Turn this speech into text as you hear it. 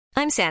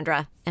I'm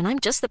Sandra, and I'm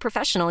just the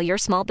professional your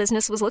small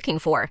business was looking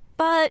for.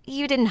 But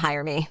you didn't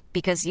hire me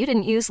because you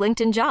didn't use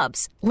LinkedIn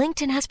Jobs.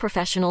 LinkedIn has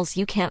professionals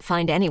you can't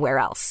find anywhere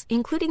else,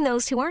 including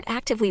those who aren't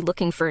actively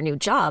looking for a new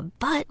job,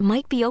 but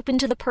might be open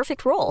to the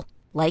perfect role,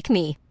 like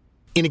me.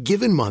 In a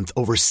given month,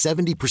 over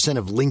 70%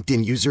 of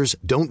LinkedIn users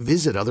don't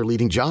visit other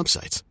leading job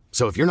sites.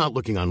 So if you're not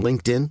looking on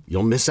LinkedIn,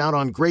 you'll miss out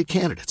on great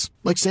candidates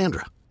like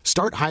Sandra.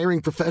 Start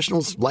hiring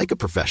professionals like a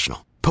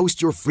professional.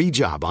 Post your free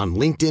job on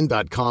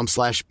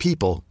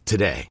linkedin.com/people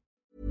today.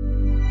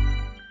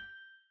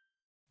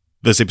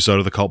 This episode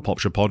of the Cult Pop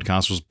Show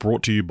podcast was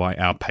brought to you by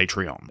our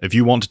Patreon. If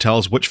you want to tell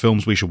us which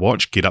films we should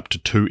watch, get up to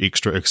 2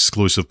 extra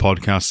exclusive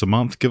podcasts a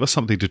month, give us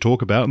something to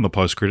talk about in the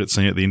post-credit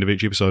scene at the end of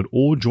each episode,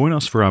 or join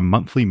us for our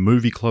monthly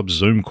Movie Club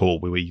Zoom call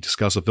where we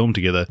discuss a film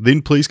together,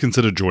 then please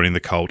consider joining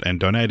the cult and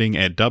donating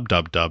at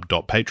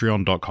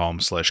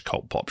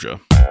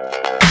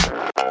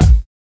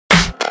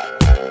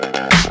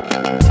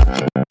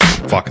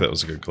www.patreon.com/cultpopshow. Fuck, that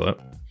was a good clip.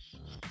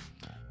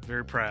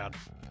 Very proud.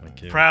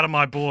 Thank you. Proud of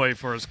my boy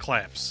for his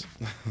claps.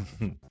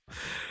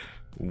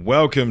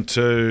 Welcome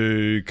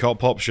to Cult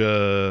Pop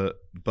Show,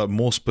 but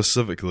more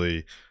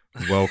specifically,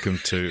 welcome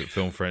to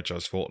Film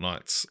Franchise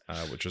Fortnights,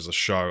 which is a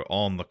show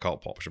on the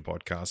Cult Pop Show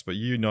podcast. But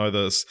you know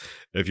this,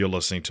 if you're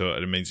listening to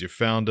it, it means you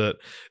found it.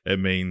 It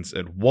means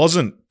it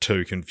wasn't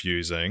too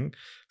confusing.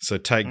 So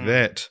take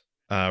that,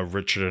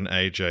 Richard and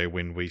AJ,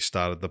 when we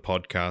started the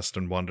podcast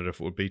and wondered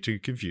if it would be too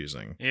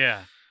confusing.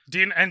 Yeah. Do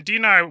you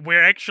know we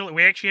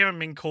actually haven't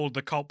been called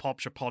the Cult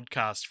Pop Show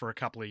podcast for a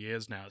couple of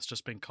years now. It's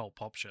just been Cult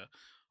Pop Show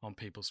on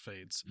people's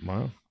feeds.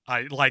 Wow.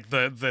 I like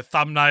the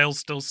thumbnails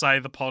still say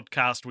the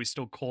podcast. We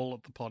still call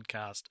it the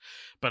podcast,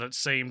 but it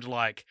seemed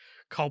like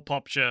Cult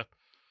Pop Show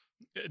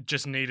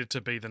just needed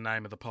to be the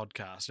name of the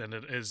podcast, and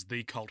it is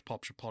the Cult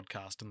Pop Show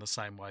podcast in the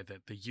same way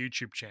that the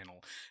YouTube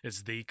channel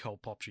is the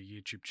Cult Pop Show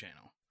YouTube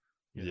channel.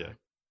 You know?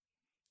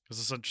 Is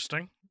this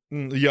interesting?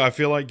 Yeah, I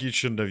feel like you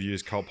shouldn't have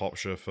used Cult Pop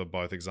Show for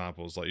both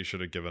examples. Like, you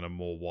should have given a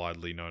more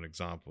widely known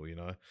example, you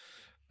know?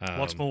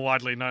 What's more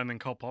widely known than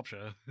Cult Pop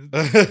Show?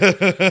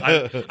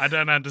 I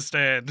don't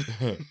understand.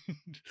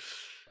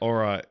 All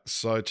right,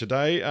 so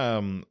today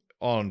on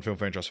Film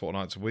Franchise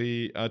Fortnights,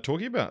 we are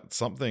talking about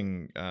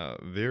something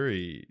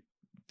very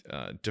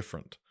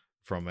different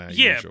from our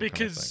usual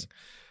kind of thing.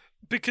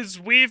 Because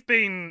we've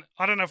been,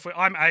 I don't know if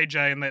I'm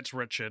AJ and that's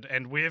Richard,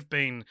 and we've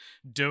been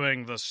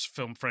doing this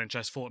Film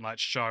Franchise Fortnight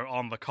show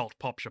on the Cult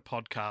Pop Show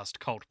podcast,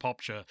 Cult Pop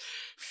Show,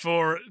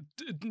 for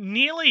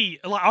nearly,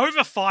 like,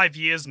 over 5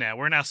 years now.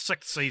 We're in our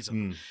 6th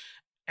season.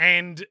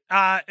 And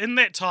in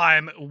that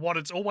time, what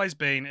it's always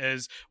been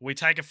is we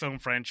take a film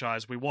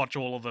franchise, we watch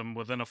all of them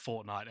within a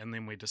fortnight, and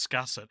then we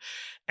discuss it.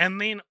 And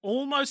then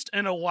almost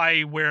in a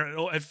way where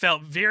it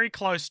felt very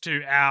close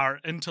to our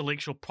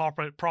intellectual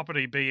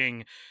property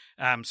being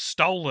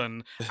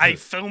stolen, a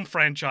film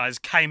franchise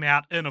came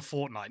out in a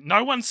fortnight.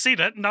 No one said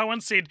it. No one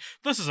said,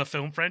 this is a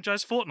film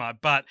franchise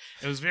fortnight, but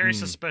it was very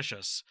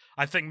suspicious.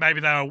 I think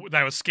maybe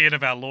they were scared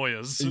of our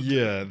lawyers.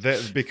 Yeah,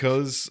 that's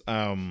because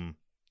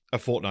a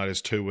fortnight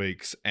is 2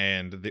 weeks,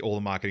 and all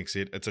the marketing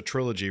said it's a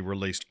trilogy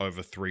released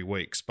over 3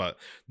 weeks, but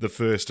the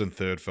first and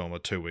third film are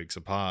 2 weeks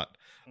apart.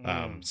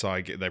 So I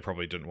get they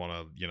probably didn't want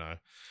to, you know.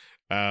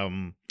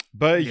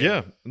 But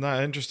yeah,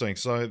 no, interesting.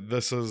 So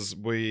this is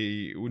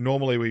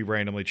normally we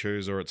randomly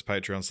choose, or it's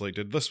Patreon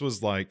selected. This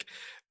was like,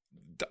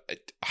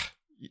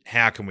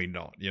 how can we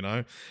not, you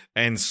know?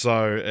 And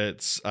so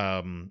it's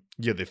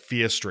the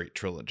Fear Street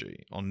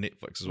trilogy on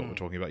Netflix is what we're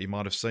talking about. You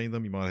might have seen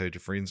them, you might have heard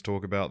your friends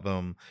talk about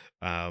them.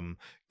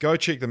 Go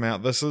check them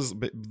out. This is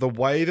the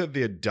way that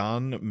they're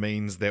done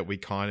means that we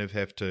kind of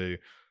have to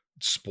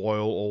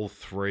spoil all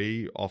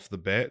three off the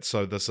bat.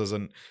 So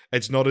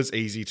it's not as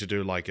easy to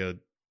do like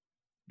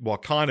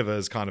kind of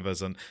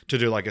isn't, to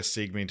do like a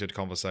segmented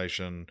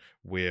conversation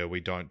where we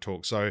don't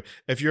talk. So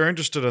if you're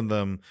interested in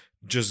them,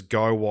 just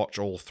go watch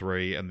all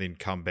three and then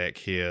come back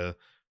here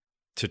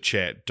to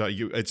chat.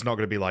 It's not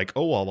going to be like,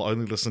 oh, I'll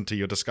only listen to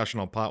your discussion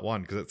on part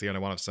one because it's the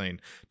only one I've seen.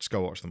 Just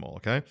go watch them all,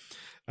 okay?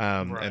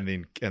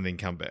 Right. And then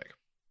come back.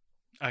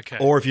 Okay.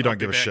 Or if you don't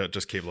give a shit,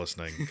 just keep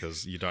listening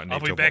because you don't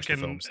need to watch the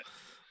films.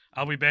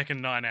 I'll be back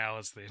in 9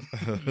 hours then.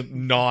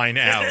 9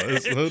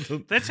 hours.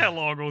 That's how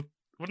long,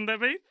 wouldn't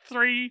that be?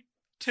 3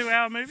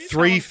 2-hour movies?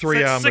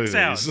 3-3-hour movies. 6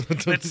 hours.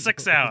 That's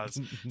 6 hours.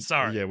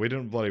 Sorry. Yeah, we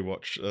didn't bloody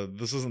watch.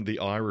 This isn't The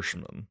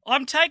Irishman.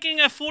 I'm taking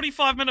a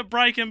 45-minute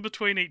break in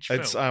between each film.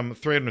 It's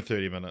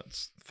 330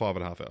 minutes,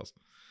 5.5 hours.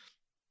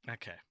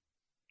 Okay.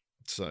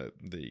 So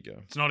there you go.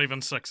 It's not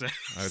even 6 hours.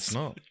 No, it's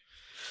not.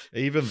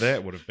 Even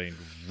that would have been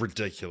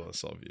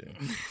ridiculous of you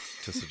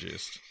to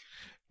suggest.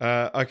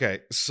 Okay,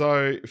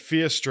 so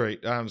Fear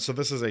Street. So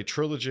this is a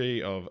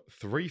trilogy of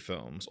 3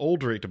 films, all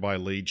directed by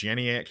Leigh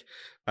Janiak.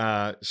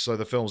 So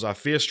the films are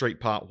Fear Street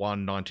Part 1,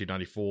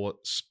 1994,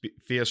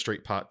 Fear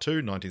Street Part 2,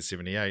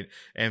 1978,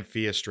 and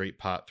Fear Street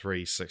Part 3,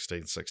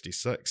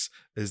 1666.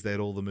 Is that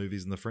all the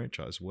movies in the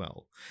franchise?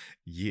 Well,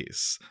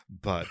 yes,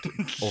 but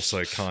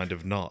also kind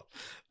of not.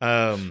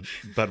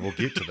 But we'll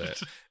get to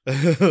that.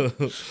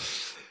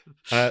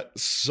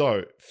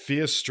 So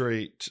Fear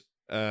Street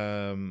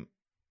overall,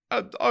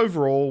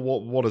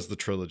 what is the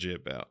trilogy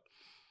about?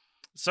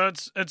 So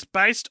it's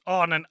based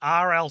on an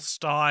R.L.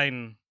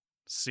 Stein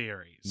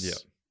series. Yeah.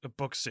 A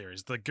book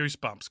series, the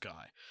Goosebumps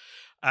guy.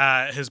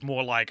 His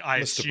more like, I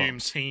Mr.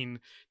 assume,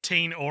 Bumps.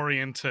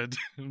 teen-oriented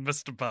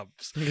Mr.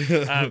 Bumps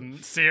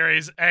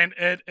series. And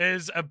it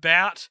is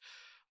about...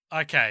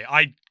 Okay,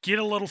 I get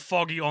a little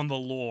foggy on the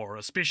lore,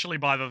 especially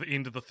by the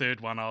end of the third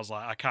one. I was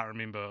like, I can't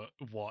remember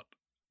what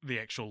the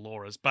actual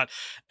lore is. But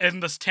in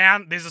this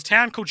town, there's this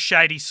town called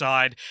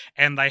Shadyside,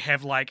 and they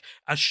have like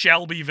a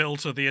Shelbyville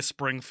to their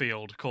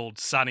Springfield called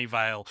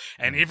Sunnyvale.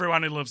 And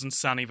everyone who lives in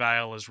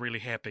Sunnyvale is really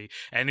happy,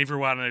 and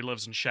everyone who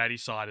lives in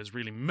Shadyside is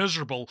really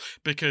miserable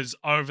because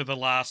over the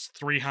last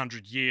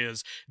 300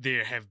 years,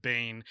 there have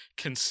been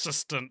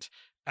consistent,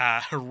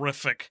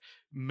 horrific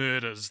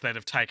murders that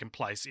have taken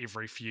place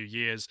every few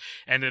years,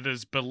 and it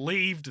is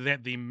believed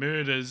that the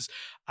murders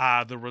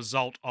are the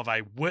result of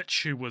a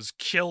witch who was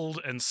killed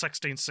in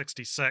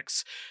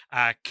 1666,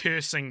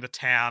 cursing the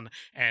town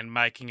and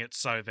making it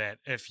so that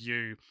if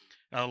you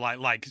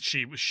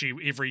she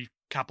every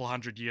couple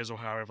hundred years or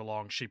however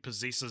long, she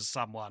possesses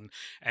someone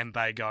and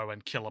they go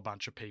and kill a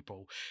bunch of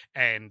people.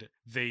 And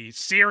the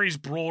series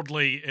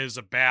broadly is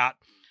about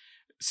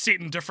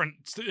set in different,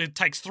 it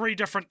takes three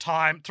different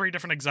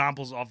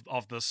examples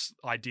of this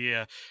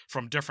idea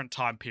from different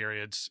time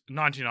periods: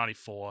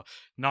 1994,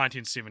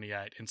 1978,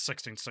 and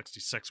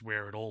 1666,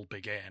 where it all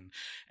began.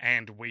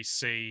 And we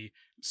see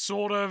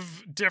sort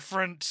of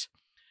different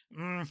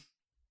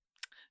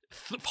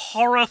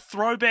horror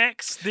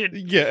throwbacks.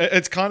 Yeah,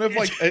 it's kind of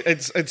like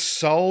it's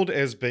sold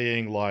as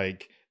being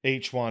like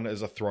each one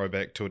is a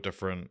throwback to a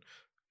different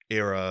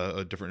era,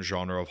 a different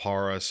genre of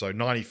horror. So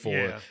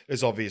 94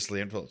 is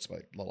obviously influenced by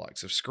the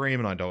likes of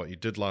Scream and I Know What You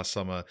Did Last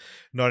Summer.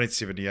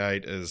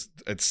 1978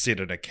 it's set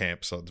in a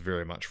camp, so it's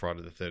very much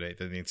Friday the 13th.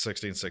 And then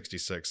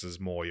 1666 is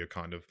more your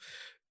kind of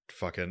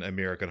fucking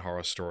American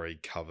Horror Story,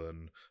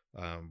 Coven,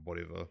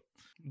 whatever.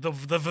 The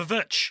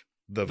Vivitch.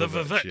 The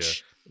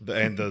Vivitch. Yeah.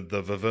 And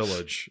the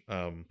Village.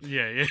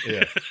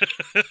 Yeah.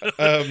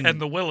 And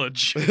the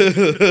Village.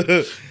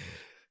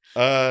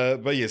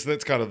 But yes,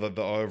 that's kind of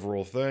the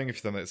overall thing. If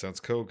you think that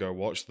sounds cool, go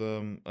watch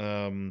them.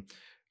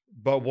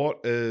 But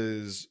what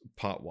is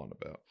part one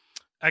about?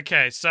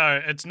 Okay,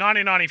 so it's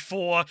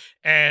 1994,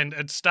 and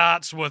it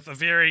starts with a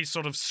very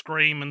sort of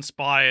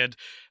Scream-inspired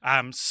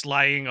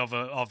slaying of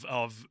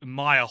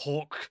Maya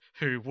Hawke,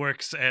 who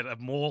works at a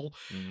mall,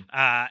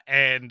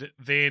 and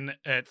then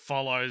it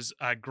follows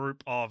a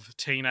group of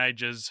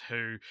teenagers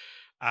who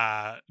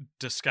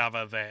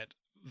discover that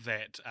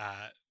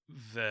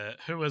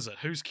who is it?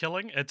 Who's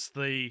killing? It's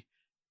the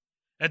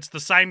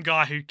same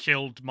guy who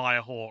killed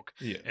Maya Hawke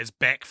is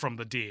back from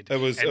the dead. It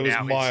was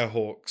Maya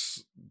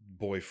Hawke's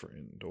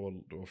boyfriend or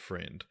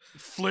friend,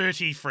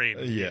 flirty friend.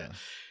 Actually,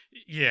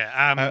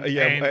 I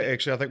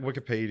think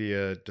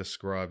Wikipedia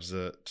describes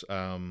it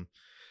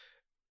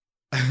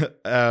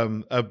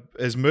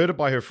as murdered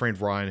by her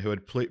friend Ryan, who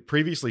had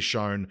previously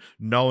shown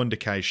no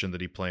indication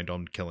that he planned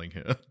on killing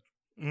her.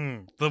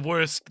 The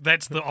worst.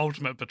 That's the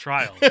ultimate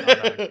betrayal,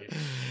 I'd argue.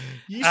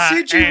 You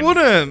said you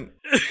wouldn't.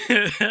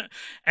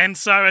 And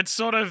so it's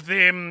sort of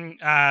them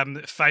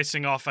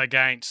facing off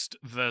against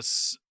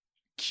this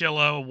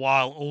killer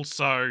while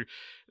also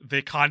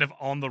they're kind of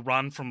on the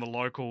run from the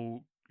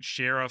local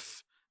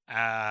sheriff.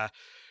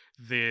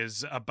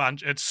 There's a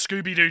bunch. It's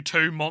Scooby-Doo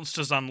 2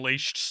 Monsters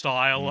Unleashed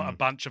style. A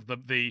bunch of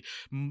the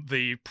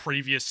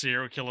previous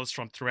serial killers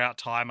from throughout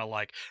time are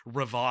like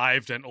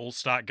revived and all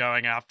start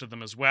going after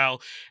them as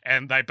well.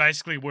 And they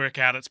basically work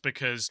out it's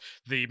because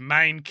the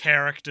main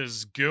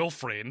character's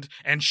girlfriend,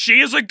 and she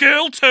is a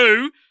girl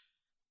too.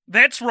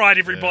 That's right,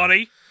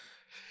 everybody.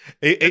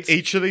 Yeah.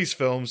 Each of these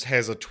films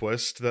has a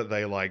twist that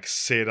they like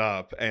set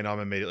up, and I'm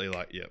immediately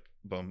like, yep.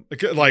 Boom.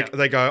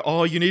 They go,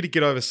 oh, you need to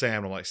get over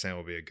Sam. I'm like, Sam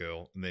will be a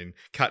girl. And then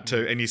cut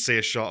to, and you see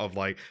a shot of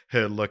like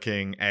her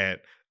looking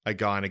at a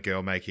guy and a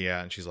girl making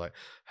out, and she's like,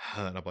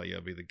 huh, and I'm like, yeah,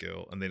 I'll be the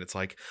girl. And then it's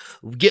like,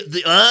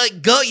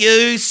 got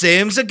you,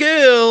 Sam's a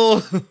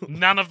girl.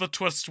 None of the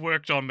twists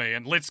worked on me,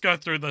 and let's go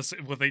through this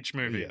with each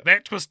movie. Yeah.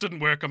 That twist didn't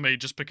work on me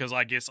just because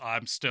I guess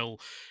I'm still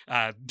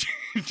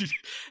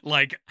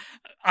like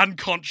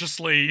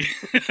unconsciously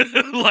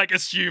like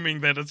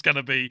assuming that it's going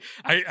to be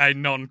a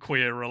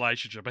non-queer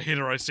relationship, a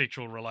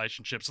heterosexual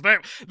relationship. So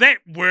that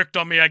worked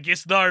on me, I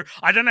guess, though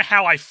I don't know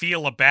how I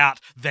feel about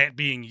that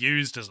being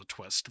used as a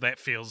twist. That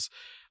feels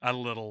a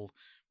little,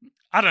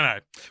 I don't know.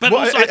 But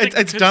well, also,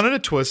 it's done in a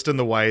twist in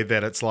the way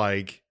that it's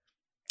like,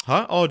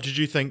 huh? Oh, did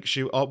you think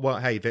she... Oh, well,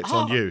 hey, that's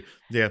on you.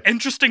 Yeah.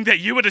 Interesting that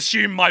you would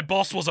assume my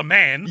boss was a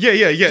man. Yeah.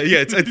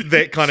 It's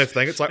that kind of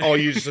thing. It's like, oh,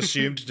 you just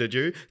assumed, did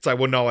you? It's like,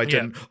 well, no, I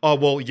didn't. Oh,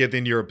 well, yeah,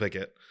 then you're a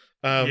bigot.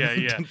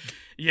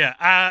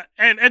 Yeah.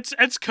 And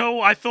it's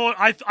cool. I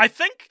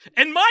think,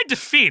 in my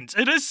defense,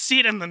 it is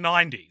set in the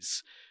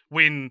 90s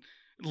when...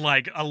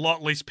 like a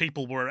lot less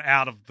people were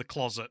out of the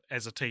closet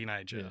as a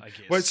teenager, I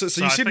guess. Wait, so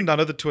you said none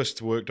of the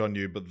twists worked on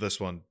you, but this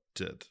one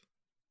did.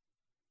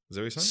 Is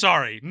that what you're saying?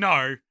 Sorry,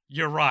 no,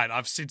 you're right.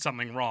 I've said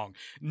something wrong.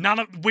 None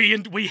of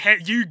we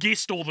had you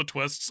guessed all the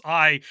twists.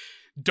 I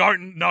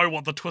don't know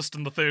what the twist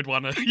in the third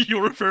one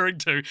you're referring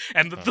to,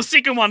 and the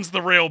second one's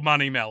the real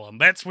money melon.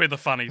 That's where the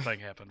funny thing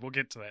happened. We'll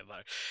get to that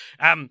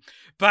though.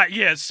 But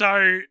yeah,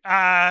 so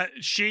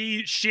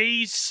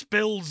she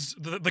spills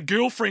the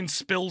girlfriend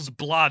spills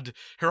blood,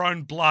 her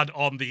own blood,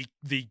 on the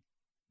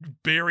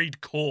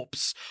buried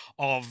corpse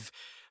of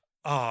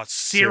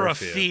Sarah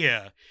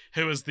Fear,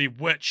 who is the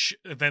witch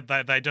that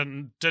they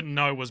didn't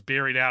know was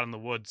buried out in the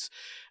woods,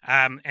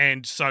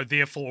 and so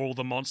therefore all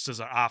the monsters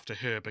are after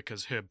her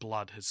because her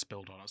blood has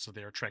spilled on it, so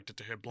they're attracted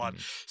to her blood.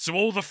 So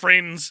all the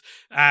friends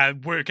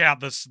work out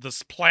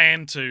this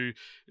plan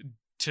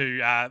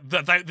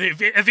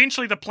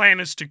eventually the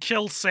plan is to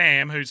kill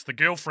Sam, who's the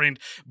girlfriend,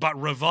 but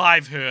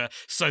revive her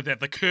so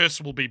that the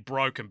curse will be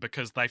broken,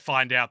 because they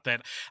find out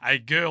that a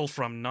girl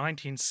from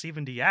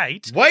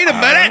 1978... Wait a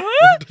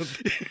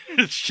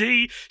minute!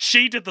 She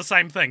did the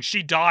same thing.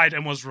 She died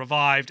and was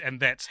revived, and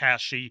that's how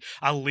she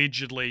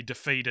allegedly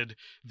defeated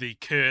the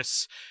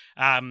curse.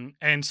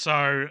 And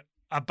so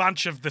a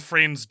bunch of the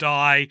friends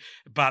die,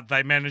 but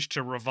they manage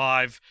to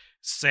revive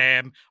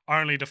Sam,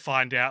 only to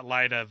find out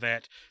later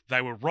that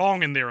they were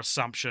wrong in their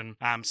assumption.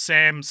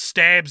 Sam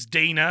stabs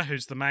Dina,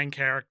 who's the main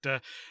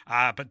character,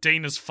 but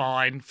Dina's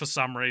fine for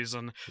some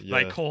reason.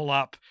 Yeah. They call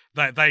up,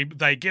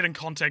 they get in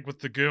contact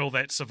with the girl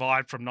that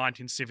survived from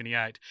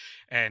 1978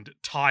 and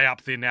tie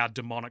up their now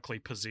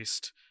demonically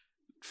possessed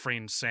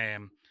friend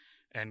Sam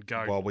and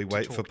go while we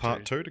wait for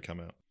part 2 to come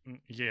out.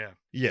 Yeah.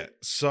 Yeah,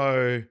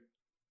 so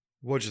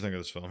what'd you think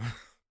of this film?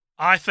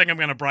 I think I'm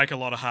going to break a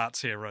lot of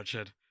hearts here,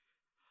 Richard.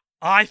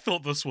 I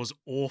thought this was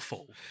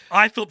awful.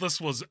 I thought this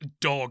was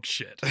dog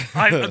shit.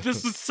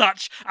 This is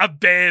such a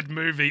bad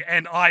movie,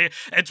 and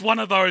it's one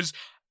of those,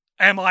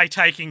 am I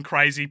taking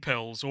crazy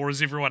pills, or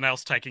is everyone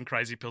else taking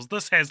crazy pills?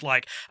 This has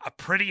like a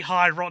pretty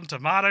high Rotten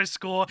Tomatoes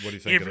score. What do you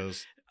think it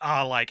is?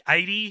 Like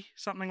 80,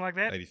 something like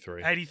that.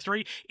 83.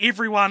 83.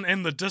 Everyone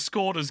in the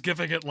Discord is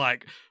giving it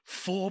like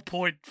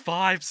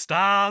 4.5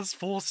 stars,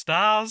 4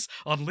 stars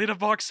on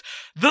Letterboxd.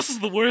 This is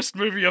the worst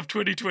movie of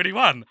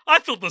 2021. I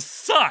thought this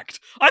sucked.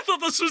 I thought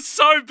this was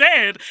so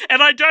bad,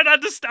 and I don't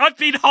understand. I've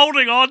been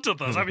holding on to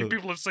this. I mean,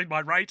 people have seen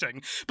my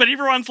rating, but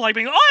everyone's like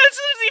being,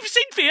 you've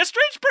seen Fear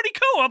Street? It's pretty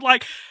cool. I'm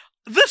like,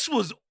 this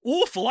was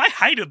awful. I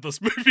hated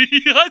this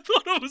movie. I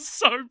thought it was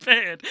so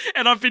bad,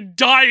 and I've been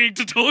dying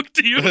to talk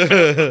to you about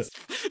this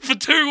for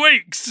 2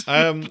 weeks.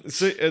 So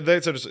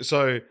that's interesting.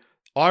 So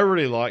I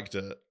really liked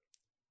it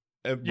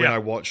when I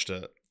watched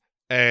it,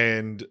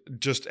 and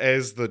just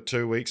as the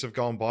 2 weeks have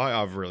gone by,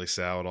 I've really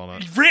soured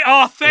on it.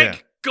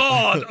 Thank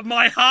God,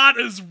 my heart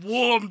is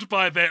warmed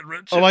by that,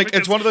 Richard. Like,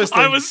 it's one of those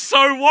things. I was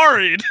so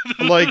worried.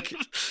 Like,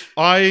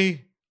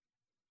 I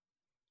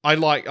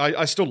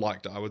still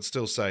liked it. I would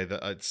still say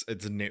that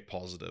it's a net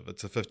positive.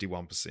 It's a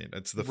 51%.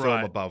 It's the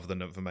film above the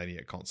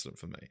Nymphomaniac constant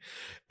for me.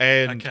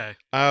 And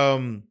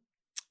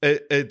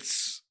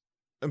there's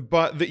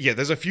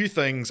a few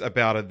things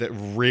about it that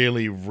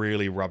really,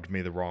 really rubbed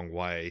me the wrong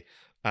way.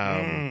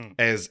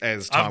 As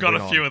time I've got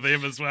went a few on. of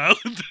them as well.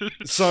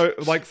 So,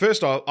 like,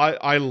 first off,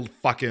 I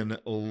fucking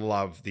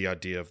love the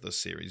idea of this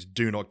series.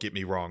 Do not get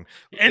me wrong.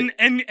 And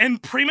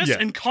premise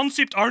and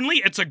concept only,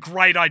 it's a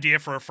great idea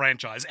for a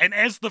franchise. And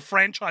as the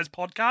franchise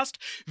podcast,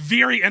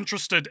 very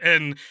interested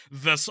in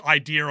this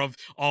idea of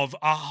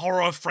a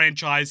horror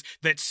franchise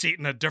that's set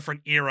in a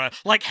different era.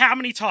 Like, how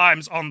many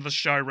times on the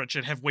show,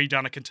 Richard, have we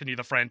done a continue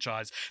the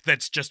franchise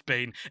that's just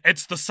been,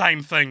 it's the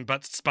same thing,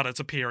 but it's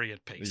a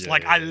period piece.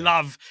 I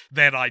love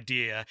that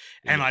idea,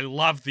 and I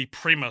love the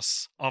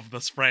premise of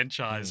this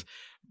franchise.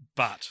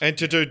 But and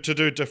to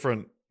do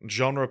different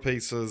genre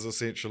pieces,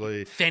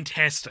 essentially,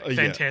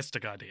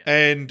 fantastic idea.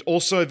 And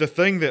also the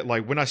thing that,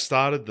 like, when I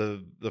started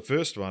the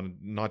first one,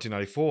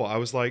 1994, I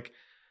was like,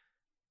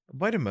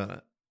 wait a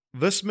minute,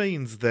 this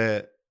means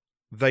that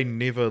they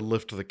never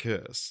lift the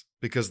curse,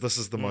 because this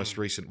is the most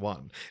recent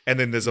one. And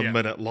then there's a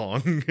minute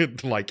long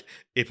like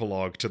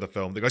epilogue to the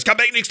film that goes, come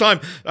back next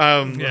time.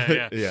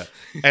 Yeah.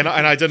 And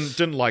I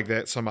didn't like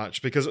that so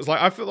much, because it's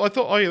like I thought,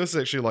 oh yeah, this is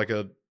actually like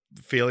a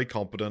fairly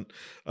competent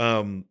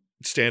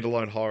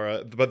standalone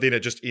horror, but then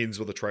it just ends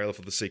with a trailer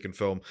for the second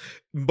film,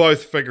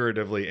 both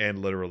figuratively and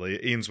literally.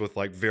 It ends with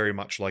like very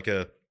much like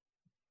a,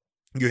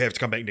 you have to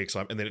come back next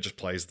time, and then it just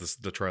plays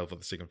the trailer for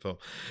the second film.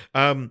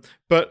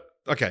 But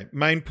okay,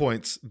 main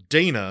points.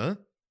 Dina,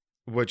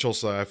 which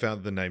also I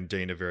found the name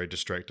Dina very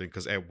distracting,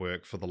 because at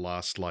work for the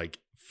last like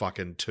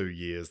fucking 2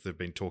 years they've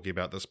been talking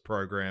about this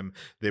program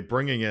they're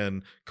bringing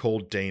in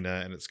called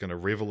Dina, and it's going to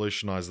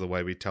revolutionize the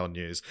way we tell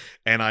news.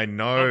 And I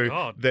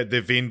know that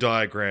the Venn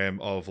diagram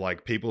of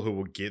like people who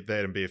will get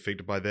that and be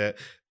affected by that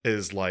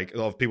is like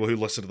of people who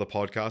listen to the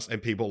podcast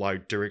and people I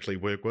directly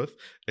work with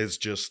is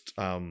just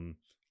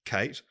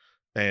Kate.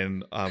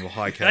 And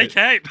hi, Kate.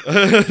 Hey, Kate.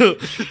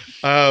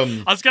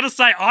 I was going to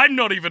say, I'm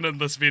not even in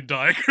this Venn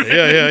diagram.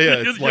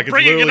 Yeah. It's like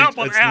it's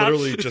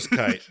literally just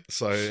Kate.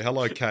 So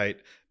hello, Kate,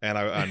 and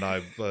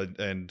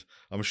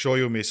I'm sure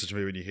you'll message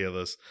me when you hear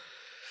this.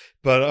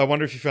 But I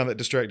wonder if you found that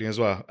distracting as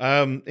well.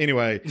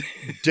 Anyway,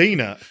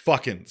 Dina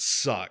fucking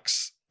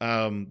sucks.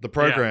 The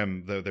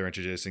program that they're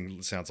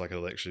introducing sounds like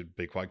it'll actually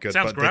be quite good.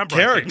 Sounds but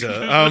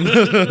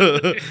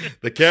groundbreaking.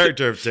 the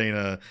character of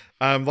Dina,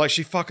 like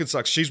she fucking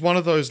sucks. She's one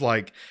of those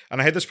like, and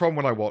I had this problem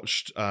when I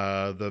watched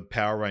the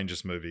Power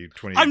Rangers movie.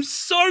 I'm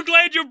so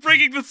glad you're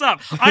bringing this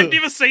up. I've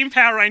never seen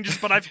Power Rangers,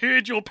 but I've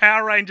heard your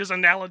Power Rangers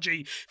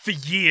analogy for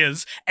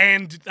years,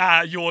 and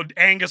your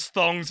Angus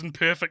Thongs and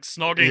perfect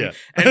snogging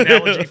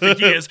analogy for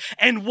years.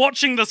 And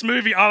watching this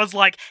movie, I was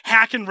like,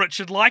 how can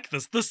Richard like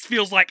this? This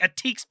feels like a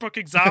textbook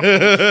example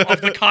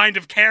of the kind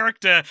of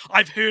character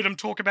I've heard him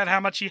talk about how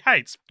much he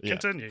hates.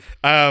 Continue.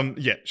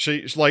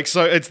 She's like,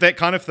 so it's that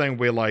kind of thing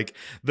where like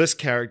this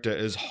character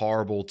is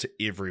horrible to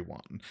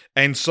everyone.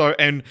 And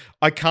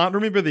I can't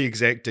remember the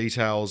exact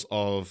details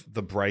of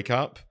the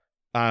breakup.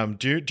 Do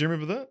you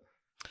remember that?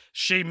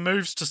 She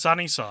moves to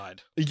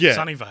Sunnyside. Yeah.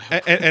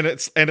 Sunnyvale.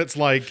 And it's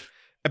like,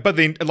 but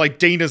then, like,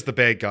 Dina's the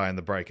bad guy in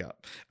the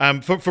breakup.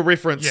 For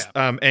reference,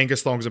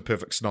 Angus Thongs and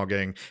Perfect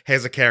Snogging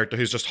has a character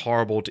who's just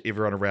horrible to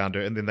everyone around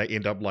her, and then they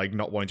end up, like,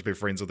 not wanting to be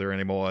friends with her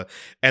anymore,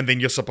 and then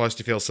you're supposed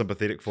to feel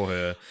sympathetic for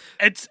her.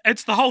 It's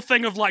the whole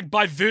thing of, like,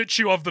 by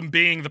virtue of them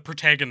being the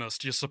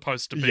protagonist, you're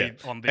supposed to be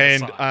on their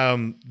side.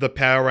 And the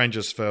Power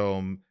Rangers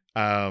film,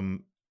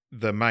 the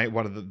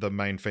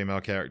main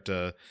female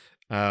character,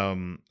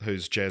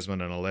 who's Jasmine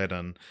in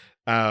Aladdin,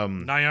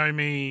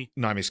 Naomi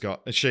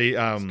Scott.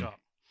 Scott.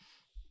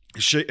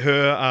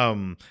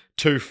 Her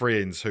two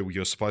friends who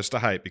you're supposed to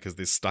hate because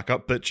they're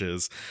stuck-up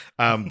bitches,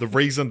 the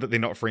reason that they're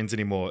not friends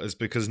anymore is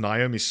because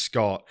Naomi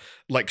Scott,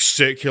 like,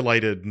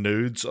 circulated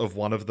nudes of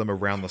one of them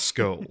around the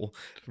school,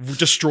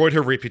 destroyed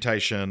her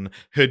reputation.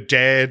 Her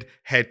dad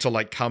had to,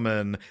 like, come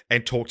in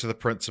and talk to the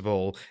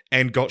principal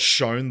and got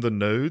shown the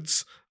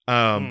nudes.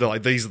 They're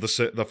like, these are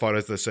the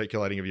photos that are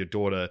circulating of your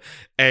daughter,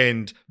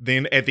 and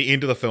then at the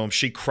end of the film,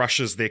 she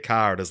crushes their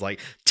car and is like,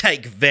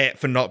 "Take that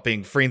for not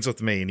being friends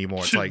with me anymore."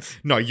 It's like,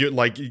 no, you're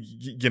like,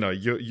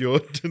 you're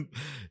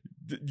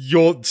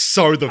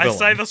so the villain. I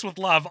say this with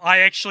love. I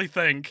actually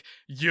think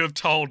you have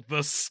told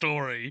this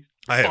story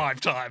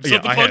 5 times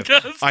on the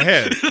podcast. I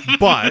have,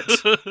 but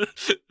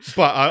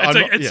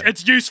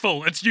it's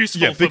useful. It's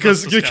useful. Yeah,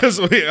 because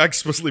we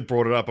explicitly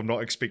brought it up. I'm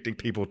not expecting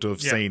people to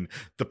have seen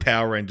the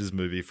Power Rangers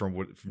movie from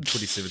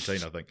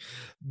 2017, I think.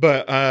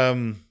 But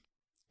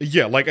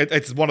like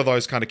it's one of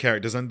those kind of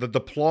characters, and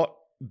the plot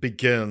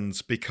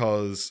begins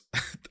because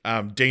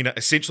Dina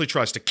essentially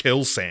tries to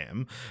kill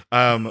Sam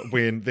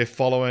when they're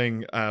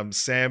following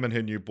Sam and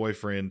her new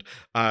boyfriend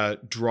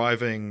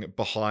driving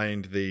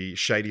behind the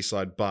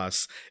Shadyside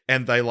bus,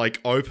 and they like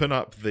open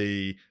up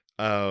the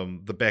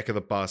back of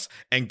the bus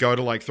and go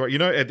to like throw,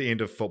 at the end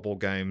of football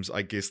games,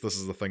 I guess this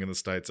is the thing in the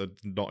States,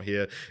 not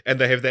here, and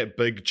they have that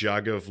big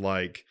jug of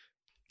like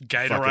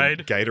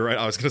Gatorade.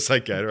 I was going to say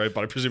Gatorade,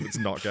 but I presume it's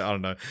not. I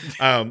don't know.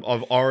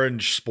 Of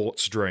orange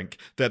sports drink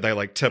that they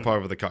like tip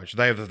over the coach.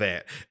 They have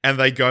that, and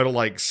they go to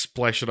like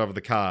splash it over the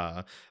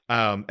car.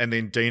 And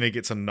then Dina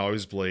gets a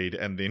nosebleed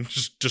and then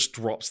just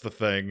drops the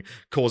thing,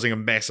 causing a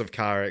massive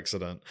car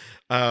accident.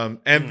 And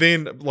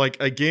then,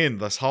 like, again,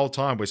 this whole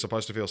time we're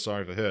supposed to feel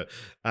sorry for her.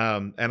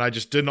 And I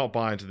just did not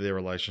buy into their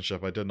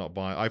relationship.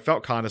 I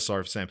felt kind of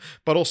sorry for Sam.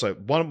 But also,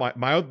 one of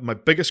my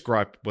biggest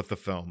gripe with the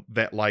film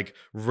that, like,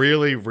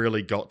 really,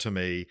 really got to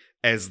me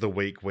as the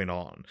week went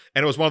on.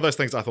 And it was one of those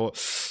things I thought,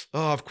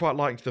 I've quite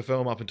liked the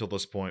film up until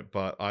this point,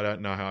 but I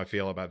don't know how I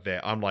feel about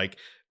that. I'm like,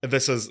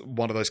 this is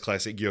one of those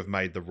classic, you have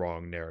made the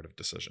wrong narrative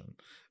decision.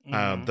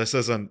 This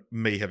isn't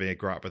me having a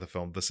gripe with the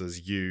film. This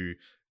is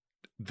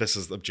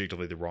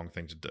objectively the wrong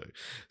thing to do.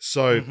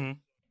 So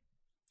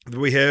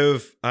we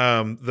have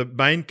the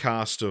main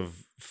cast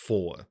of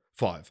 5.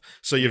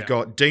 So you've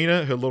got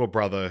Dina, her little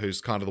brother, who's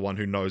kind of the one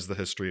who knows the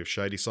history of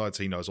Shadyside,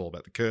 so he knows all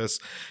about the curse.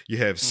 You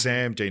have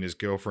Sam, Dina's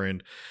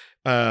girlfriend,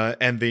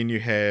 and then you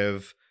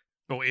have...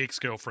 Or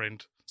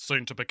ex-girlfriend.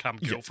 Soon to become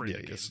girlfriend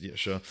again. Yeah,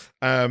 sure.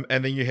 And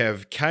then you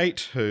have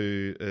Kate,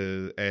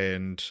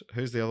 and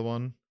who's the other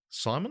one?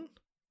 Simon?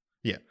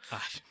 Yeah.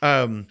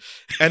 And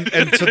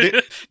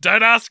so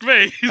don't ask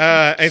me.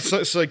 And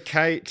so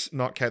Kate,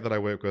 not Kate that I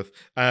work with,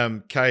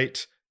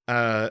 Kate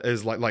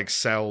is like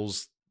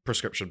sells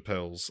prescription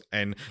pills,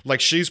 and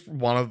like she's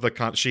one of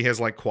the she has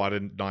like quite a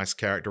nice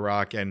character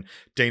arc, and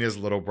Dina's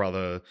little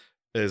brother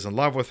is in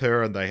love with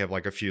her, and they have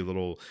like a few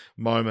little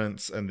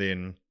moments, and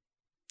then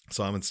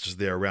Simon's just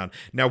there around.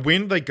 Now,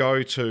 when they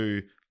go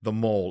to the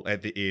mall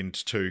at the end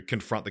to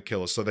confront the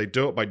killers, so they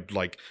do it by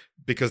like,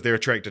 because they're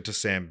attracted to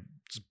Sam's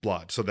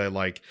blood, so they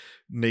like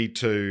need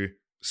to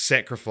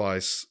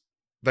sacrifice.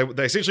 They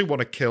essentially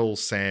want to kill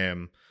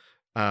Sam,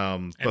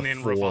 and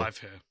then revive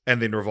her.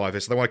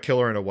 So they want to kill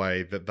her in a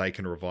way that they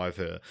can revive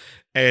her.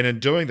 And in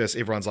doing this,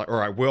 everyone's like, all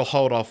right, we'll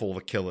hold off all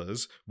the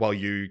killers while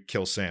you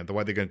kill Sam. The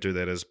way they're going to do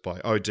that is by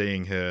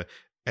ODing her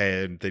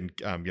and then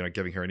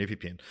giving her an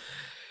EpiPen.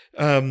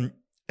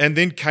 And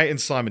then Kate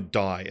and Simon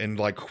die in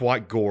like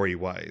quite gory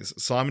ways.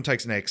 Simon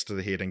takes an axe to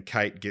the head, and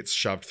Kate gets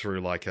shoved through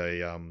like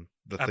a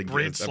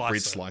bread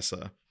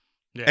slicer.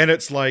 Yeah. And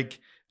it's like,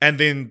 and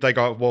then they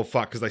go, well,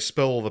 fuck, because they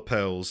spill all the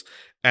pills,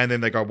 and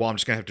then they go, well, I'm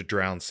just gonna have to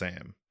drown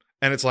Sam.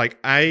 And it's like,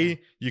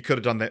 you could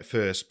have done that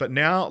first. But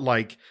now,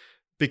 like,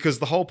 because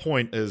the whole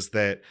point is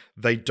that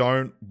they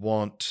don't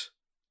want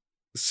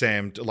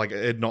Sam to, like,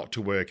 it not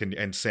to work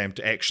and Sam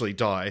to actually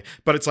die.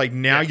 But it's like,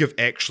 now you've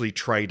actually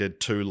traded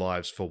 2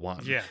 lives for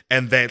 1. Yeah.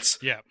 And that's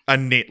a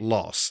net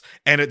loss.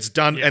 And it's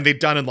done, and they're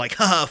done in like,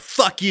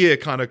 fuck yeah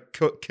kind of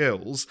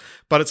kills.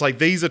 But it's like,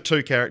 these are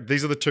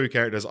the 2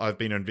 characters I've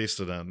been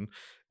invested in.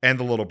 And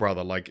the little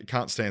brother, like,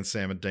 can't stand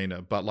Sam and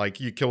Dina, but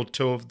like, you killed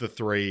 2 of the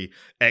 3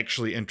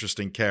 actually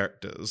interesting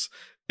characters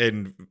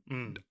in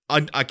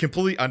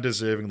completely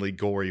undeservingly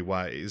gory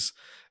ways.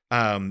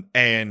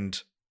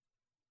 And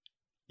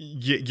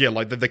yeah,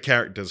 like the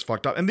character's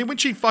fucked up. And then when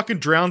she fucking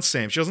drowns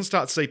Sam, she doesn't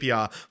start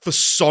CPR for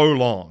so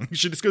long.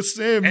 She just goes,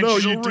 Sam, and no,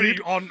 she's you already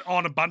did.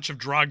 on a bunch of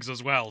drugs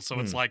as well. So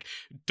it's like,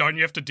 don't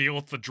you have to deal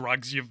with the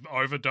drugs you've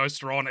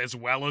overdosed her on as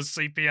well as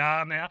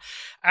CPR now?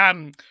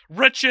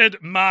 Richard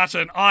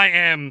Martin,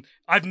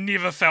 I've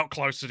never felt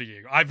closer to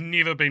you. I've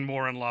never been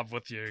more in love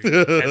with you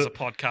as a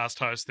podcast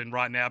host than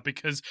right now,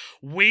 because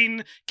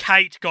when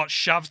Kate got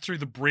shoved through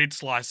the bread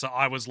slicer,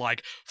 I was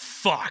like,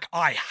 fuck,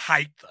 I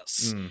hate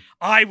this.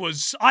 I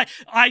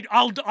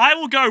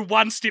will go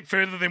one step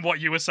further than what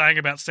you were saying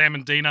about Sam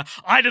and Dina.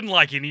 I didn't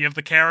like any of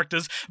the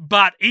characters,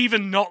 but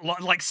even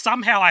not like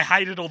somehow I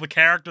hated all the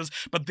characters.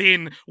 But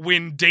then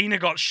when Dina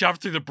got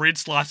shoved through the bread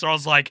slicer, I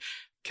was like,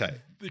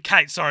 Kate,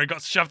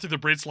 got shoved through the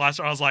bread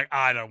slicer. I was like,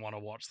 I don't want to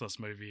watch this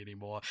movie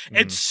anymore.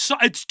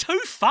 It's too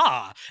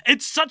far.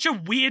 It's such a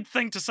weird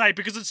thing to say,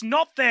 because it's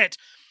not that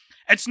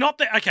it's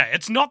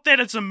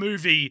a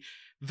movie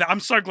that, I'm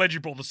so glad you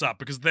brought this up,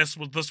 because this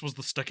was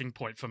the sticking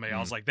point for me. I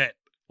was like, that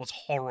was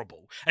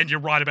horrible. And you're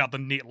right about the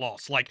net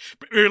loss. Like,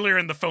 earlier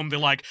in the film, they're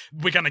like,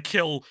 we're gonna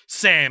kill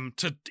Sam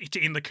to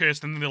end the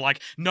curse, and then they're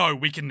like, no,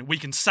 we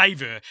can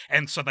save her.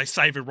 And so they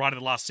save her right at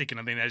the last second,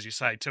 and then, as you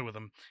say, 2 of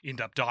them end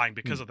up dying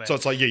because of that. So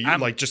it's like, you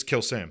like, just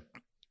kill Sam.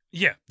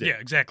 Yeah,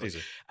 exactly.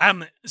 Easy.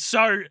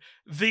 So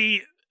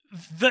the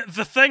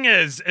thing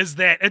is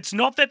that it's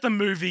not that the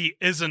movie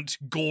isn't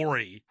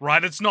gory,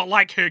 right? It's not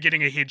like her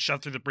getting her head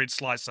shoved through the bread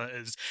slicer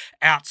is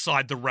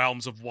outside the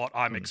realms of what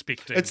I'm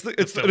expecting. It is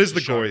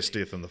the goriest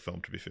death in the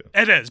film, to be fair.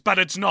 It is, but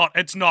it's not.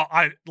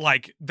 I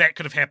like, that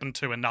could have happened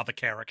to another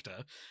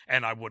character,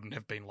 and I wouldn't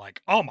have been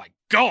like, oh my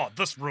god,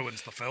 this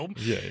ruins the film.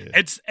 Yeah.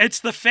 It's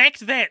the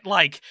fact that,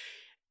 like,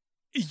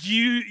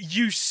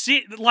 you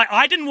sit, like,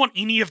 I didn't want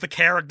any of the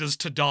characters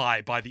to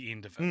die by the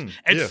end of it.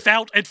 It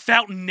felt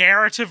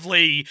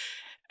narratively,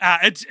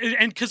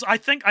 and because I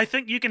think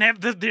you can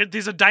have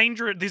there's a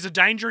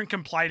danger in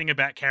complaining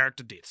about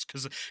character deaths,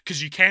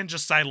 because you can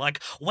just say,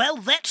 like, well,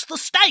 that's the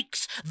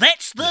stakes,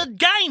 that's the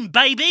game,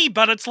 baby.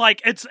 But it's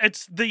like, it's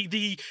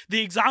the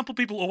example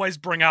people always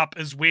bring up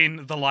is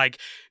when the, like,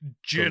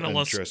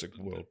 journalist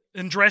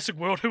in Jurassic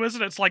World, who is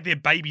it? It's like their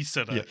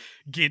babysitter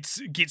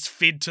gets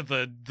fed to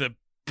the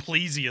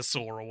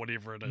plesiosaur or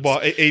whatever it is. Well,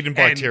 eaten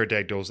by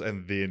pterodactyls,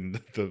 and then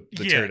the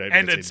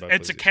pterodactyls. And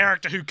it's a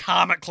character who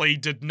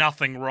karmically did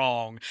nothing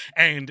wrong,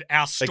 and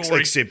our story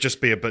except just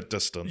be a bit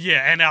distant.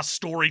 Yeah, and our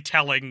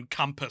storytelling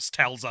compass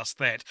tells us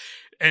that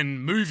in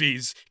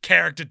movies,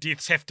 character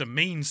deaths have to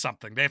mean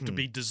something. They have to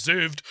be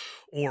deserved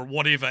or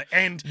whatever.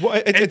 And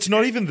it's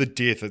not even the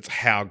death, it's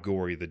how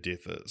gory the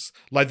death is.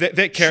 Like,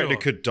 that character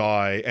could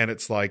die, and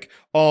it's like,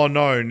 oh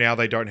no, now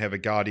they don't have a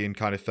guardian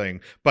kind of thing.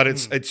 But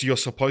it's you're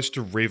supposed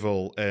to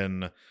revel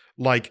in,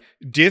 like,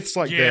 deaths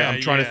like that.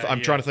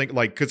 I'm trying to think,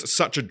 like, because it's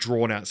such a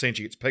drawn out scene.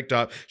 She gets picked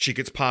up, she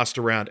gets passed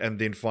around, and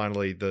then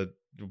finally the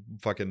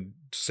fucking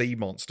sea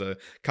monster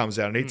comes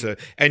out and eats her,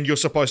 and you're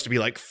supposed to be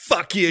like,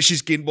 fuck yeah,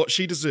 she's getting what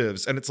she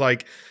deserves. And it's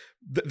like,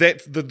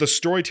 that the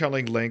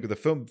storytelling language, the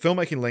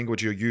filmmaking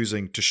language you're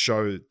using to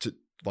show, to,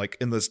 like,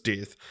 in this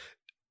death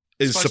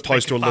is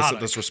supposed to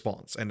elicit this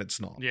response, and it's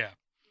not.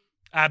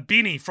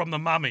 Benny from The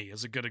Mummy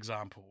is a good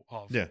example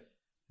of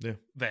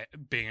that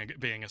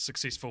being a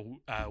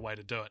successful way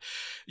to do it.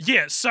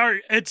 Yeah, so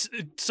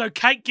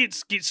Kate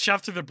gets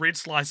shoved through the bread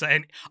slicer,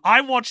 and I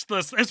watched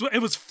this.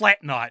 It was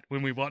flat night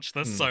when we watched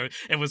this, so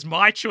it was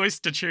my choice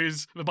to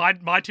choose,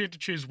 my turn to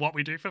choose what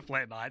we do for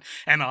flat night.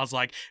 And I was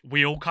like,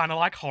 we all kind of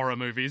like horror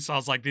movies, so I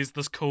was like, there's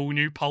this cool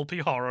new pulpy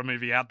horror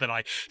movie out that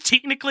I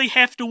technically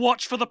have to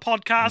watch for the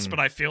podcast, but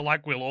I feel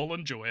like we'll all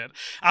enjoy it.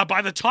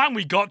 By the time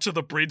we got to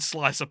the bread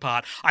slicer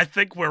part, I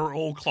think we were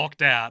all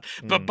clocked out.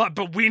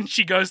 But when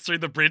she goes through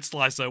the bread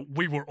slicer,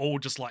 we were all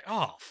just like,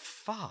 oh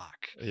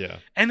fuck. Yeah.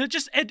 And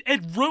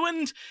it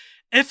ruined.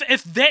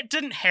 If that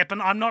didn't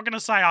happen, I'm not gonna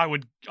say I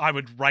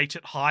would rate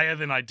it higher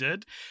than I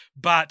did,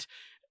 but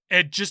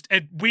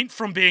it went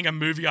from being a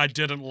movie I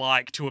didn't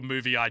like to a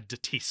movie I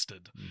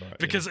detested. Right,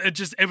 because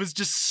it was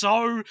just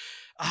so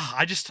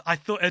I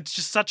thought it's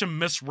just such a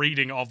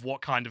misreading of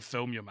what kind of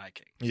film you're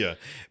making. Yeah.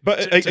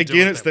 But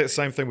again, it's that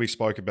same thing we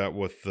spoke about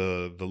with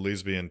the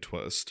lesbian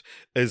twist,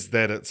 is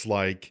that it's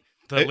like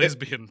the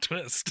lesbian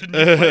twist.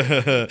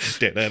 The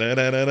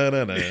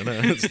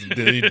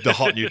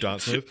hot new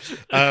dance move.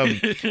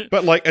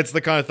 But like, it's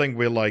the kind of thing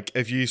where, like,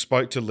 if you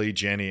spoke to Lee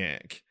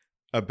Janiak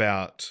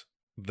about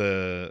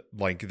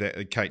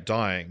that Kate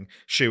dying,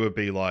 she would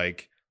be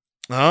like,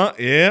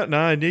 Yeah, no,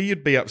 I knew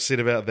you'd be upset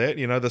about that.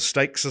 You know, the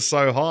stakes are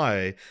so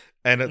high,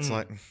 and it's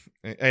like,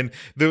 and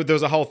there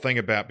was a whole thing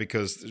about,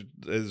 because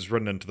it's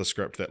written into the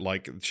script that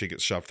like she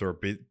gets shoved through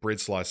a bread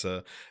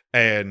slicer,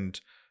 and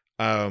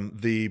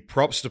the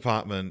props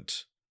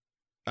department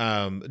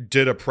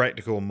did a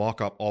practical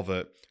mock-up of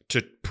it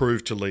to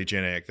prove to Lee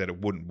Janak that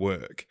it wouldn't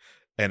work,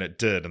 and it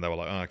did, and they were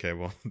like, oh, okay,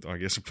 well, I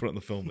guess we'll put it in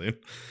the film then.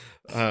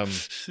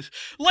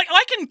 Like,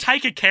 I can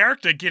take a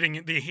character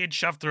getting their head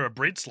shoved through a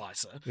bread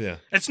slicer. Yeah.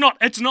 It's not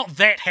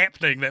that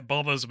happening that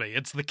bothers me.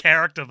 It's the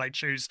character they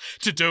choose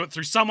to do it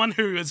through. Someone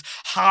who is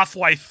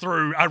halfway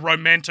through a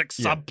romantic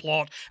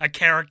subplot, a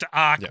character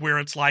arc where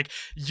it's like,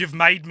 you've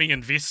made me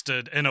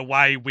invested in a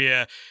way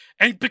where...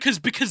 And because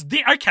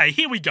okay,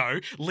 here we go,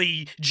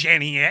 Lee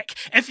Janiak.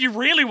 If you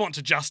really want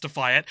to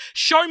justify it,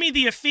 show me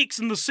the effects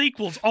in the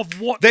sequels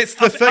of what that's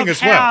the thing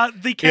as well. How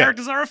the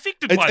characters are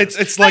affected by this.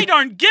 It's they like,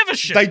 don't give a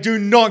shit. They do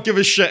not give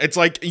a shit. It's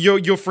like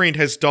your friend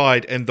has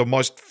died in the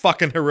most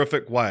fucking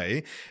horrific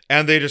way,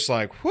 and they're just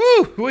like,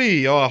 whoo,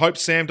 I hope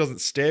Sam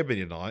doesn't stab me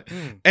tonight.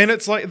 And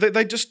it's like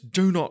they just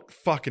do not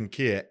fucking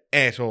care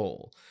at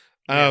all.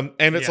 And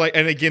it's like,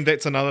 and again,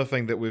 that's another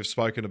thing that we've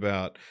spoken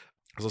about.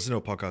 I was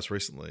listening to a podcast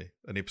recently,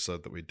 an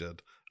episode that we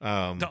did.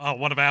 One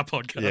of our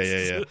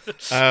podcasts.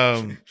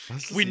 Yeah.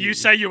 When you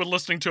say you were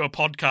listening to a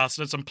podcast,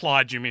 it's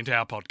implied you meant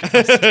our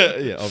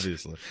podcast. Yeah,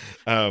 obviously.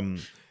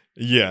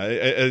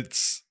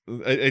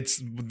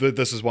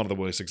 This is one of the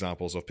worst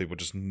examples of people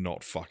just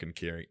not fucking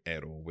caring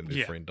at all when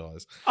their friend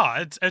dies.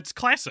 Oh, it's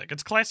classic.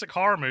 It's classic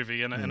horror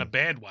movie in a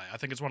bad way. I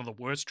think it's one of the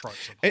worst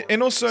tropes of horror.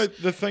 And also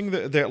the thing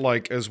that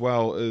like as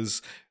well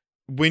is,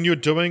 when you're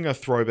doing a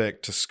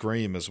throwback to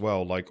Scream as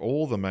well, like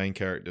all the main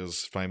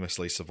characters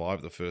famously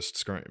survive the first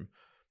Scream,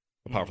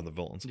 apart from the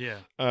villains. Yeah.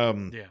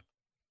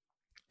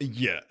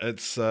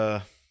 It's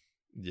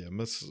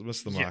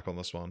miss the mark on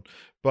this one.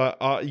 But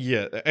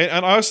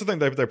and I also think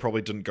they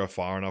probably didn't go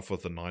far enough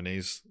with the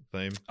 90s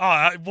theme.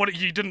 Oh, what,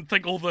 you didn't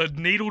think all the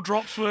needle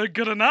drops were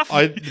good enough? You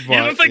Right,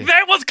 didn't think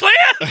that was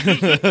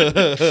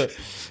clear?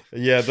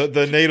 Yeah,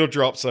 the needle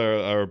drops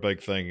are a big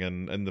thing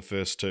in the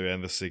first two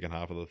and the second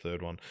half of the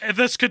third one.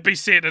 This could be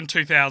set in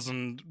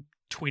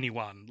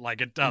 2021. Like,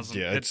 it doesn't.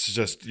 Yeah, it's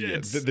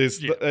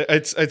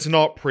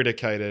not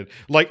predicated.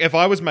 Like, if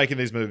I was making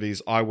these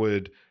movies, I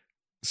would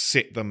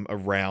set them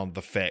around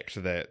the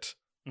fact that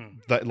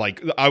that,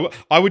 like,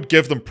 I would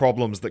give them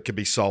problems that could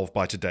be solved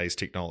by today's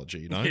technology,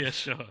 you know? Yeah,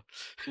 sure.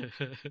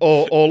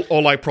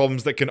 or like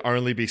problems that can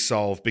only be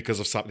solved because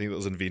of something that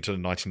was invented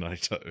in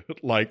 1992.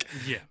 Like,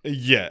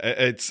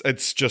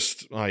 it's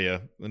just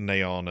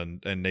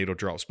neon and needle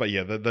drops. But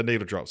yeah, the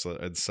needle drops are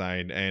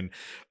insane. And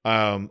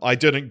I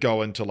didn't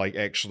go into like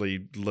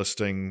actually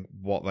listing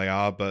what they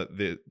are, but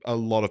a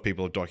lot of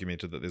people have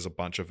documented that there's a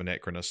bunch of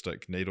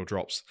anachronistic needle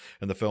drops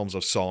in the films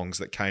of songs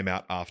that came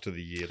out after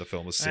the year the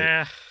film was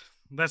set.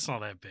 That's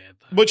not that bad,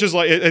 though. Which is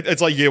like,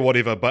 it's like, yeah,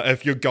 whatever. But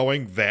if you're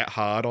going that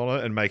hard on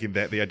it and making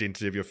that the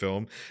identity of your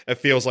film, it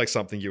feels like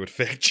something you would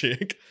fact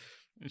check.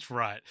 It's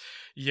right.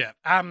 Yeah.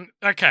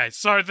 Okay,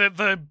 so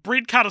the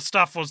bread cutter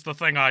stuff was the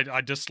thing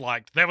I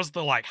disliked. That was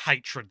the like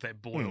hatred that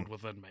boiled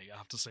within me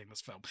after seeing this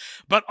film.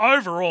 But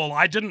overall,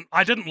 I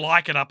didn't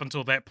like it up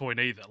until that point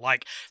either.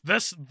 Like,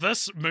 this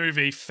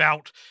movie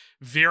felt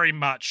very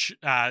much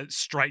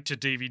straight to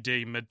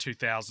DVD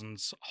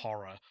mid-2000s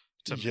horror.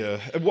 Yeah,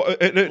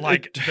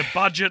 the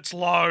budget's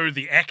low,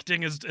 the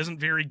acting isn't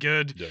very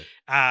good. Yeah.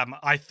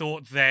 I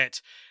thought that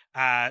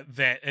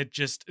it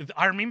just.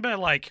 I remember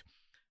like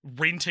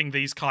renting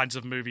these kinds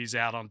of movies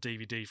out on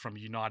DVD from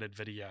United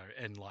Video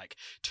in like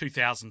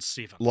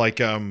 2007. Like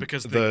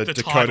because the title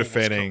Dakota was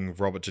Fanning,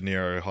 Robert De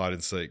Niro hide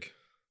and seek.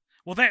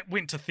 Well, that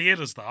went to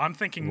theaters, though. I'm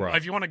thinking,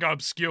 if you want to go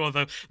obscure,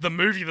 the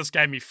movie this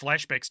gave me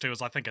flashbacks to is,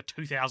 I think, a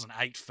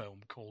 2008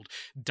 film called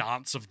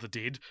Dance of the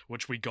Dead,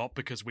 which we got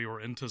because we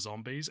were into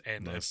zombies,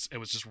 and it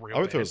was just real I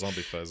went through a bad.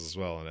 zombie phase as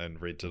well, and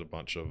rented a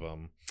bunch of,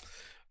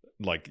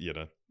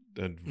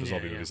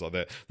 zombie movies like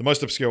that. The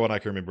most obscure one I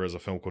can remember is a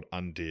film called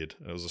Undead.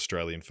 It was an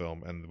Australian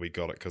film, and we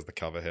got it because the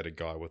cover had a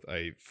guy with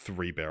a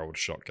 3-barreled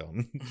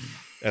shotgun.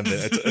 And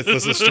then it's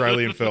this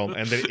Australian film,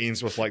 and then it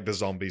ends with like the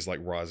zombies like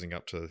rising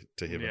up to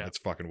heaven. Yeah. It's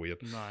fucking weird.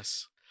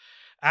 Nice.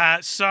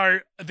 So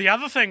the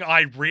other thing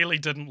I really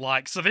didn't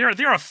like. So there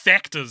are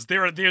factors.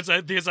 There's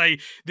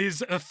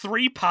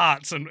three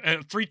parts and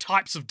 3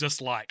 types of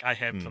dislike I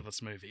have for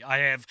this movie. I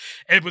have,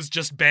 it was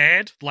just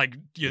bad, like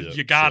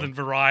your garden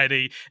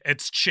variety.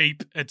 It's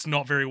cheap. It's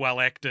not very well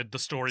acted. The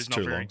story's not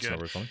very good. It's not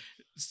very funny.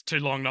 It's too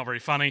long, not very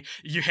funny.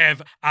 You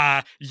have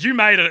you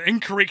made an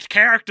incorrect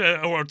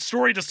character or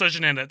story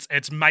decision, and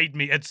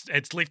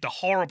it's left a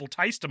horrible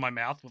taste in my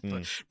mouth with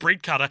the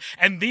bread cutter.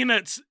 And then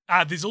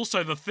there's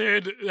also the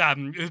third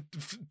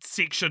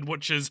section,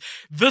 which is,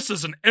 this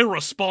is an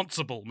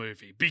irresponsible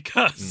movie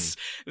because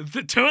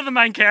the 2 of the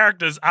main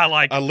characters are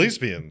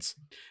lesbians.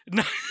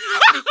 No.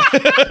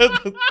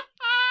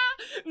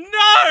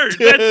 No,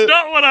 that's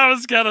not what I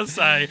was gonna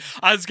say.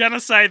 I was gonna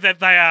say that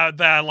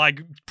they're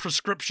like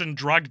prescription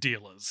drug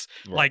dealers,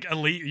 like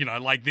elite,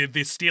 like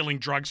they're stealing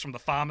drugs from the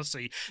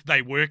pharmacy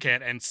they work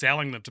at and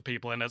selling them to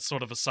people, and it's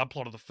sort of a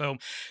subplot of the film.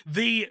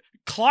 The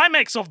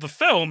climax of the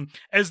film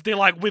is they're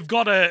like, we've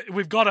got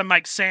to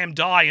make Sam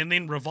die and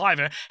then revive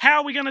her. How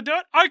are we going to do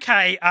it?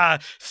 Okay,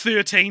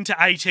 13 to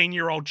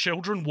 18-year-old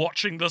children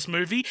watching this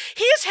movie,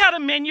 here's how to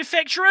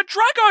manufacture a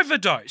drug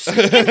overdose, and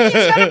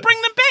here's how to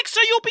bring them back so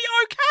you'll be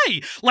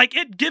okay. Like,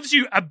 it gives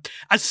you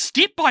a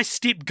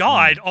step-by-step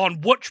guide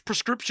on which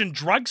prescription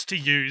drugs to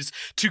use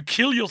to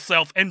kill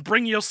yourself and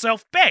bring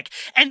yourself back.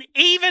 And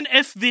even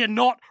if they're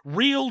not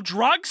real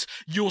drugs,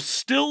 you're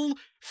still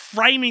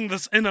framing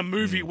this in a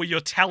movie where you're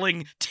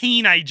telling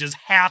teenagers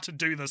how to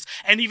do this,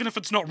 and even if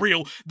it's not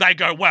real, they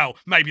go, well,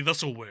 maybe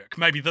this will work.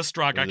 Maybe this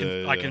drug, I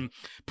can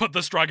put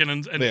this drug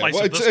in place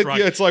of this drug.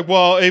 Yeah, it's like,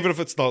 well, even if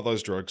it's not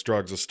those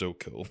drugs are still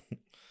cool.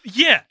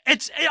 Yeah,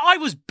 I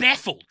was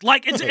baffled.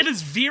 Like, it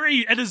is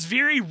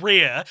very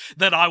rare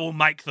that I will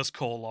make this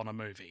call on a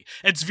movie.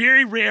 It's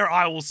very rare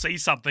I will see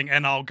something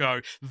and I'll go,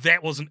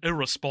 that was an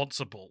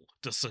irresponsible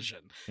decision,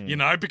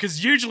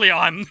 because usually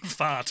I'm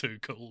far too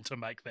cool to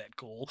make that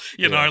call.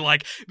 You know,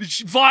 like,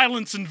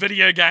 violence in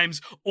video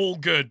games, all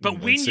good. But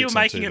when you're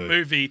making a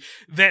movie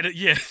that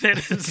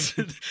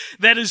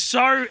is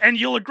so, and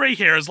you'll agree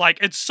here, is like,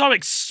 it's so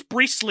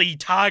expressly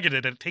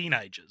targeted at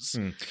teenagers.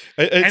 And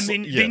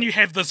then you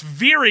have this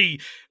very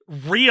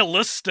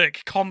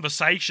realistic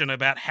conversation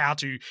about how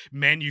to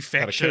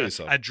manufacture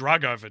a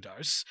drug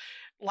overdose.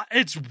 Like,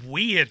 it's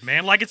weird,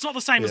 man. Like, it's not the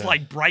same as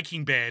like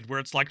Breaking Bad, where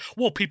it's like,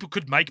 well, people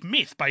could make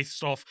meth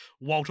based off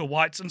Walter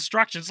White's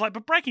instructions. Like,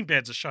 but Breaking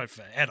Bad's a show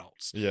for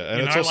adults. Yeah, and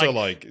it's also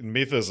like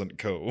meth isn't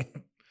cool.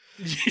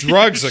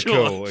 Drugs are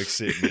cool,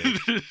 except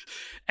meth.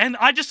 And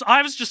I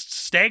was just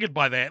staggered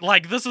by that.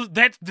 Like,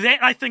 that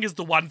I think is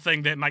the one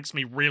thing that makes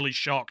me really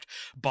shocked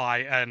by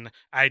an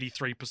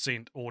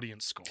 83%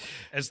 audience score.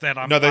 Is that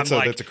that's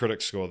a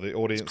critic score. The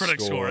audience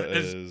score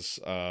is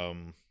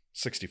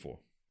 64.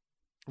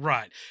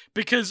 Right,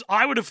 because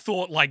I would have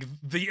thought, like,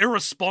 the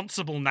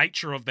irresponsible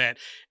nature of that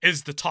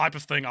is the type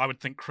of thing I would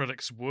think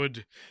critics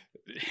would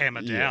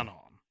hammer down on.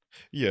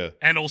 Yeah.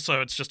 And also,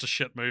 it's just a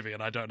shit movie,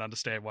 and I don't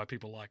understand why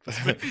people like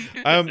this movie.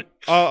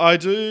 I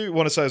do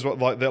want to say as well,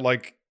 like, that,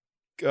 like,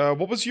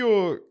 what was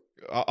your...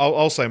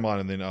 I'll say mine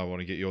and then I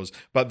want to get yours.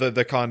 But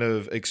the kind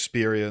of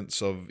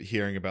experience of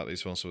hearing about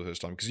these films for the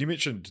first time, because you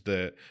mentioned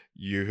that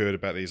you heard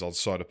about these on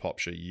Soda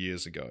Popture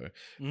years ago,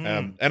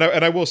 and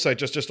I will say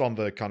just on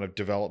the kind of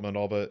development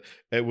of it,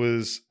 it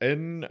was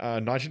in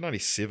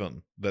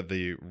 1997 that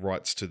the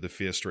rights to the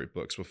Fear Street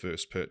books were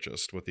first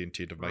purchased with the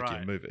intent of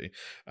making a movie.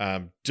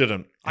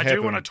 Didn't I happen.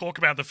 do want to talk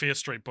about the Fear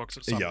Street books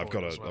at some point.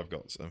 I've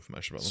got some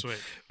information about them.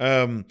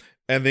 Sweet.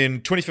 And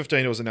then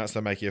 2015, it was announced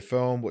they're making a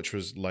film, which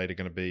was later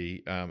going to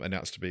be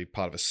announced to be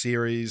part of a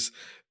series,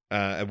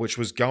 which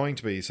was going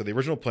to be... So the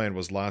original plan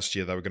was last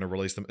year they were going to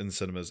release them in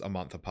cinemas a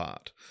month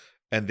apart.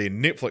 And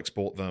then Netflix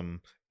bought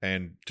them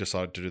and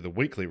decided to do the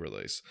weekly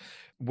release,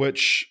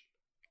 which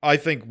I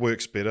think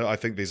works better. I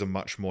think these are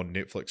much more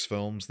Netflix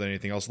films than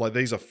anything else. Like,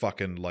 these are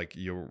fucking, like,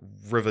 your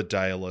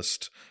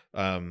Riverdaleist...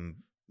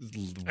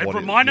 It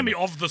reminded me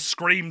of the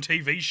Scream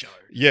TV show.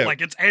 Yeah.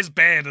 Like, it's as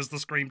bad as the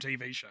Scream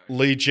TV show.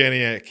 Lee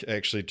Janiak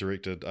actually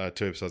directed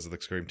 2 episodes of the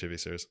Scream TV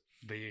series.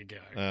 There you go.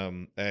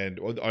 And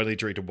only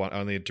directed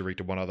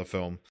one other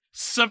film.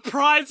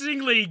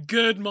 Surprisingly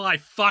good, my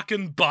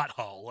fucking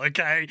butthole,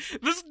 okay?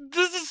 This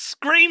is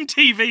Scream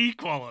TV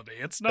quality.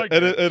 It's no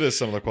good. It is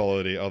similar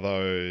quality,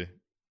 although...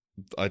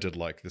 I did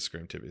like the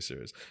Scream TV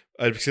series,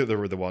 except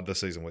the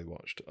season we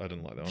watched. I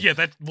didn't like that one. Yeah,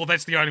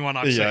 that's the only one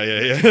I've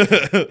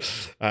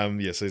seen.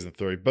 Yeah, season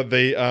 3. But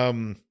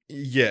the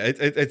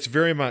it's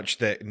very much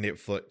that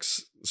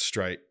Netflix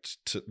straight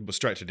to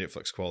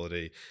Netflix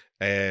quality,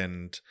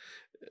 and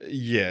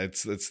yeah,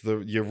 it's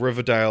your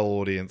Riverdale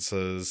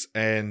audiences,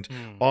 and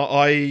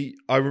I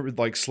remember,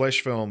 like, Slash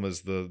Film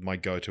is my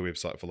go-to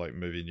website for, like,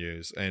 movie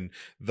news, and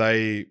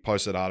they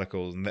posted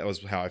articles, and that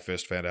was how I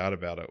first found out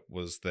about it.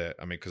 Was that,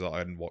 I mean, because I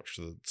hadn't watched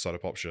the Soda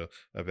Pop show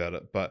about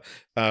it, but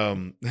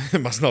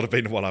it must not have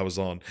been the one I was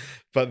on.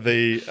 But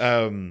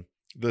the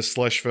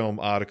Slash Film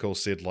article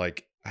said,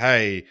 like,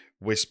 hey,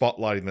 we're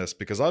spotlighting this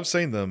because I've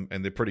seen them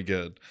and they're pretty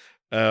good,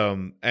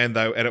 and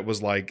it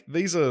was like,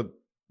 these are,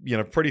 you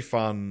know, pretty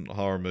fun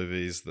horror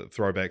movies, the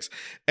throwbacks.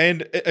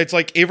 And it's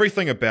like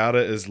everything about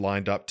it is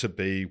lined up to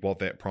be what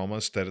that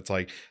promised, that it's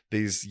like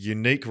these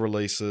unique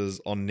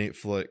releases on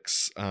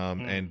Netflix,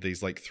 and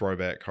these, like,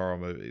 throwback horror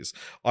movies.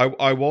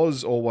 I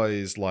was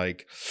always,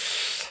 like,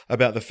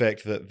 about the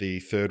fact that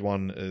the third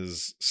one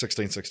is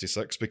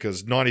 1666,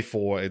 because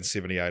 94 and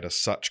 78 are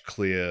such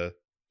clear,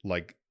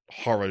 like,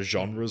 horror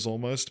genres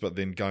almost, but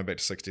then going back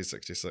to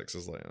 1666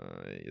 is like,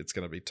 it's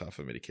going to be tough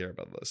for me to care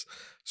about this.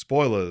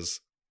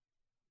 Spoilers.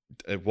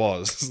 It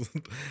was.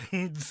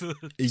 So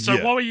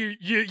Yeah. what were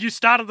you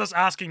started this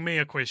asking me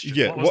a question?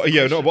 Yeah, What was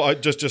the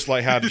question? just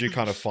like how did you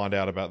kind of find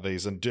out about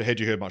these, and had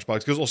you heard much about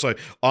it? Because also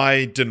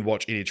I didn't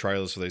watch any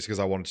trailers for these because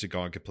I wanted to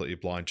go in completely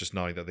blind, just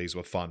knowing that these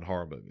were fun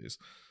horror movies.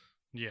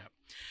 Yeah.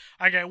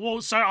 Okay,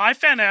 well, so I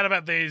found out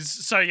about these.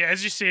 So yeah,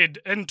 as you said,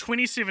 in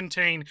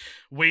 2017,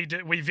 we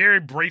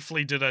very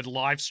briefly did a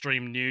live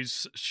stream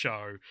news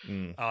show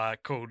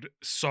called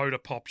Soda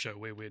Popture,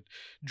 where we'd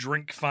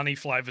drink funny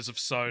flavors of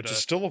soda. Which is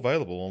still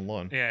available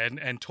online. Yeah,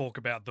 and talk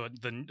about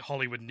the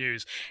Hollywood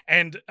news.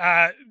 And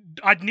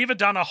I'd never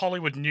done a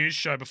Hollywood news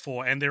show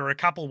before, and there were a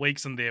couple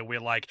weeks in there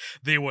where like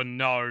there were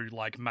no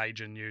like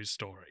major news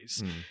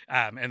stories,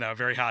 and they were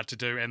very hard to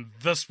do. And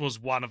this was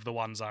one of the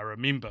ones I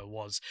remember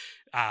was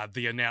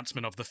the announcement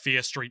of the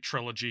Fear Street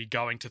trilogy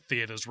going to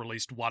theaters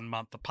released 1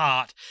 month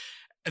apart.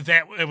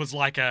 That it was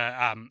like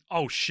a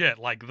oh shit,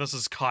 like this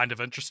is kind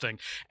of interesting.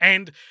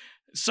 And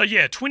so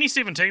yeah,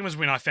 2017 was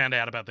when I found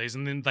out about these,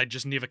 and then they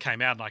just never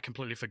came out, and I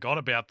completely forgot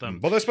about them.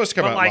 Well, they're supposed to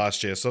come But, out like-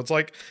 last year, so it's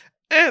like,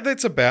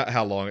 that's about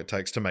how long it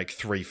takes to make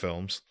 3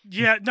 films.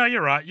 Yeah, no,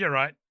 you're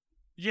right.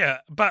 Yeah,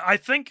 but I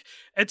think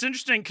it's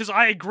interesting because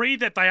I agree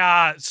that they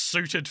are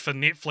suited for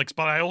Netflix,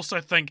 but I also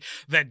think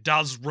that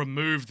does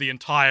remove the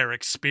entire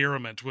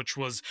experiment, which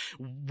was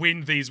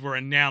when these were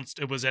announced,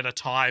 it was at a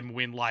time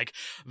when like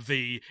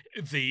the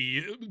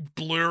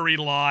blurry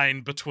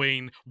line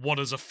between what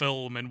is a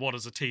film and what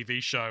is a TV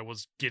show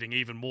was getting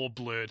even more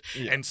blurred.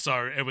 Yeah. And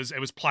so it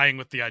was playing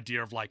with the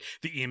idea of like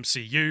the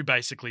MCU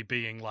basically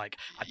being like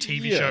a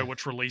TV Yeah. show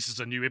which releases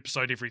a new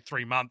episode every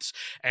 3 months,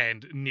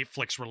 and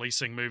Netflix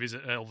releasing movies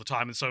all the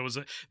time. And so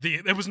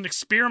it was an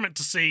experiment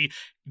to see,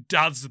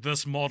 does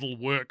this model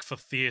work for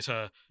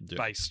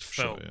theater-based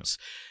sure, films?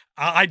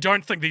 I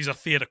don't think these are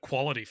theater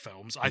quality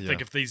films. I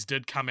think Yeah. if these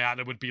did come out,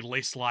 it would be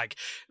less like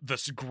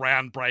this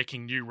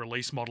groundbreaking new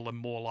release model and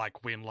more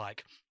like when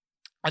like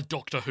a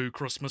Doctor Who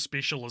Christmas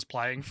special is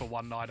playing for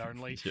one night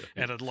only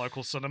at a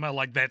local cinema.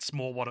 Like that's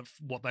more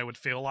what they would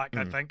feel like,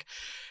 I think.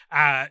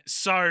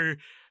 So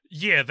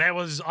yeah, I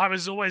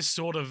was always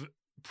sort of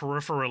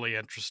peripherally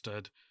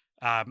interested.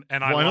 And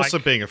I like also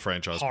being a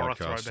franchise horror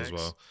podcast as throwbacks.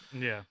 well.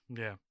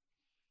 Yeah,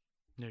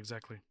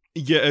 exactly.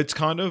 Yeah, it's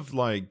kind of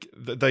like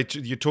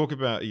you talk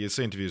about, you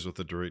see interviews with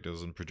the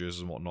directors and producers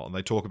and whatnot, and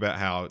they talk about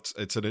how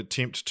it's an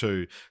attempt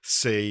to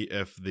see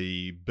if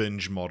the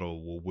binge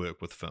model will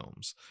work with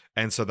films.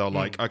 And so they're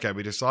like, okay,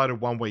 we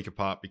decided 1 week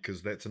apart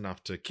because that's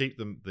enough to keep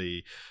them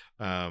the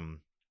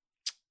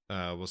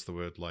what's the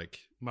word, like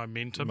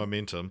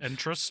momentum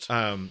Interest.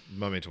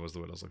 Momentum was the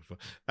word I was looking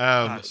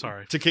for.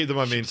 Sorry, to keep the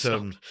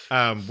momentum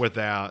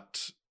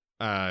without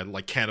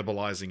like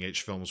cannibalizing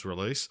each film's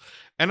release.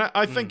 And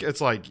I think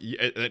it's like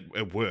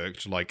it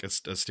worked. Like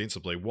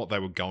ostensibly what they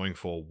were going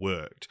for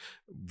worked,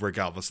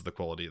 regardless of the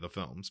quality of the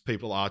films.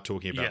 People are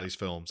talking about these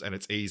films, and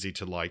it's easy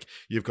to like,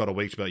 you've got a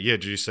week to be like, yeah,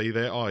 did you see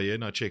that? Oh yeah,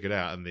 no, check it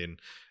out. And then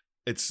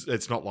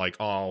it's not like,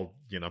 oh,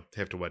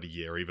 have to wait a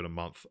year or even a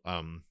month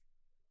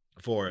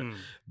for it.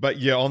 But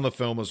yeah, on the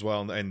film as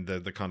well, and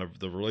the kind of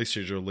the release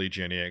schedule, Lee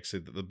Janiak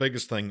said that the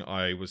biggest thing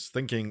I was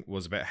thinking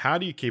was about how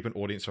do you keep an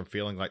audience from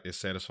feeling like they're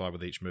satisfied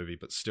with each movie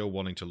but still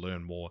wanting to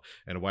learn more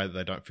in a way that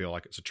they don't feel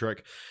like it's a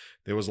trick.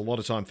 There was a lot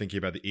of time thinking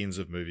about the ends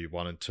of movie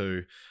 1 and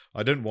 2.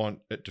 I didn't want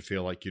it to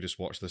feel like you just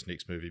watched this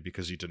next movie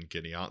because you didn't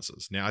get any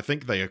answers. Now, I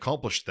think they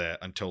accomplished that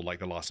until like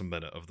the last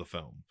minute of the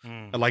film.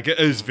 Like it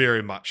is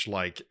very much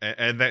like,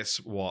 and that's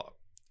what,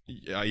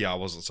 I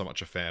wasn't so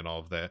much a fan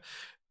of there.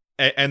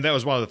 And that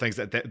was one of the things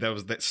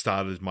that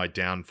started my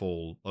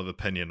downfall of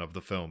opinion of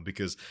the film,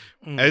 because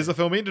as the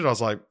film ended, I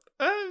was like,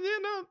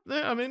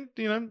 I mean,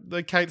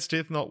 the Kate's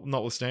death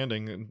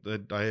notwithstanding,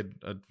 I had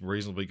a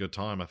reasonably good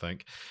time, I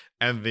think.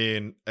 And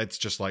then it's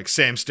just like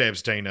Sam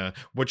stabs Dina,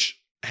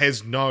 which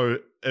has no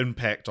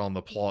impact on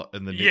the plot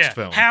in the next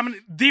film. How many?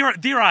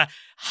 There are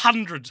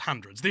hundreds.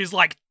 There's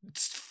like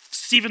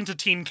 7 to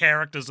 10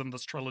 characters in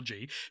this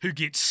trilogy who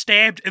get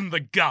stabbed in the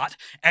gut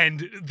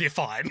and they're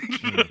fine.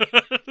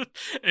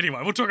 Anyway,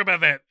 we'll talk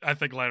about that, I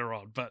think, later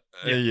on. But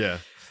yeah.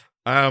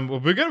 Well,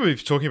 we're going to be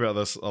talking about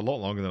this a lot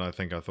longer than I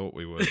thought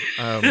we would,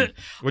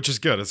 which is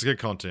good. It's good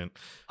content.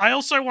 I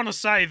also want to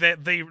say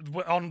that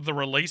on the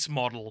release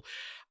model,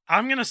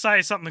 I'm going to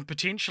say something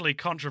potentially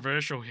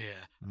controversial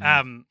here.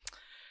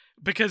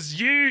 Because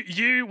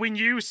you when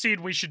you said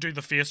we should do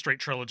the Fear Street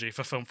trilogy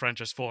for Film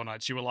Franchise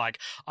Fortnights, you were like,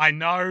 I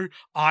know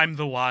I'm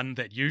the one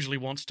that usually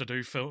wants to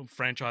do film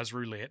franchise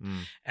roulette,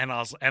 and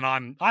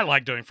I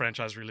like doing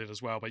franchise roulette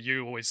as well, but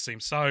you always seem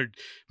so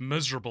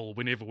miserable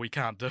whenever we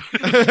can't do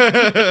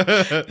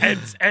it.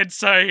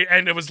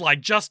 and it was like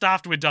just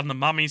after we'd done The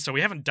Mummy, so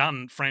we haven't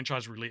done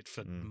franchise roulette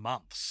for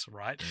months,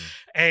 right?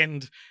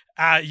 And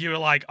you were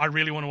like, I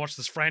really want to watch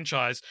this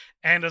franchise,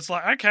 and it's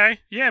like, okay,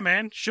 yeah,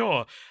 man,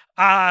 sure.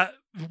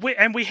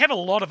 we have a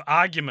lot of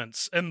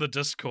arguments in the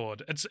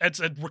Discord. It's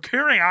a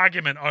recurring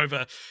argument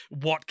over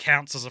what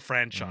counts as a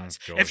franchise.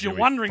 God, if you're here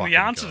we wondering the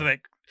fucking answer to go. that,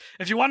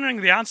 if you're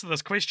wondering the answer to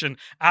this question,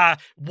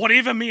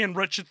 whatever me and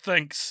Richard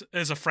thinks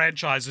is a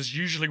franchise is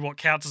usually what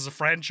counts as a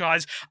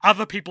franchise.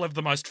 Other people have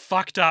the most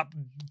fucked up,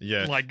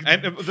 like,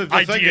 and the thing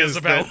ideas is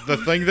about that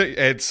the thing that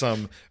adds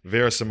some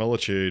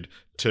verisimilitude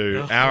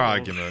to our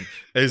argument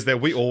is that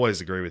we always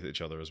agree with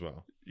each other as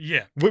well.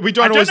 Yeah, We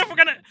don't I always don't know if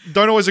we're gonna.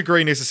 don't always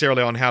agree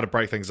necessarily on how to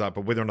break things up,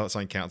 but whether or not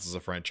something counts as a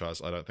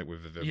franchise, I don't think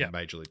we've ever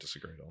majorly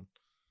disagreed on.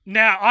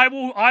 Now,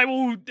 I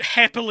will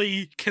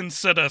happily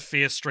consider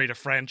Fear Street a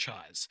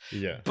franchise.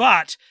 Yeah.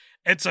 But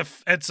it's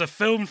a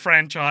film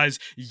franchise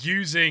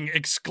using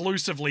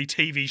exclusively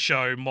TV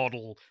show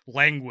model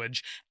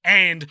language,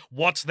 and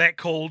what's that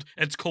called?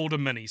 It's called a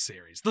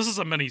miniseries. This is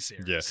a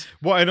miniseries. Yeah.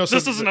 Well, and also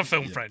this isn't a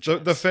film franchise.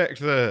 The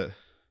fact that,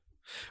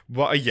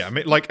 well, yeah, I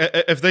mean, like,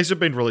 if these had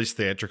been released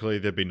theatrically,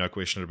 there'd be no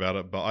question about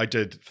it. But I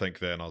did think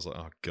that, and I was like,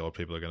 oh god,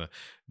 people are gonna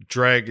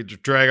drag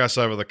us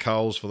over the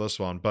coals for this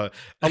one. But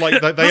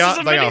like, they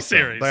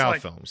are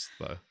films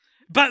though.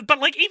 But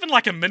like, even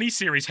like a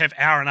miniseries have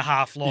hour and a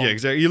half long. Yeah,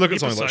 exactly. You look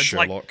at something like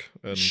episodes, Sherlock.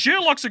 And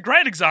Sherlock's a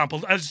great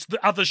example.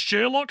 Are the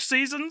Sherlock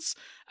seasons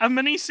a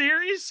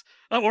miniseries,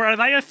 or are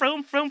they a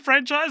film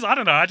franchise? I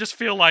don't know. I just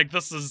feel like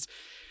this is.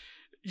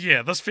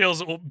 Yeah, this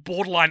feels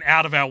borderline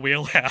out of our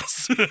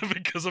wheelhouse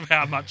because of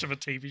how much of a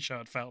TV show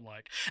it felt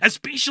like.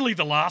 Especially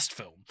the last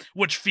film,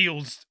 which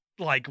feels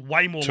like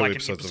way more like an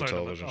episode of a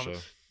television show.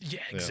 Yeah,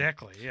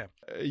 exactly, yeah.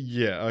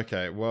 Yeah,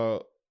 okay.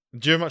 Well,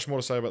 do you have much more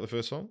to say about the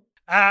first film?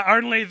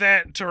 Only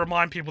that to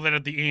remind people that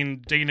at the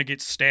end, Dina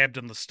gets stabbed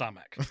in the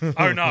stomach.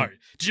 Oh no.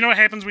 Do you know what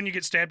happens when you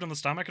get stabbed in the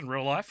stomach in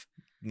real life?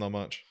 Not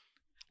much.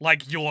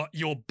 Like your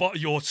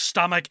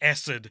stomach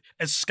acid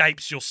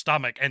escapes your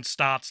stomach and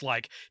starts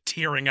like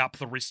tearing up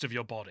the rest of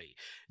your body.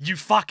 You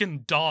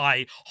fucking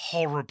die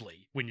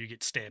horribly when you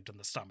get stabbed in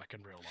the stomach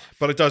in real life.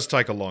 But it does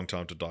take a long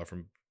time to die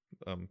from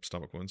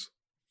stomach wounds.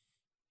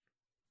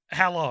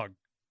 How long?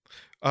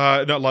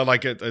 No,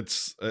 like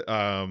it's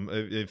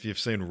if you've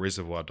seen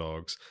Reservoir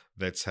Dogs,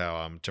 that's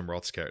how Tim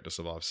Roth's character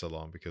survives so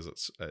long, because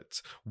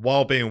it's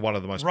while being one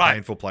of the most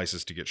painful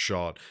places to get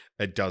shot,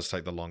 it does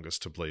take the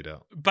longest to bleed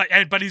out.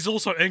 But he's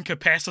also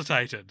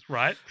incapacitated,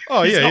 right?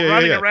 Oh, he's not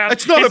running around.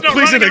 It's not a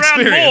pleasant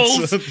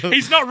experience.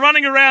 He's not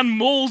running around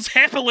malls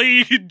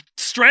happily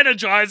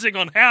strategizing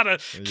on how to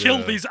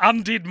kill these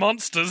undead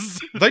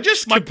monsters. They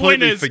just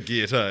completely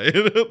forget,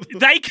 eh?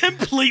 They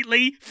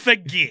completely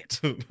forget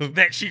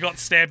that she got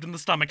stabbed in the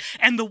stomach.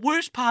 And the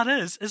worst part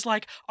is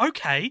like,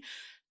 okay,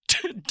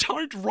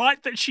 don't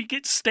write that she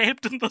gets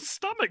stabbed in the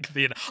stomach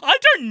then. I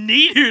don't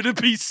need her to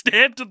be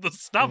stabbed in the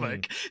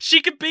stomach. She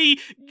could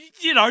be,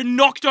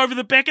 knocked over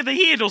the back of the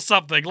head or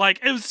something. Like,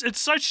 it's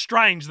so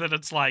strange that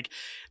it's like,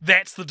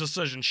 that's the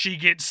decision. She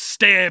gets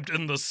stabbed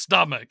in the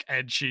stomach,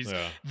 and she's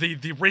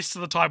the rest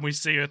of the time we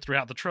see her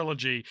throughout the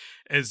trilogy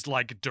is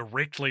like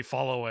directly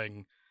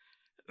following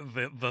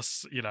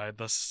this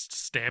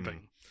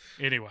stabbing.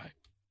 Anyway.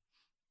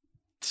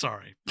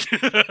 Sorry.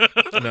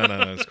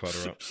 No, it's quite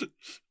all right.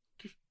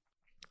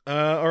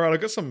 All right,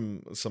 I've got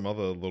some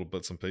other little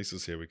bits and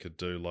pieces here we could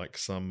do, like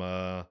some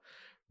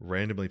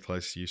randomly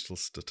placed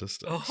useless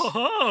statistics.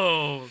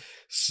 Oh!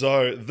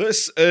 So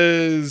this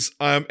is,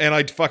 and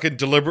I fucking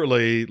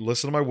deliberately,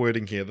 listen to my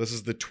wording here, this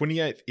is the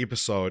 28th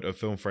episode of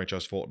Film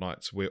Franchise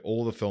Fortnights, where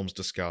all the films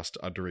discussed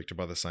are directed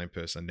by the same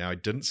person. Now, I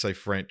didn't say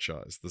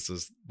franchise. This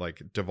is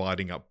like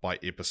dividing up by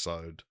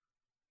episode.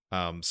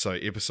 So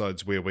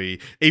episodes where we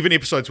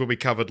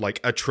covered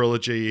like a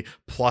trilogy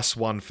plus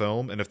one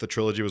film, and if the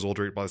trilogy was all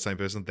directed by the same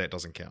person, that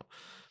doesn't count.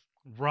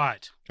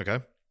 Right.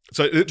 Okay.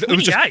 So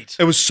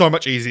it was so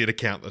much easier to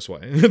count this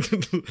way.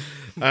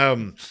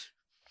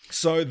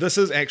 So this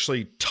is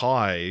actually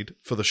tied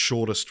for the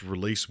shortest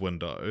release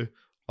window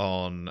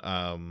on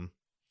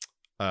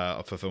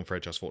for Film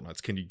Franchise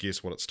Fortnights. Can you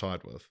guess what it's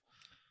tied with?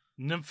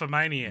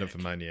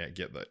 Nymphomaniac,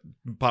 get that.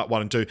 Part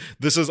 1 and 2.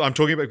 I'm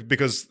talking about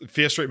because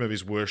Fear Street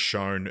movies were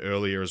shown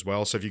earlier as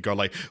well. So if you go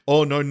like,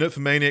 oh no,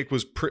 Nymphomaniac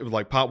was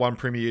like part 1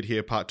 premiered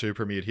here, part 2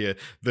 premiered here.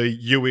 The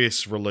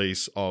US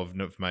release of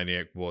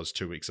Nymphomaniac was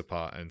 2 weeks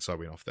apart, and so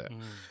we went off that.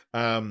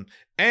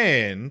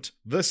 And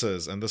this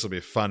will be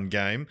a fun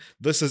game.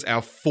 This is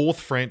our 4th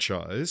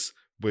franchise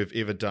we've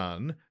ever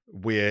done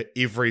where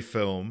every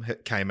film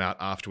came out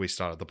after we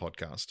started the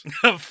podcast.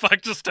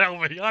 Fuck, just tell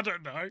me. I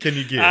don't know. Can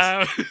you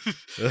guess?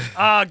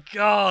 Oh,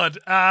 God.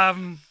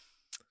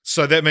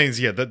 So that means,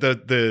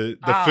 the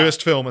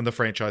first film in the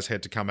franchise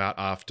had to come out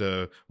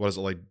after, what is it,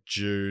 like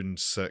June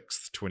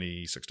 6th,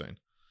 2016?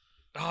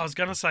 Oh, I was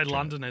going to say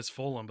London Has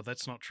Fallen, but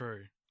that's not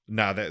true.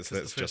 No, that's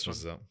just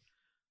what's up.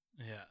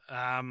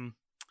 Yeah.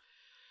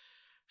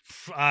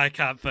 I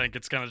can't think.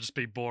 It's going to just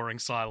be boring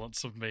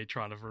silence of me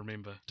trying to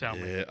remember. Tell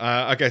me.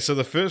 Okay, so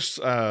the first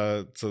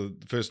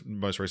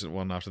most recent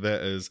one after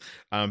that is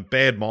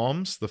Bad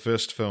Moms. The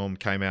first film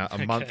came out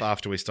a month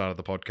after we started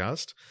the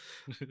podcast.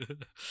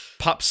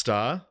 Pup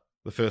Star.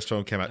 The first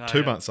film came out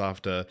 2 months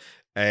after.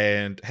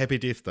 And Happy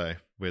Death Day,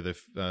 where the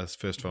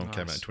first film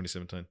came out in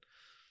 2017.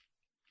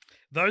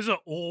 those are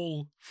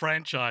all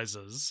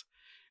franchises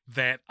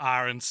that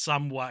are in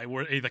some way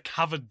were either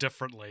covered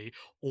differently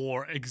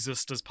or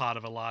exist as part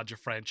of a larger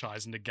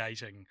franchise,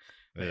 negating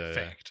that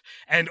fact.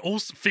 And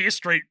also, Fear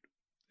Street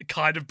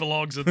kind of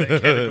belongs in that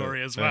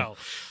category as well.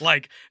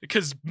 Like,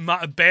 because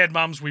Bad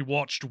Mums we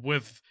watched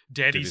with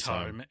Daddy's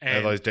Home.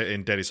 And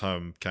Daddy's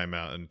Home came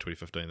out in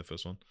 2015, the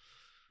first one.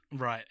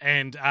 Right,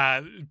 and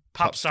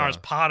Pup Star is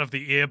part of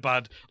the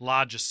Airbud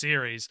larger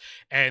series,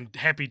 and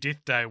Happy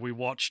Death Day we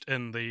watched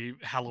in the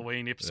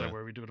Halloween episode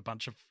where we did a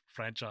bunch of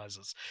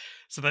franchises.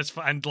 So that's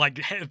fun. And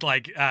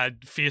like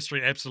Fear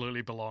Street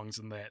absolutely belongs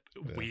in that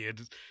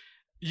weird.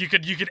 You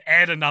could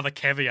add another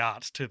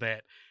caveat to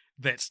that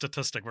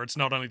statistic where it's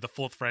not only the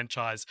fourth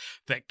franchise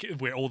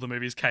where all the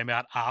movies came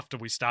out after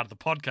we started the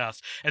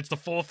podcast, it's the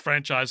fourth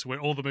franchise where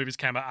all the movies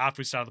came out after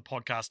we started the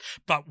podcast,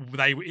 but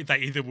they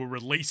either were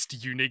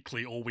released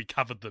uniquely or we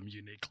covered them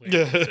uniquely.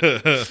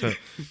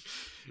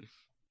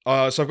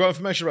 So I've got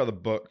information about the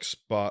books,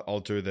 but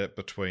I'll do that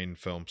between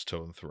films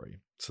 2 and 3.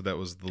 So that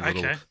was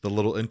the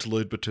little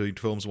interlude between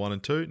films 1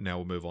 and 2. Now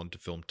we'll move on to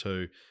film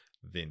 2,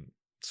 then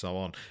so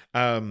on.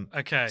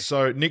 Okay.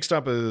 So next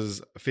up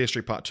is Fear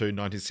Street Part 2,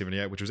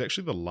 1978, which was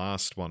actually the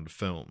last one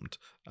filmed,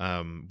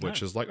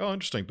 which is like, oh,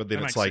 interesting. But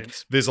then that it's like,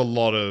 sense. there's a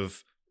lot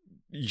of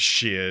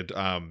shared,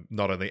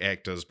 not only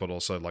actors, but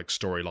also like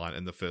storyline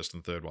in the first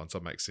and third one. So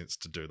it makes sense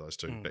to do those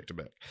two back to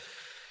back.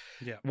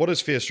 Yeah. What is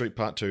Fear Street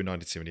Part 2,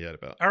 1978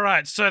 about? All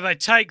right, so they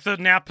take the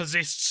now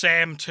possessed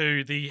Sam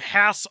to the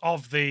house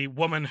of the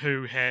woman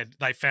who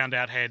they found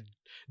out had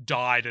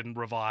died and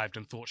revived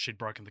and thought she'd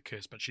broken the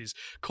curse, but she's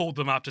called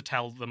them up to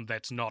tell them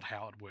that's not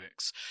how it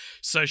works.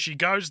 So she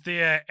goes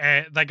there,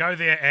 and they go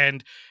there,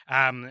 and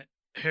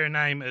her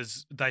name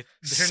is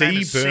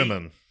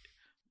Berman.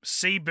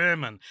 C.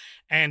 Berman,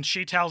 and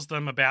she tells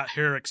them about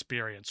her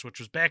experience, which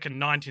was back in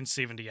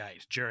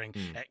 1978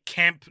 at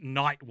Camp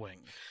Nightwing.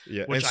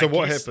 Yeah, which and so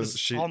what guess happens?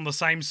 Is on the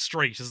same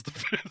street as the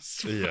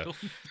first film.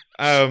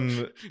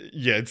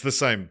 Yeah, it's the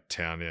same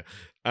town. Yeah,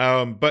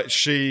 but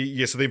so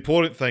the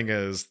important thing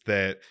is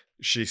that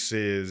she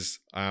says,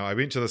 "I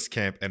went to this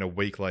camp, and a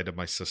week later,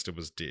 my sister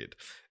was dead."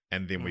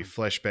 And then we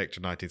flash back to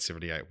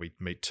 1978. We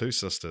meet two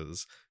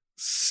sisters.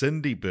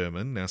 Cindy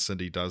Berman, now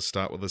Cindy does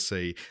start with a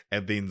C,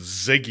 and then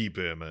Ziggy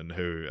Berman,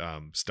 who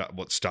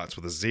starts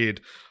with a Z.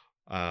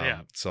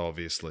 So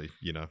obviously,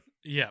 you know.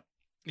 Yeah.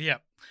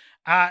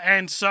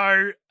 And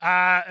so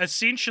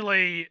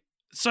essentially,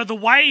 so the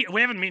way, we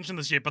haven't mentioned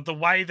this yet, but the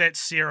way that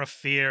Sarah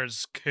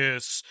Fair's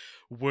curse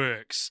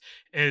works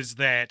is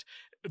that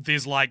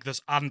there's like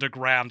this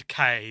underground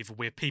cave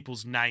where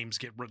people's names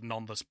get written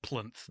on this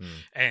plinth,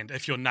 and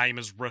if your name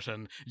is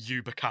written,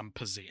 you become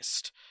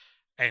possessed.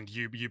 And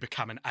you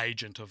become an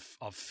agent of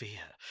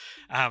fear,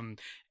 and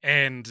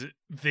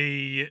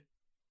the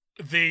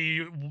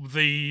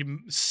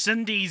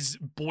Cindy's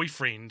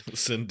boyfriend,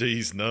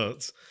 Cindy's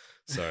nuts.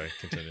 Sorry,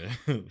 continue.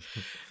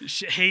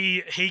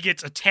 he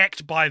gets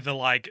attacked by the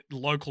like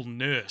local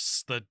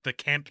nurse, the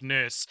camp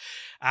nurse,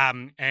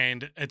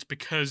 and it's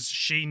because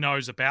she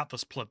knows about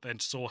this plinth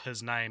and saw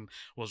his name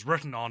was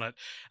written on it.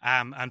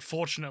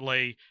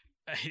 Unfortunately,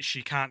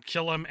 she can't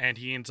kill him, and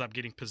he ends up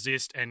getting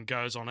possessed and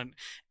goes on an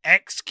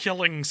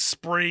axe-killing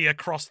spree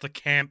across the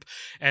camp,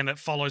 and it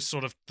follows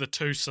sort of the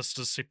two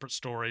sisters' separate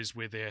stories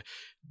where they're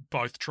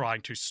both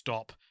trying to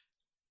stop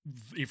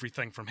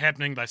everything from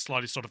happening. They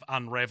slowly sort of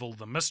unravel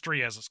the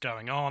mystery as it's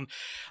going on,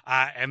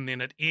 and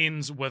then it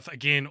ends with,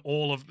 again,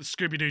 all of the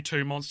Scooby-Doo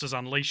 2 Monsters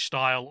Unleashed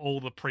style,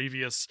 all the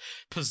previous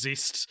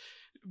possessed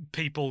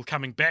people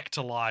coming back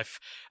to life.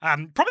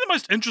 Probably the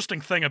most interesting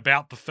thing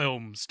about the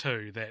films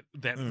too, that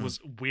was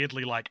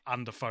weirdly like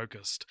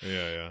underfocused.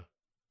 Yeah.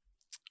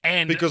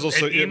 And because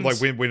also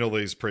like when all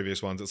these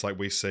previous ones, it's like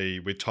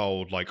we're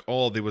told like,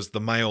 oh, there was the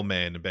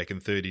mailman back in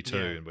 32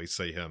 and we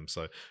see him.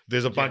 So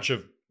there's a bunch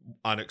of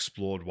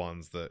unexplored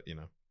ones that, you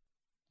know.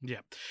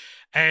 Yeah.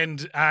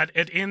 And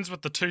it ends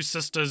with the two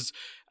sisters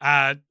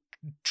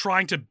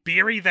trying to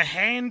bury the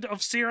hand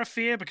of Sarah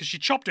Fair because she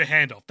chopped her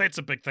hand off. That's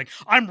a big thing.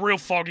 I'm real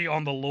foggy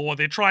on the lore.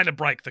 They're trying to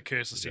break the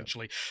curse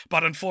essentially,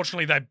 but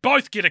unfortunately they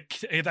both get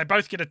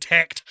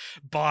attacked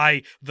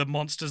by the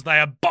monsters. They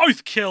are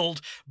both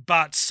killed,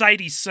 but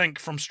Sadie Sink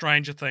from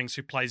Stranger Things,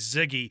 who plays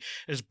Ziggy,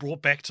 is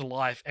brought back to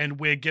life, and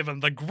we're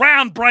given the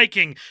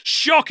groundbreaking,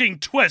 shocking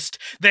twist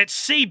that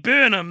C.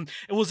 Burnham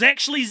was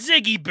actually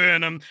Ziggy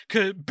Burnham,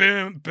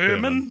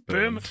 Berman,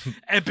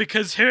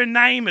 because her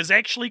name is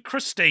actually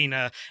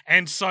Christina.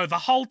 And so the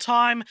whole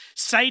time,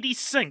 Sadie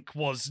Sink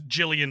was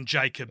Gillian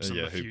Jacobs in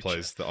the future. Who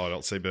plays the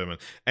adult C. Berman.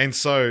 And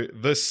so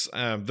this,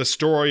 the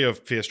story of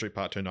Fear Street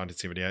Part 2,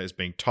 1978 is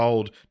being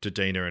told to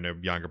Dina and her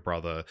younger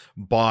brother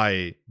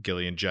by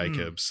Gillian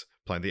Jacobs,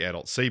 playing the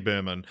adult C.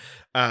 Berman.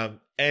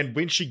 And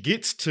when she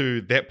gets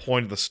to that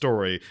point of the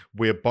story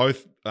where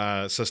both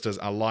sisters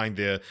are lying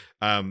there,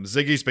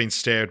 Ziggy's been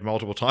stabbed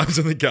multiple times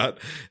in the gut,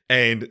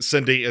 and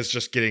Cindy is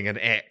just getting an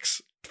axe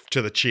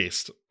to the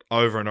chest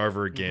over and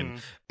over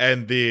again.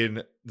 And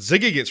then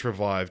Ziggy gets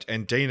revived,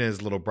 and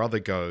Dina's little brother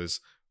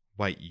goes,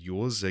 wait,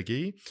 you're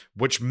Ziggy?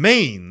 Which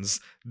means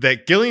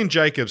that Gillian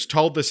Jacobs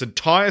told this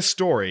entire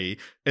story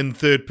in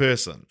third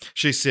person.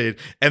 She said,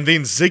 and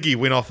then Ziggy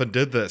went off and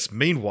did this.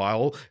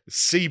 Meanwhile,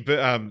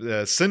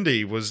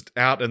 Cindy was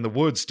out in the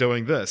woods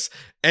doing this.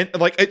 And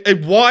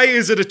why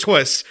is it a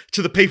twist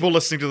to the people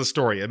listening to the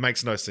story? It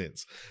makes no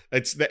sense.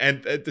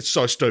 It's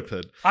so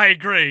stupid. I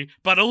agree,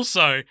 but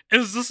also,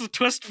 is this a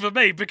twist for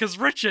me? Because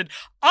Richard,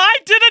 I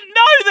didn't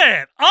know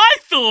that. I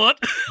thought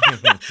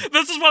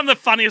this is one of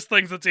the funniest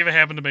things that's ever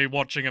happened to me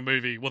watching a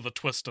movie with a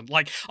twist. And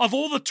like, of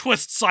all the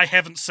twists I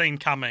haven't seen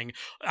coming,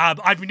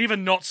 I've never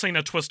not seen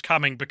a twist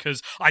coming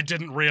because I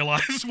didn't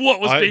realize what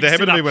was being set up. That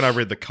happened to me when I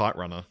read The Kite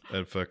Runner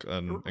in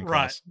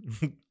class.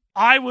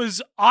 I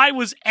was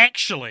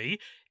actually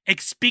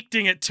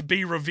expecting it to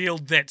be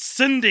revealed that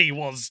Cindy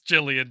was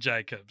Gillian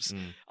Jacobs.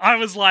 I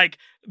was like,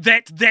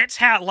 that's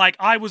how, like,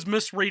 I was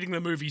misreading the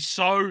movie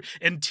so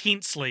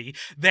intensely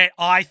that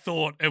I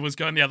thought it was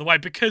going the other way.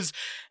 Because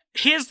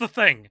here's the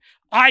thing.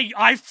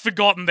 I've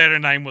forgotten that her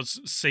name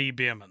was C.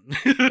 Bierman,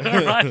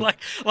 right?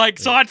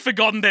 So I'd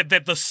forgotten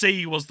that the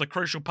C was the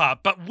crucial part.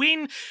 But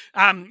when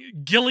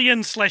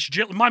Gillian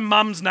 / my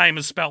mum's name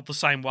is spelt the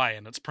same way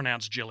and it's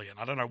pronounced Gillian.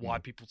 I don't know why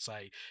people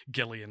say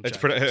Gillian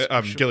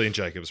Jacobs. Gillian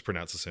Jacobs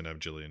pronounces her name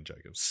Gillian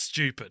Jacobs.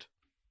 Stupid.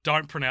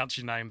 Don't pronounce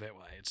your name that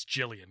way. It's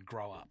Gillian.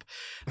 Grow up.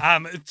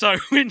 So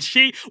when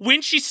she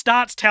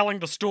starts telling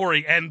the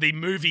story and the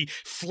movie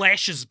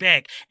flashes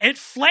back, it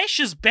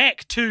flashes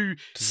back to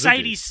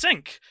Sadie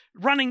Sink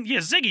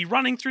Ziggy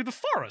running through the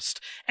forest.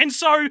 And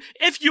so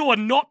if you are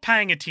not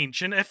paying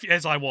attention,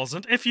 as I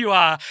wasn't, if you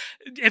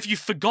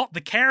forgot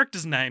the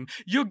character's name,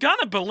 you're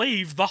gonna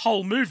believe the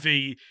whole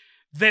movie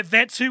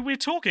that's who we're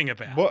talking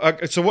about. Well,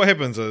 so what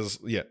happens is,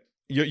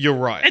 you're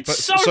right.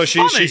 It's funny.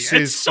 She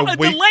says the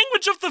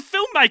language of the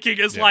filmmaking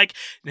is like,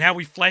 now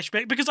we flash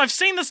back. Because I've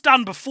seen this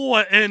done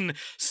before in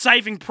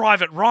Saving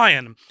Private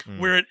Ryan,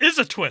 where it is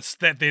a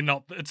twist that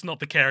it's not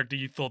the character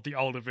you thought the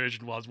older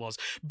version was.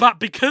 But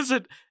because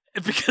it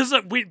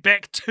went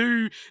back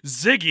to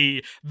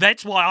Ziggy,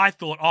 that's why I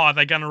thought, are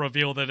they going to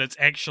reveal that it's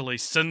actually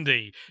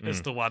Cindy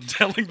is the one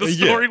telling the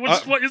story, which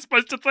is what you're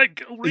supposed to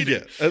think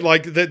already. Yeah,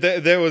 like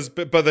there was,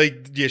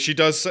 she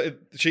does.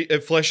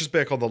 It flashes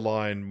back on the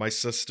line. My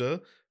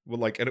sister,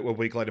 and a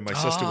week later, my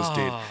sister was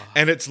dead,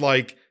 and it's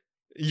like,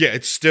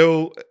 it's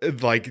still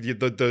like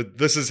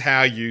this is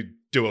how you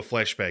do a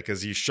flashback,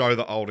 is you show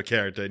the older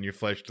character and you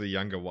flash to the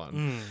younger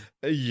one.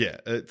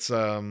 It's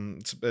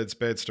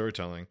bad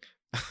storytelling.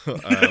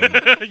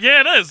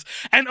 Yeah, it is.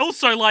 And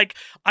also, like,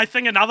 I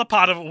think another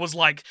part of it was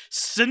like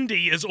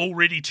Cindy is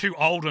already too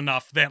old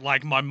enough that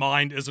like my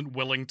mind isn't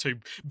willing to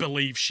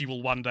believe she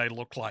will one day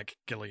look like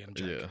Gillian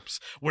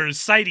Jacobs. Whereas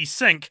Sadie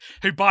Sink,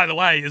 who by the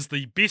way is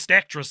the best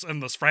actress in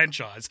this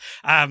franchise,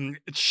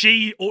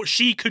 she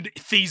could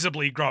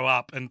feasibly grow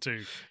up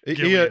into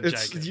Gillian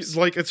Jacobs.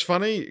 It's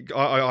funny.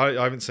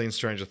 I haven't seen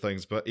Stranger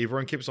Things, but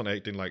everyone keeps on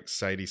acting like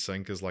Sadie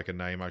Sink is like a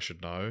name I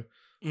should know.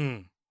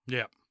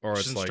 Yeah. Or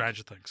she's it's in like,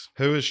 Stranger Things.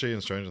 Who is she in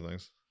Stranger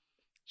Things?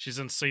 She's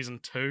in season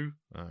 2.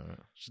 Oh, right.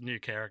 She's a new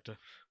character.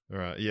 All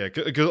right, yeah.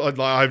 Because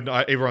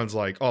everyone's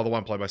like, oh, the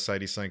one played by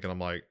Sadie Sink, and I'm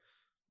like,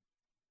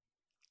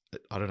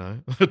 I don't know.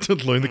 I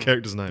didn't learn the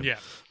character's name. Yeah.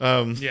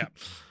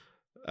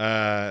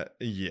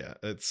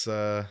 It's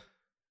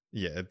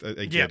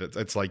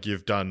It's like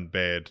you've done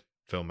bad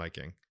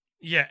filmmaking.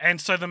 Yeah, and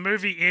so the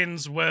movie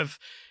ends with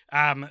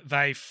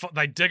they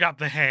dig up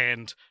the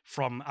hand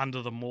from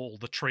under the mall,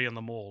 the tree in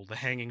the mall, the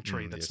hanging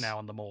tree that's now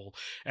in the mall,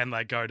 and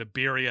they go to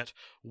bury it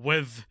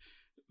with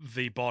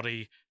the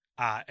body.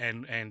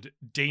 And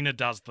Dina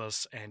does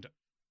this and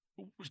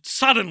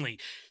suddenly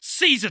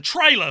sees a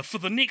trailer for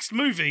the next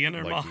movie in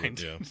her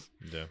mind.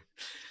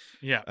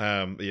 Yeah.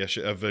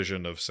 A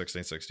vision of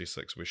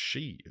 1666 where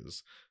she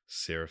is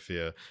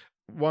Seraphia.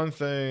 One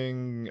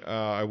thing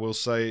I will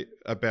say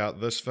about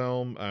this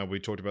film, we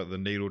talked about the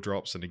needle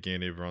drops, and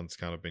again, everyone's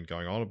kind of been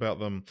going on about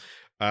them.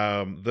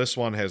 This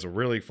one has a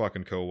really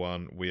fucking cool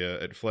one where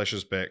it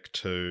flashes back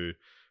to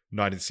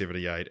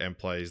 1978 and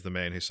plays The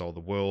Man Who Sold the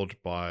World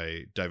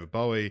by David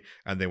Bowie,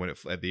 and then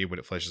at the end when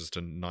it flashes to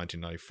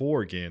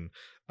 1994 again,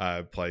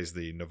 plays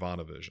the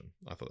Nirvana version.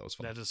 I thought that was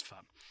fun. That is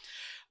fun.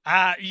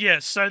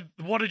 So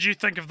what did you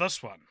think of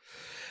this one?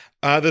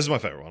 This is my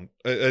favorite one.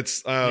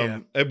 It's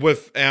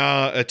with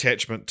our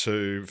attachment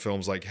to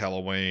films like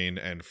Halloween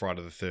and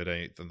Friday the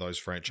 13th and those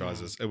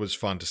franchises, it was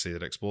fun to see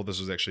it explored. This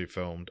was actually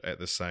filmed at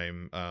the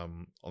same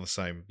on the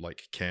same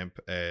like camp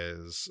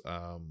as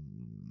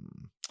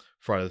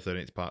Friday the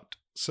 13th Part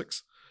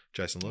 6.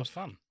 Jason Lewis.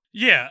 Fun.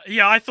 Yeah,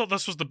 I thought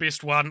this was the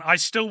best one. I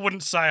still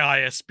wouldn't say I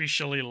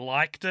especially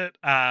liked it,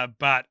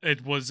 but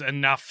it was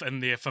enough in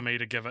there for me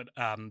to give it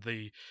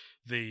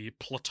the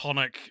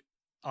platonic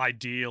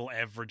ideal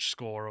average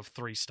score of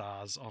 3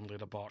 stars on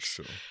Letterboxd.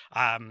 Sure.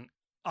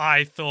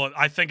 I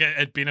think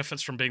it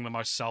benefits from being the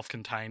most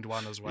self-contained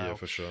one as well. Yeah,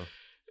 for sure.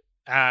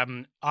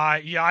 I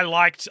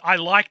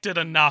liked it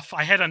enough.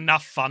 I had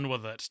enough fun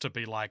with it to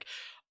be like,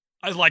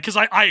 because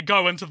I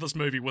go into this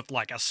movie with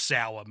like a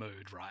sour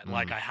mood, right?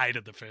 Like I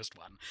hated the first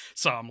one,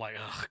 so I'm like,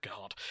 oh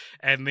god,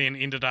 and then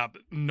ended up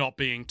not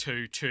being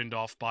too turned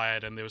off by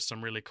it, and there was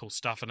some really cool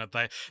stuff in it.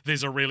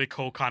 There's a really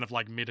cool kind of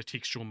like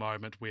metatextual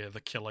moment where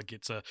the killer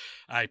gets a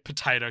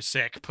potato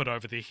sack put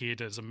over their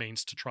head as a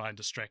means to try and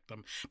distract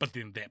them, but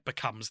then that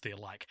becomes their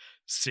like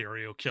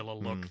serial killer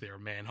look. They're a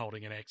man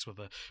holding an axe with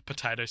a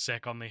potato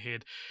sack on their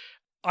head.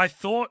 I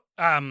thought,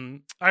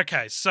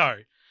 okay, so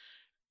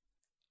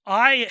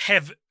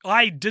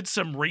I did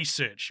some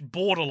research,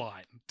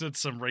 borderline did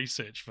some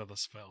research for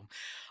this film.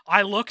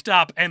 I looked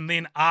up and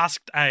then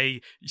asked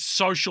a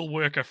social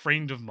worker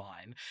friend of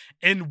mine,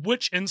 in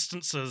which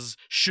instances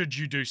should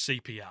you do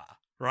CPR?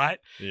 Right?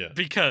 Yeah.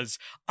 Because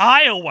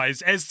I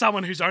always, as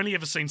someone who's only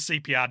ever seen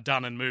CPR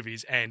done in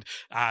movies and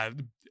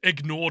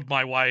ignored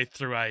my way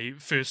through a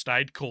first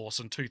aid course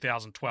in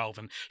 2012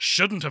 and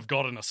shouldn't have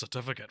gotten a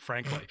certificate,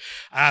 frankly.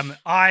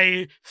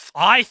 I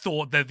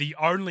thought that the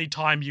only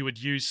time you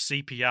would use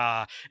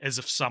CPR is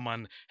if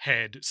someone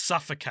had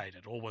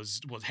suffocated or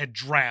had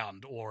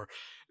drowned or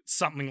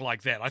something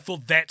like that. I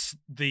thought that's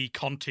the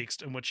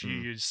context in which you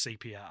use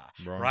CPR,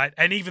 right?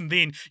 And even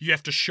then, you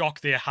have to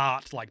shock their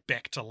heart like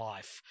back to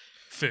life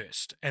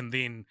first, and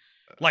then,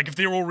 like, if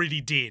they're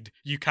already dead,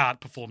 you can't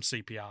perform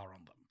CPR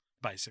on them.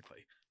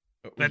 Basically,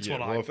 that's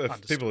what I understood.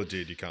 If people are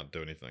dead, you can't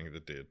do anything. They're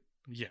dead.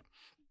 Yeah.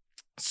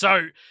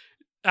 So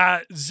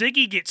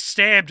Ziggy gets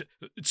stabbed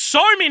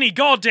so many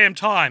goddamn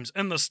times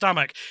in the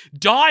stomach,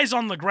 dies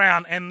on the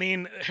ground, and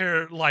then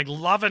her like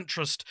love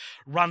interest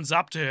runs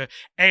up to her,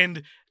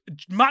 and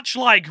much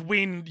like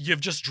when you've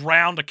just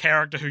drowned a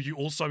character who you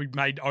also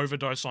made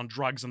overdose on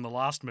drugs in the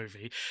last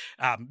movie,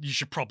 you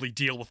should probably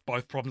deal with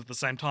both problems at the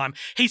same time.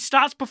 He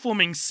starts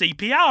performing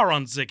CPR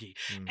on Ziggy,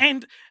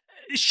 and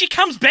she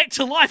comes back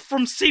to life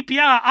from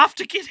CPR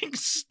after getting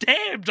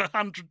stabbed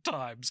 100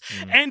 times.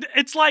 And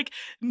it's like,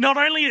 not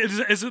only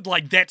is it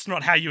like that's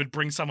not how you would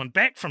bring someone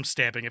back from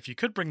stabbing if you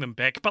could bring them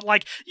back, but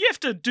like you have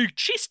to do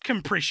chest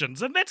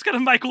compressions and that's going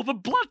to make all the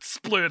blood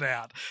splurt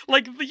out.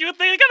 Like they're going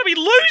to be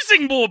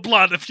losing more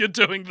blood if you're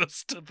doing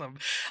this to them.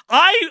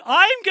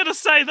 I'm going to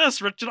say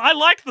this, Richard, I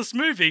like this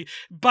movie,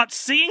 but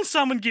seeing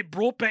someone get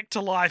brought back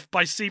to life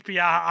by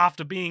CPR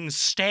after being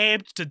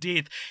stabbed to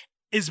death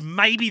is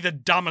maybe the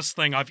dumbest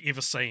thing I've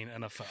ever seen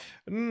in a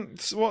film.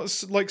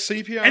 What's like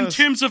CPR? In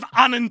terms of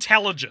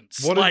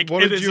unintelligence. What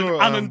did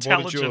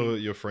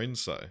your friends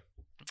say?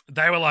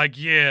 They were like,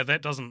 yeah,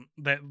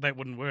 that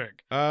wouldn't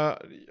work.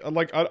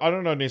 Like I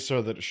don't know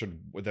necessarily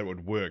that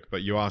would work,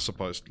 but you are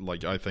supposed,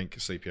 like, I think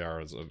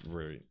CPR is a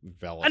really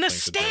valid and thing a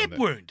stab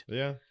wound.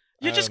 Yeah.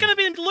 You're just going to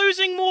be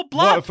losing more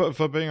blood.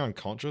 For being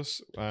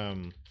unconscious.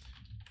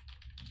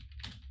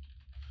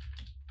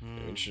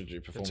 Should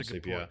you perform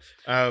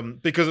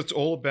CPR? Because it's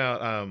all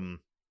about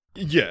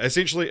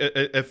essentially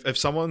if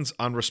someone's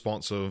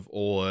unresponsive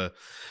or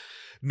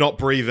not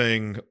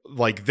breathing,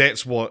 like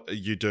that's what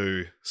you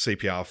do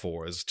CPR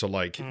for, is to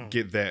like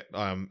get that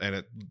and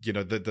it, you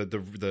know,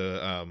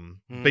 the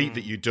beat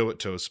that you do it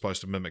to is supposed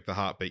to mimic the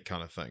heartbeat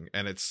kind of thing,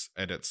 and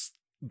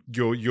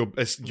you're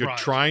right.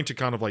 Trying to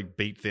kind of like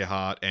beat their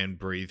heart and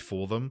breathe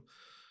for them.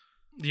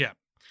 Yeah.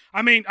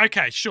 I mean,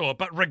 okay, sure,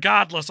 but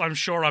regardless, I'm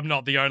sure I'm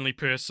not the only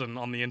person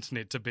on the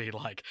internet to be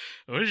like,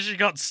 "Oh, she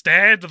got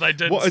stabbed." They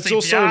did. Well, it's CPR.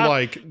 also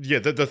like, yeah,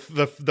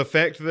 the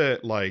fact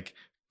that like,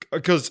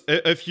 because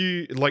if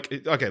you like,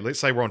 okay, let's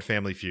say we're on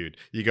Family Feud,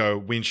 you go,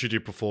 when should you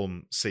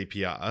perform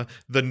CPR?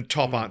 The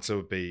top answer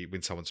would be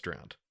when someone's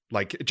drowned,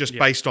 like just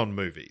based on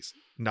movies.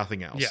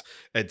 Nothing else. Yeah.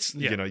 It's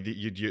you know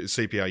you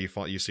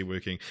CPR you see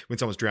working when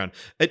someone's drowned.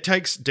 It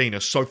takes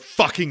Dina so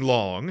fucking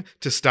long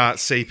to start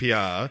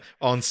CPR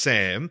on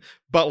Sam,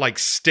 but like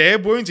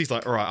stab wounds, he's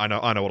like, all right, I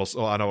know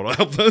what'll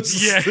help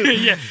this.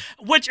 Yeah.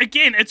 Which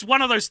again, it's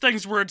one of those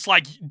things where it's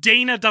like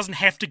Dina doesn't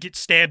have to get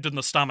stabbed in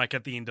the stomach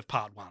at the end of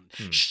part one.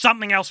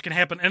 Something else can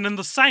happen, and in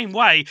the same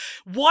way,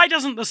 why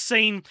doesn't the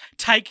scene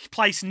take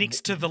place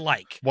next to the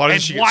lake? Why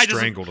doesn't she get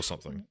strangled or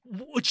something?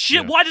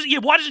 Why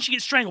doesn't she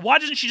get strangled? Why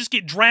doesn't she just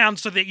get drowned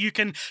so that you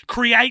can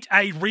create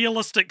a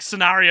realistic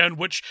scenario in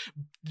which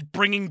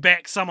bringing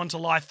back someone to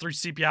life through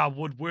CPR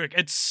would work?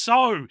 It's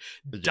so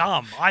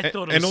dumb. I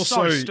thought it was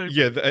so stupid.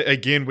 Yeah,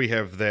 again, we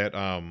have that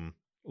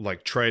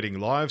like trading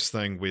lives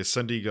thing where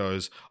Cindy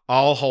goes,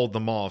 I'll hold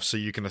them off so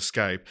you can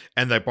escape,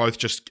 and they both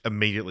just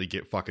immediately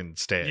get fucking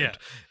stabbed. Yeah.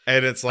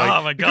 And it's like,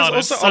 oh my god,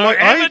 also, it's so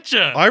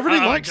amateur. I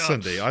really liked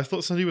Cindy. I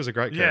thought Cindy was a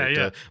great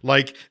character. Yeah.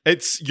 Like,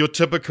 it's your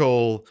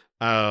typical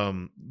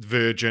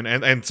virgin,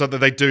 and so that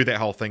they do that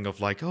whole thing of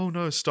like, oh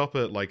no, stop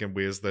it, like, and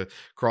wears the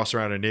cross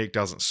around her neck,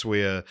 doesn't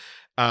swear,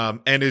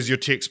 and is your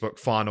textbook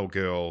final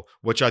girl,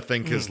 which I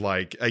think is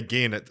like,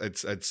 again,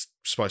 it's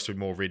supposed to be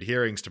more red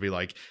herrings to be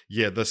like,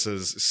 yeah, this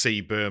is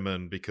C.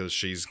 Berman because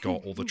she's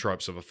got all the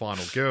tropes of a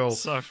final girl.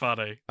 So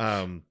funny.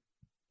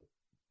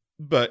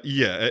 But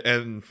yeah,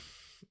 and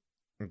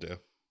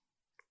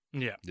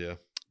yeah.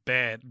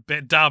 Bad,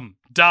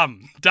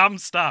 dumb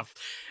stuff.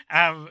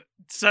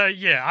 So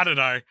yeah, I don't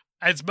know.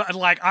 It's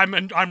like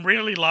I'm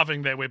really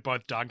loving that we're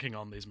both dunking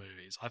on these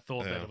movies. I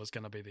thought that it was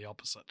going to be the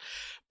opposite,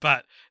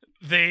 but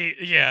the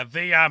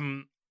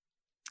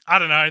I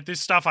don't know.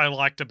 There's stuff I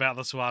liked about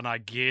this one, I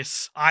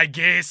guess. But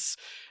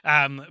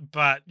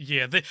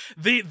yeah,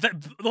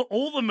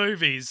 all the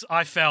movies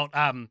I felt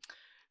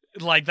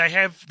like they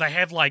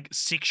have like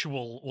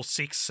sexual or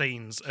sex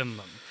scenes in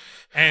them,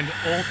 and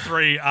all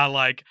three are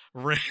like.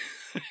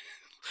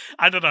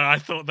 I don't know. I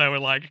thought they were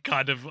like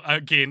kind of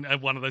again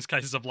one of those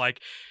cases of like.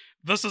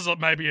 This is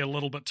maybe a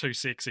little bit too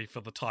sexy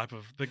for the type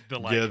of the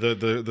like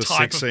the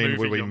sex scene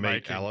where we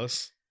meet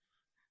Alice.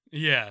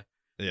 Yeah,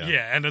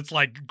 and it's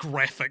like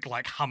graphic,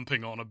 like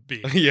humping on a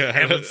bed. Yeah,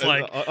 and it's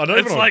like I don't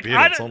even on a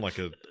bed. It's on like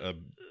a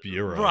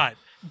bureau, right?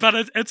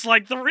 But it's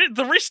like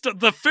the rest of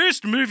the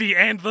first movie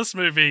and this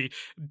movie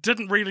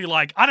didn't really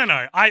like. I don't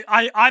know.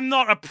 I'm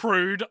not a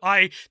prude.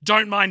 I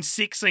don't mind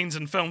sex scenes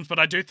in films, but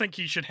I do think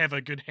you should have a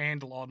good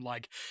handle on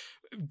like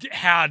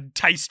how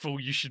tasteful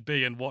you should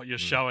be in what you're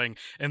showing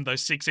in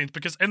those sex scenes,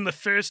 because in the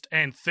first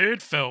and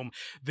third film,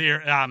 they're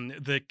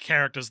the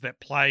characters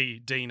that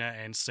play Dina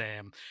and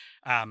Sam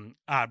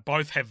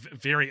both have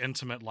very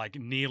intimate, like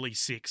nearly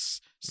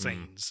sex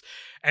scenes,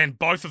 and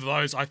both of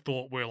those I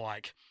thought were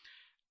like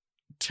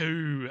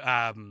too.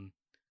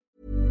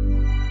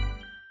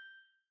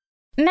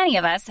 Many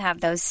of us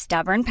have those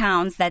stubborn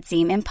pounds that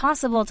seem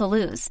impossible to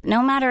lose,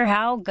 no matter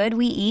how good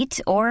we eat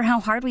or how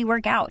hard we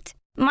work out.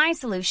 My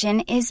solution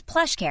is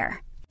PlushCare.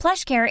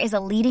 PlushCare is a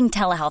leading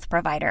telehealth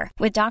provider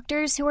with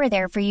doctors who are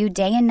there for you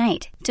day and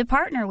night to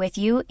partner with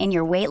you in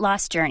your weight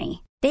loss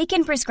journey. They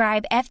can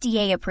prescribe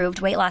FDA-approved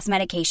weight loss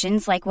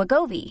medications like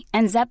Wegovy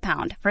and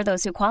Zepbound for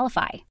those who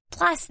qualify.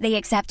 Plus, they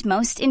accept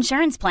most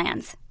insurance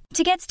plans.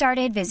 To get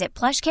started, visit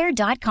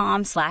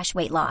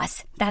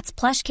plushcare.com/weightloss. That's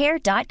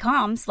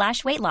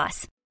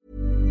plushcare.com/weightloss.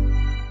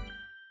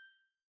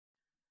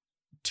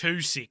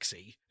 Too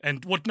sexy.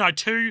 And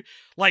too,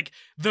 like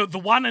the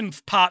one in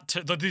part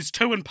two, there's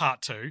two in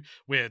part two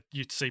where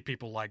you see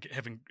people like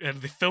having,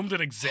 they filmed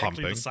it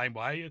exactly the same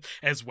way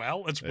as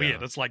well. It's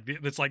weird. It's like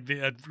the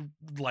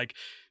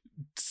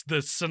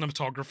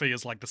cinematography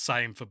is like the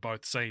same for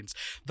both scenes.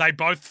 They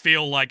both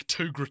feel like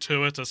too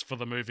gratuitous for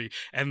the movie,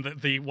 and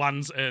the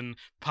ones in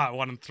part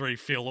 1 and 3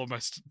 feel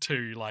almost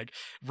too like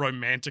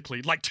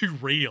romantically, like too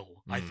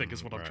real, I think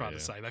is what I'm trying to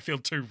say. They feel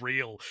too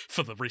real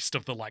for the rest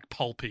of the like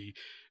pulpy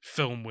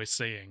film we're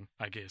seeing,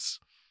 I guess.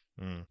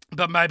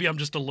 But maybe I'm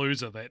just a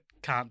loser that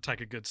can't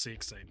take a good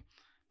sex scene.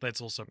 That's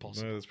also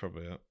possible. No, that's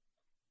probably it.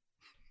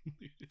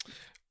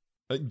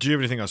 Do you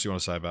have anything else you want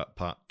to say about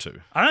part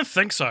 2? I don't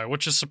think so,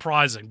 which is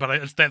surprising. But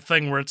it's that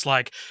thing where it's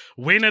like,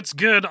 when it's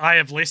good, I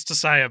have less to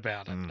say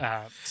about it.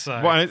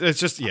 Well, it's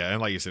just,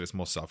 and like you said, it's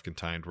more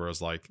self-contained.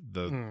 Whereas like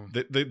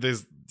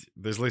there's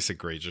less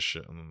egregious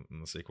shit in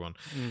the second one.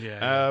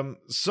 Yeah.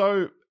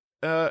 So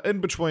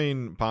in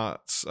between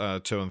parts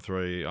 2 and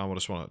 3, I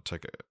just want to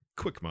take a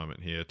quick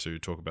moment here to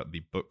talk about the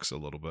books a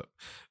little bit.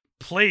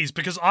 Please,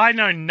 because I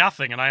know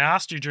nothing, and I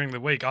asked you during the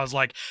week. I was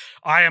like,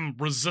 I am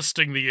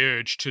resisting the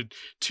urge to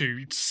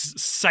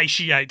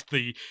satiate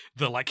the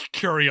like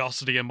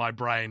curiosity in my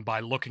brain by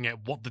looking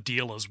at what the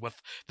deal is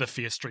with the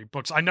Fear Street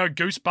books. I know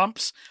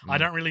Goosebumps. I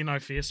don't really know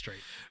Fear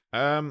Street.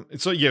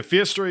 So yeah,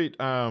 Fear Street,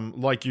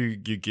 like you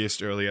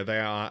guessed earlier, they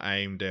are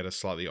aimed at a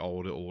slightly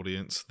older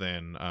audience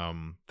than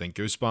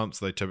Goosebumps.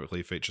 They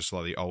typically feature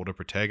slightly older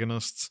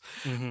protagonists.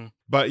 Mm-hmm.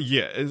 But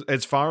yeah,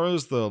 as far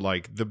as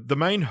the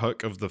main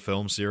hook of the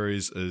film series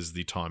is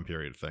the time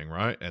period thing,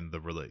 right? And the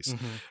release.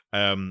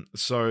 Mm-hmm.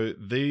 So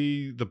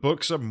the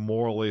books are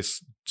more or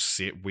less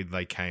set when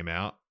they came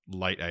out,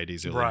 late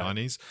 80s,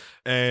 early 90s.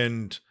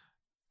 And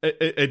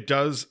it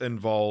does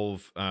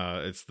involve,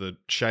 it's the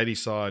shady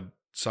side,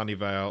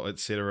 Sunnyvale,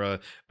 etc.,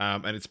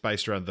 and it's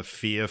based around the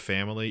Fear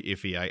family,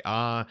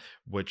 F-E-A-R,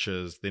 which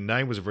is, their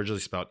name was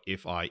originally spelled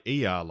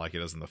F-I-E-R like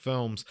it is in the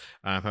films.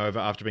 However,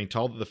 after being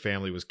told that the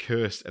family was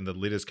cursed and the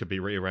letters could be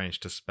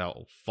rearranged to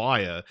spell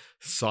fire,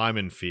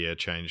 Simon Fear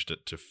changed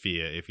it to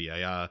Fear,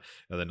 F-E-A-R,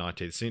 in the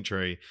 19th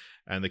century,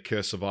 and the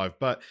curse survived.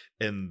 But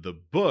in the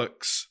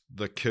books,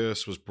 the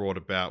curse was brought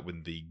about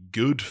when the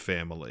Good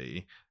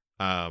family,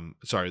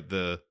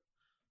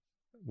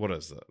 what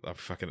is it?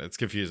 It's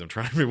confusing. I'm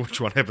trying to remember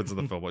which one happens in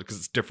the film because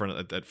it's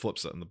different. It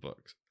flips it in the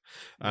books.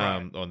 Or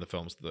in the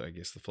films, I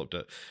guess they flipped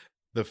it.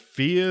 The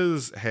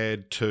Fears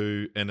had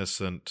 2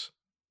 innocent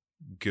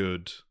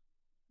Good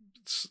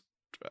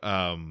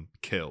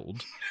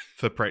killed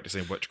for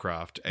practicing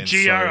witchcraft. And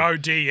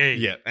G-O-O-D-E.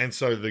 Yeah, and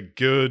so the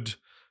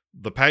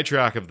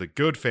patriarch of the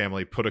Good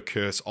family put a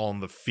curse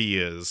on the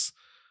Fears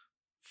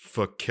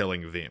for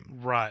killing them.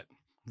 Right.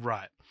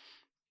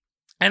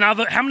 And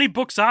how many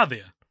books are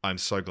there? I'm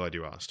so glad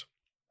you asked.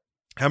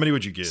 How many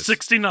would you guess?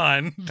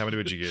 69. How many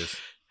would you guess?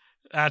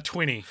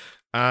 20.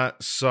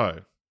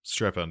 So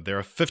strap in. There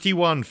are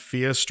 51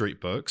 Fear Street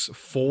books,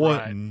 4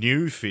 Right.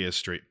 new Fear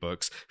Street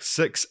books,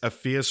 6 A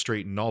Fear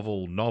Street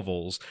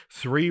novels,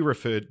 3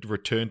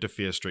 Return to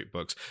Fear Street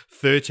books,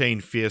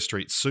 13 Fear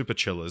Street Super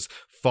Chillers,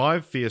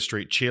 5 Fear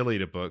Street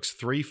Cheerleader books,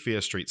 3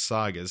 Fear Street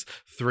Sagas,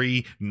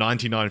 3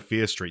 99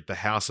 Fear Street The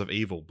House of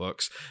Evil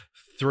books,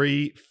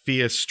 3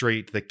 Fear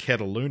Street The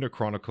Cataluna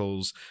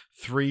Chronicles,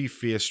 3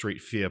 Fear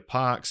Street Fear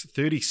Parks,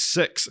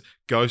 36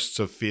 Ghosts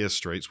of Fear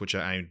Streets, which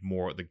are aimed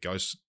more at the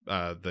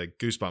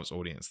Goosebumps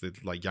audience, the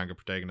like younger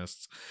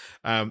protagonists.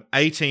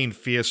 18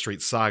 Fear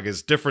Street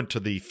Sagas, different to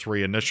the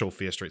 3 initial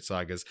Fear Street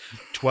Sagas.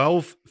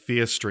 12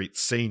 Fear Street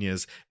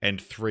Seniors,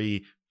 and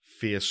 3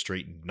 Fear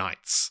Street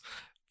Knights.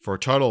 For a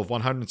total of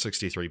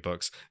 163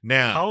 books.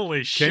 Now, Holy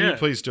can you shit.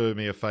 please do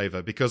me a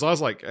favor? Because I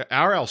was like,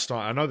 R.L. Stein,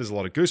 I know there's a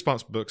lot of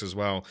Goosebumps books as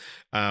well,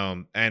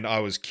 and I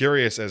was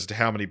curious as to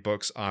how many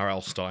books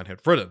R.L. Stein had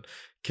written.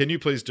 Can you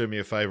please do me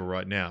a favor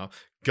right now?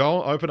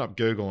 Go open up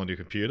Google on your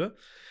computer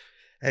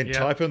and Yeah.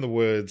 type in the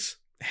words,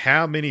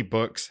 how many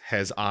books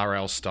has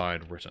R.L.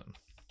 Stein written?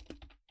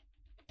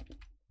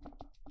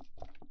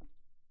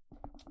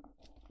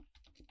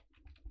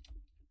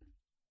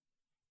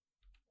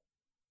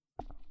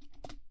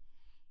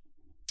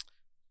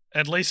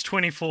 At least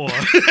 24.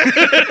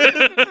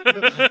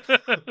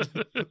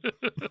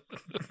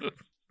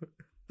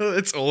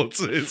 That's all it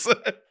says.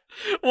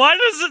 Why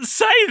does it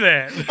say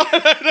that? I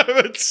don't know,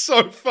 it's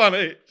so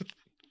funny.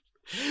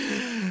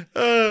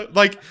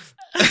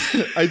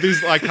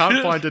 I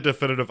can't find a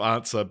definitive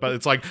answer, but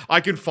it's like I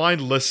can find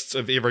lists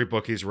of every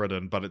book he's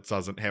written, but it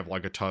doesn't have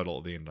like a total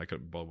at the end. I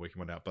couldn't bother working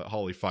one out, but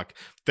holy fuck,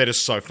 that is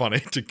so funny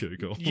to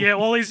Google. Yeah,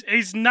 well,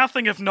 he's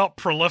nothing if not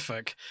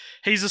prolific.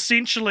 He's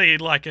essentially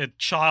like a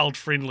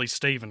child-friendly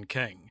Stephen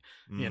King,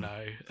 you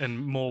know, in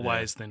more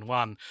ways than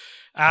one.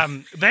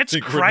 That's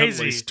He's written at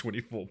crazy. least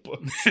 24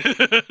 books.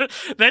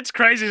 That's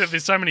crazy that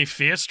there's so many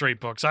Fear Street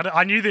books.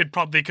 I knew there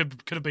could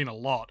have been a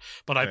lot,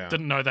 but I Yeah.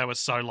 didn't know they were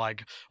so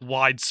like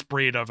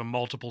widespread over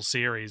multiple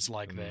series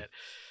like that.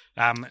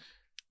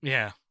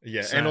 Yeah.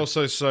 Yeah, So- and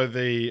also so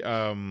the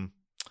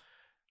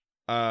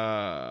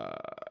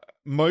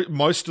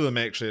most of them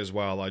actually as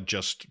well are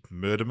just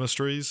murder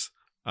mysteries.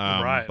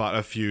 Right. But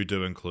a few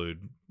do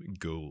include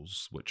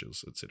ghouls,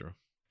 witches, etc.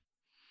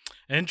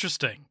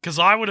 Interesting, because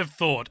I would have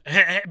thought,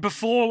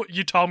 before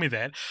you told me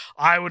that,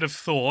 I would have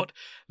thought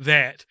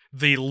that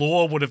the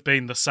lore would have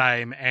been the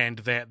same and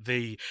that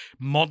the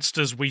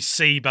monsters we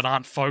see but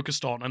aren't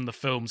focused on in the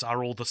films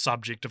are all the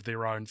subject of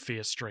their own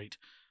Fear Street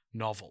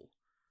novel.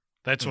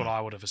 That's what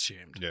I would have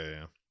assumed.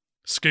 Yeah.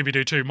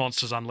 Scooby-Doo 2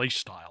 Monsters Unleashed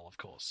style, of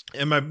course.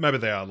 And maybe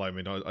they are. Like, I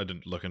mean, I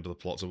didn't look into the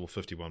plots of all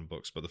 51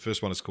 books, but the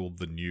first one is called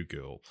The New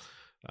Girl.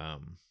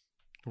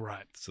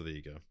 Right. So there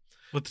you go.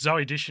 With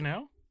Zooey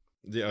Deschanel?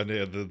 Yeah,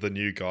 the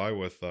new guy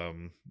with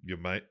your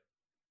mate.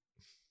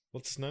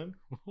 What's his name?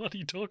 What are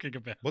you talking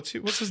about? What's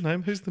his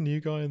name? Who's the new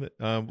guy in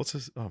that? What's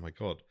his? Oh my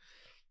god!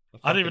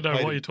 I don't even know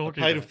paid what him- you're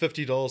talking I paid him about.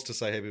 $50 to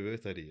say happy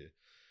birthday to you.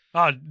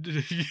 Oh,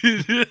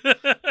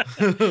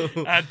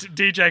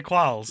 DJ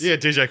Qualls. Yeah,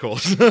 DJ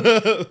calls.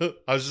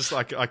 I was just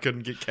like, I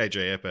couldn't get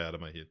KJ Appa out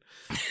of my head.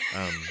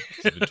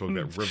 We've been talking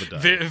about Riverdale.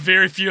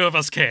 Very few of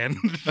us can.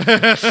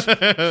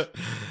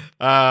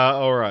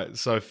 All right,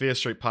 so Fear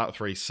Street Part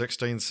 3,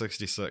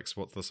 1666.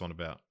 What's this one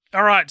about?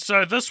 All right,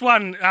 so this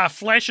one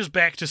flashes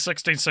back to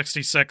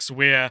 1666,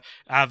 where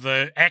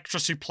the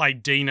actress who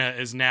played Dina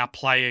is now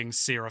playing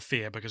Sarah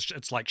Fair because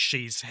it's like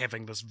she's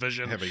having this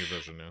vision. Having a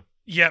vision, yeah.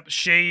 Yep,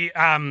 she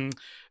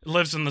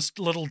lives in this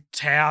little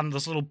town,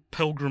 this little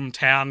pilgrim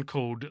town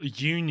called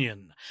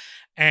Union,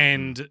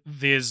 and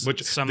there's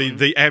Which some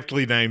the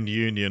aptly named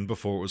Union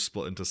before it was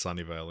split into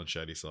Sunnyvale and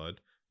Shadyside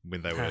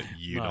when they were Nice.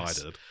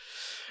 united.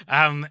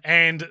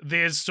 And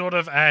there's sort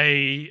of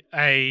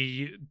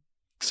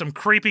some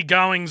creepy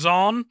goings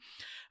on,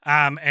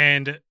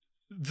 and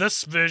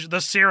this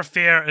Sarah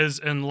Fair is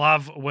in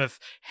love with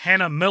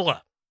Hannah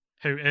Miller,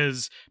 who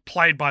is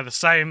played by the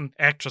same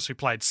actress who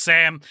played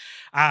Sam.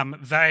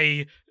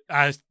 They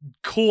are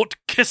caught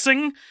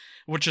kissing,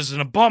 which is an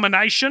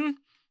abomination.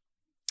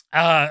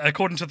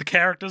 According to the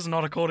characters,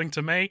 not according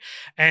to me.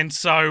 And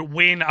so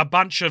when a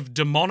bunch of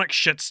demonic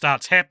shit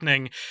starts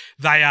happening,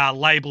 they are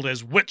labeled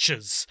as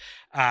witches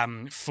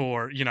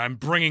for,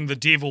 bringing the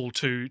devil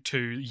to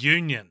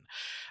Union.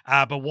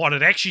 But what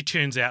it actually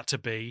turns out to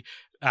be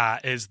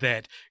is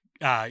that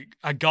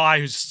a guy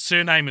whose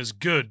surname is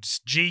Goods,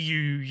 Goode,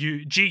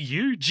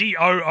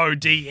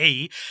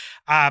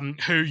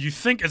 who you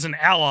think is an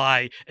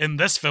ally in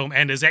this film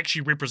and is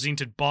actually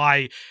represented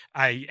by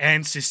a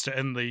ancestor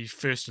in the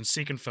first and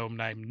second film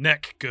named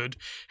Nick Good,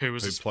 who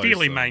was Who a plays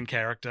fairly the- main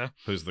character.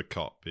 Who's the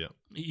cop, yeah.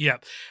 Yeah.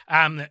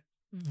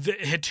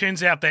 It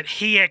turns out that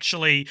he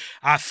actually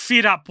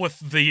fed up with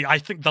the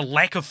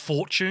lack of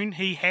fortune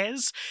he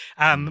has,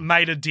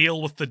 made a deal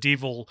with the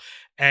devil,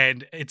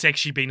 and it's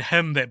actually been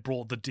him that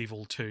brought the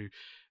devil to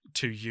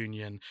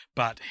Union.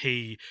 But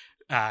he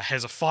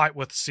has a fight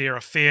with Sarah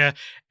Fair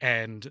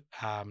and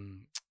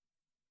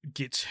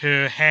gets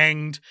her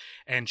hanged,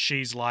 and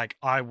she's like,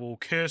 "I will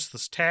curse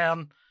this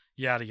town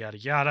yada, yada,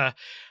 yada.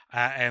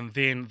 And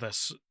then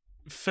this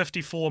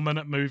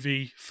 54-minute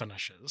movie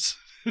finishes.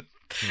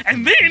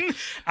 And then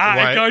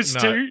it goes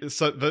to...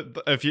 So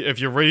if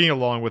you're reading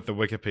along with the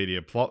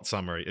Wikipedia plot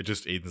summary, it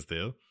just ends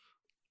there.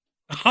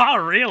 Oh,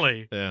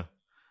 really? Yeah.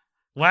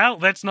 Well,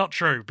 that's not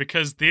true,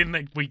 because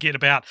then we get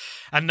about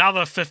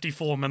another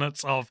 54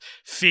 minutes of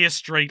Fear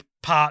Street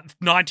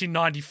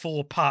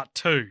 1994 Part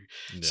 2.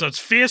 Yeah. So it's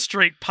Fear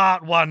Street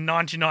Part 1,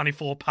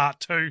 1994 Part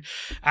 2. Where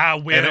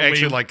and it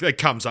actually, it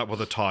comes up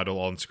with a title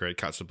on screen. It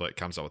cuts to black,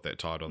 comes up with that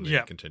title, and then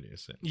it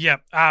continues.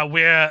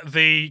 Where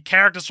the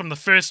characters from the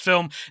first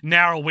film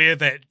now are aware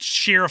that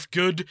Sheriff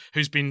Good,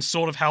 who's been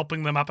sort of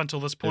helping them up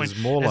until this point... It's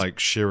more like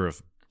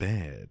Sheriff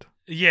Bad.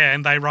 Yeah,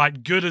 and they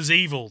write good as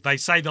evil. They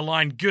say the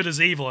line good as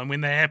evil, and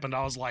when that happened,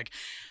 I was like,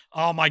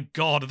 oh my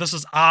god, this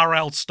is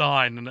R.L.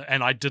 Stein,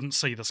 and I didn't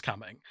see this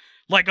coming.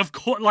 Like, of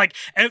course,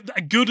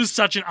 good is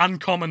such an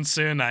uncommon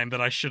surname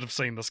that I should have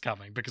seen this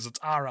coming, because it's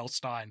R.L.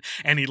 Stein,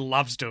 and he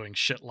loves doing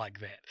shit like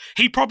that.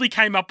 He probably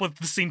came up with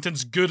the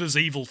sentence good as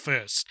evil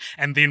first,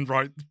 and then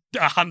wrote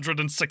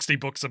 160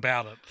 books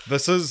about it.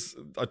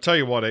 I tell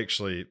you what,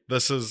 actually,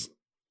 this is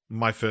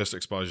my first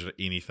exposure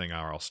to anything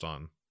R.L.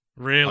 Stein.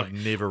 Really? I've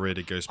never read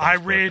a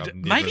Goosebumps book.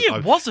 Maybe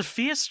it was a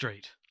Fear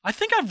Street. I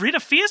think I've read a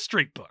Fear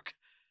Street book.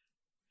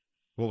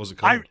 What was it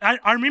called?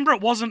 I remember it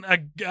wasn't a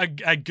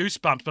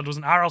Goosebumps, but it was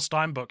an R.L.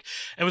 Stein book.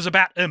 It was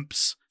about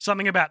imps.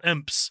 Something about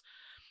imps.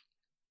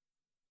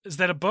 Is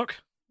that a book?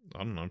 I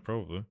don't know,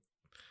 probably.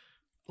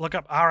 Look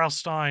up R.L.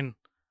 Stein.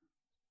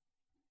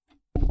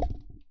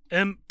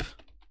 Imp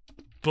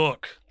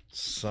book.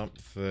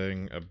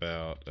 Something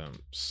about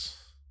imps.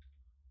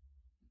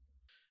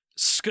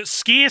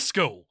 Scare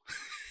School.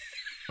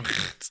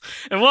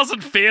 It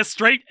wasn't Fear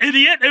Street,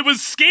 idiot. It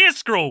was Scare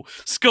School.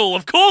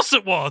 Of course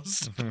it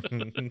was.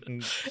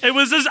 It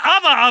was his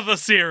other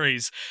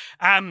series.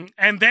 And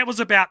that was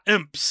about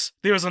imps.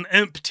 There was an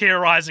imp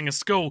terrorizing a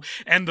school,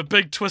 and the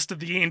big twist at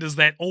the end is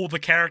that all the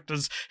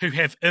characters who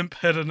have imp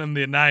hidden in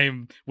their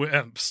name were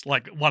imps.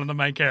 Like, one of the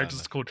main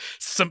characters is called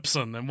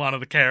Simpson, and one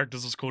of the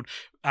characters is called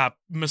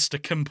Mr.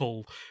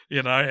 Kimple,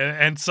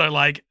 and so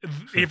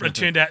it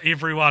turned out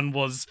everyone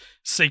was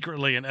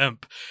secretly an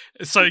imp.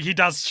 So he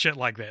does shit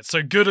like that.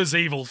 So good as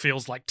evil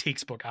feels like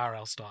textbook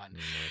R.L. Stein.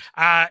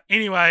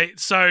 Anyway,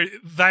 so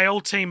they all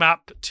team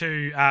up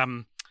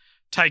to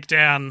take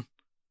down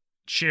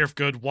Sheriff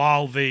Good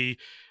while the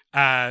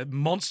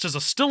monsters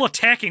are still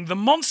attacking. The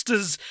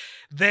monsters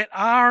that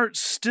are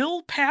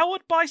still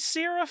powered by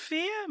Sarah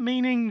Fair,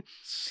 meaning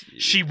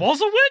she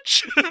was a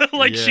witch?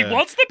 She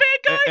was the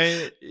bad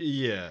guy?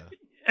 Yeah.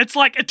 It's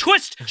like a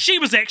twist. She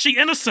was actually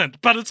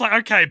innocent, but it's like,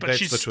 okay, but that's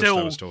she's the still...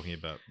 twist I was talking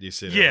about. You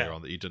said earlier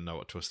on that you didn't know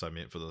what twist I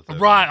meant for the third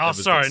right, one. oh,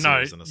 sorry,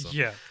 no.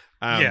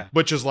 Yeah.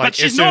 Which is like... But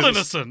she's not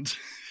innocent.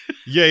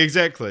 Yeah,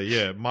 exactly,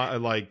 yeah.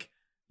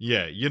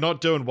 You're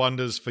not doing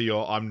wonders for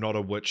your I'm not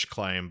a witch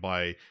claim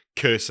by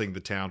cursing the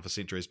town for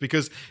centuries,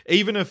 because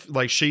even if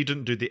she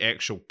didn't do the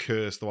actual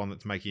curse, the one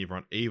that's making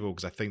everyone evil,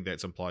 because I think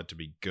that's implied to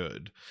be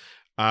good,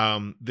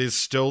 there's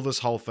still this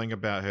whole thing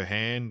about her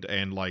hand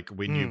and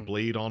when you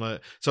bleed on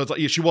it, so it's like,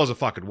 yeah, she was a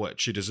fucking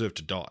witch, she deserved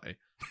to die.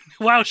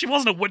 Well, she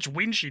wasn't a witch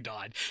when she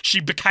died.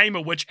 She became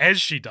a witch as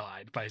she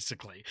died,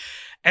 basically.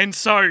 And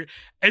so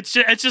it's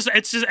just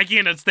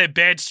again, it's their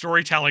bad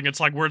storytelling. It's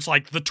like where it's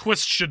like the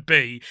twist should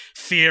be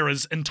Fear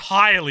is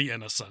entirely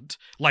innocent,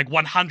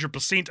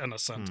 100%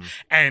 innocent,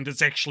 and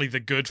it's actually the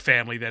good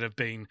family that have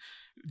been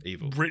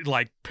evil,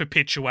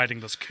 perpetuating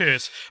this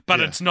curse.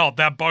 But it's not.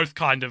 They're both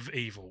kind of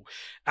evil.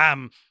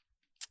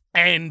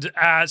 And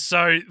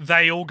so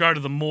they all go to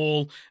the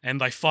mall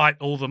and they fight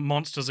all the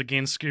monsters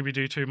again,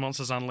 Scooby-Doo 2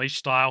 Monsters Unleashed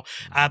style.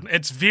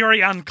 It's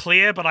very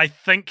unclear, but I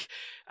think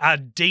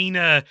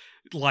Dina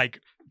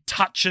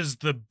touches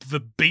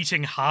the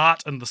beating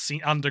heart in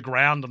the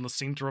underground in the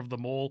center of the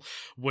mall,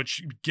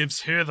 which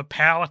gives her the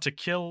power to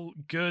kill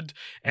Good.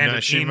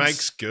 And she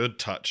makes Good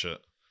touch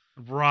it.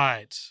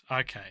 Right.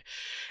 Okay.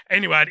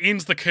 Anyway, it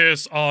ends the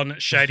curse on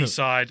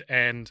Shadyside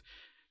and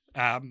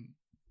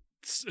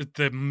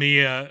the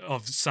mayor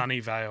of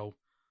Sunnyvale,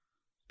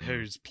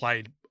 who's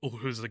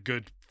a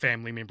good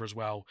family member as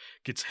well,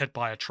 gets hit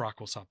by a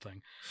truck or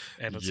something,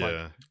 and it's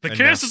the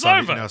curse is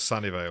over. Now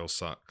Sunnyvale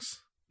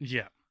sucks.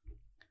 Yeah.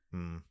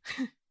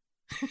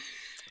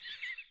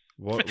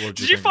 What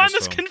did you find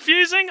this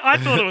confusing? I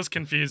thought it was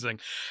confusing.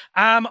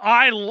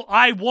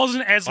 I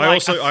wasn't as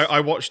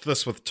I watched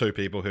this with two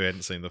people who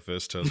hadn't seen the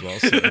first two as well.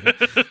 So.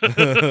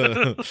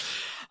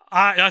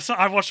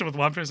 I watched it with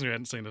one person who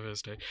hadn't seen the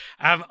first two.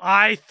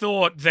 I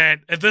thought that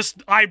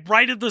I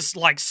rated this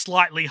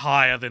slightly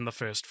higher than the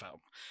first film,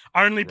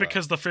 only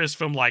because the first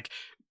film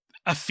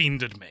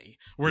offended me.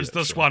 Whereas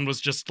Yeah, this sure. one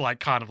was just like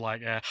kind of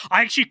like, I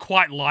actually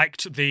quite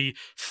liked the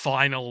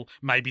final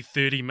maybe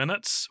 30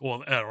 minutes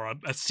or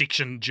a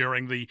section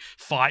during the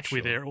fight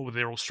where they're all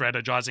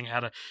strategizing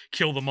how to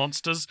kill the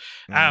monsters.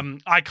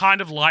 I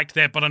kind of liked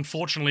that, but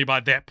unfortunately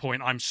by that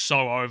point I'm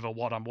so over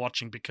what I'm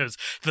watching because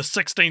the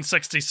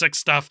 1666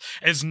 stuff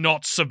is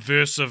not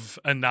subversive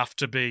enough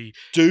to be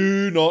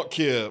Do not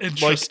care.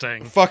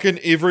 interesting. Like, fucking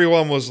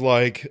everyone was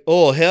like,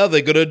 oh, how are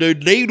they going to do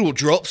needle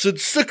drops in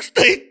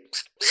 66?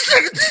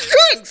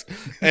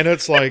 And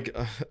it's like,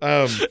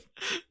 and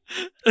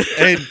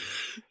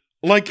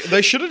like,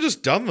 they should have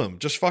just done them.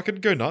 Just fucking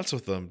go nuts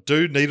with them.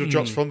 Do needle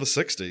drops from the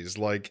 60s.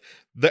 Like,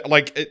 that,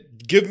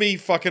 give me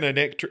fucking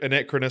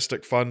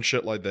anachronistic fun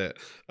shit like that.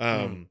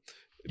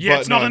 Yeah,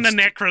 it's not an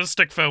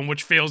anachronistic film,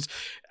 which feels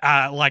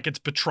like it's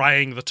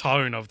betraying the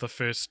tone of the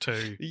first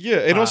two. Yeah,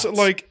 and parts. also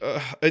like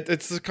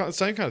it's the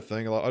same kind of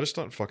thing. Like, I just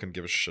don't fucking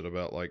give a shit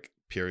about like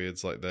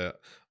periods like that.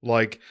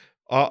 Like,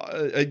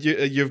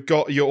 you've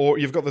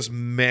got this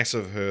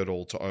massive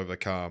hurdle to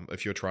overcome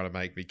if you're trying to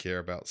make me care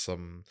about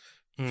some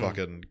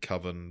fucking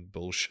coven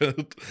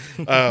bullshit.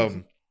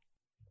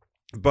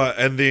 But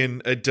and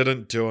then it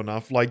didn't do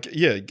enough. Like,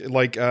 yeah,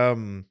 like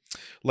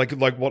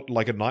what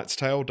like A Knight's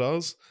Tale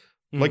does.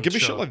 Like, give me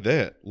shit like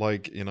that.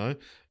 Like, you know,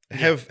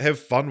 have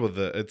fun with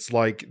it. It's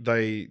like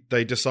they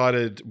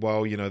decided,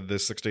 well, you know, the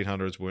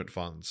 1600s weren't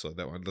fun, so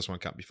this one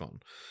can't be fun.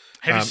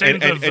 Have you seen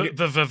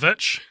the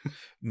Vivitch?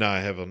 No,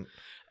 I haven't.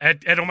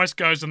 It almost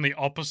goes in the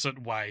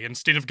opposite way.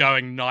 Instead of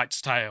going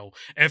Knight's Tale,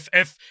 if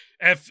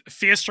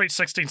Fear Street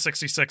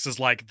 1666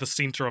 is like the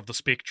center of the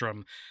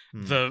spectrum,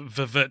 the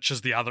Vivitch is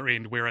the other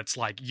end, where it's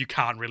like you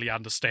can't really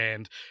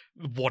understand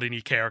what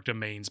any character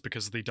means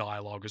because the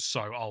dialogue is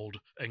so old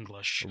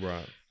English.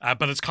 Right.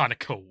 But it's kind of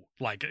cool,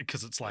 like,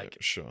 because it's like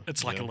sure.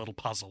 it's like a little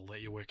puzzle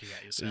that you're working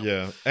out yourself.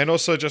 Yeah, and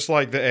also just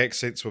like the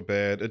accents were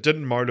bad. It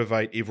didn't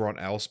motivate everyone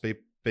else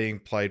being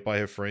played by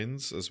her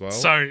friends as well.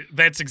 So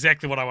that's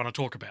exactly what I want to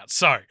talk about.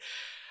 So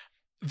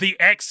the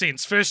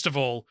accents, first of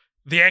all,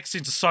 the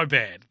accents are so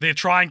bad. They're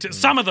trying to.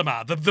 Some of them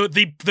are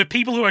the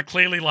people who are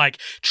clearly like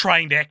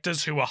trained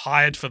actors who were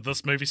hired for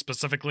this movie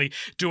specifically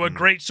do a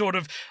great sort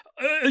of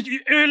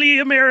early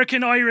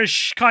American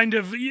Irish kind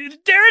of.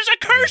 There is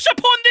a curse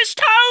upon this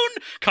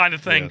town kind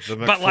of thing. Yeah,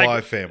 the but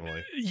McFly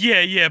family.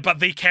 Yeah. But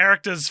the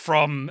characters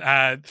from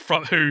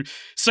who.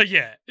 So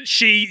yeah,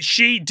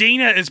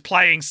 Dina is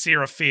playing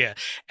Sarah Fair,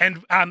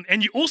 and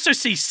you also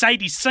see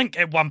Sadie Sink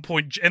at one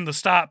point in the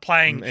start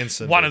playing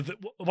one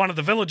of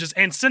the villagers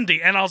and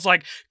Cindy, and I was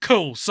like,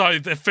 cool. So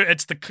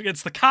it's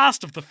the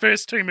cast of the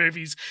first two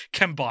movies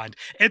combined.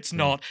 It's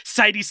not.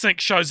 Sadie Sink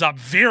shows up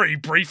very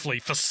briefly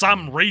for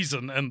some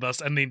reason in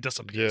this, and then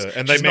disappears. Yeah,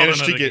 and She's they not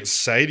managed in to it get again.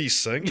 Sadie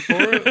Sink for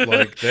it,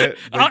 like that.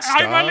 Big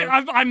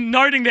star. I'm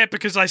noting that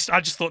because I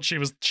just thought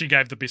she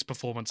gave the best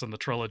performance in the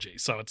trilogy.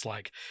 So it's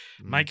like,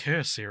 make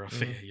her Sarah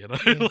Fair, you know.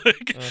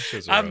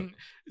 She's alright.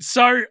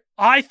 So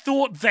I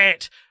thought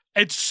that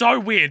it's so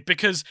weird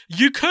because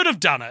you could have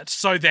done it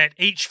so that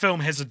each film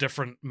has a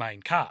different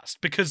main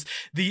cast, because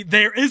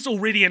there is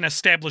already an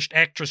established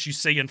actress you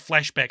see in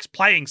flashbacks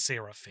playing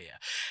Sarah Fair,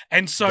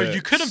 and so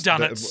you could have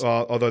done it.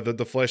 Although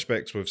the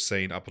flashbacks we've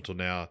seen up until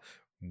now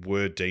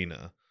were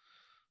Dina.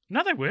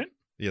 No, they weren't.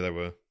 Yeah, they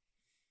were.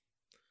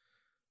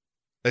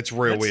 It's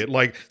real weird.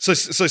 Like, so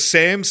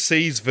Sam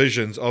sees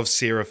visions of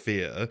Sarah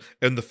Fair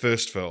in the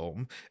first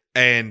film,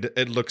 and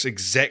it looks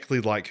exactly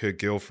like her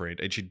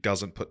girlfriend, and she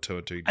doesn't put two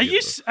and two together.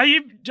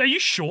 Are you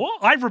sure?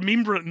 I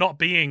remember it not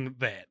being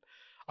that.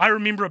 I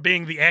remember it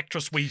being the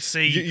actress we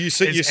see. You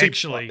see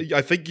actually.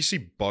 I think you see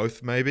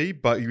both, maybe,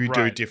 but you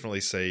do Right. definitely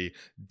see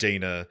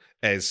Dina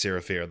as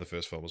Sarah Fair in the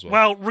first film as well.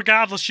 Well,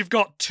 regardless, you've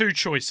got two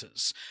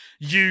choices.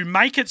 You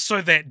make it so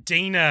that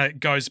Dina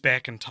goes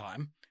back in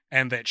time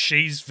and that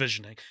she's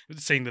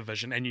seeing the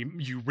vision, and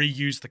you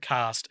reuse the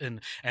cast in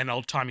an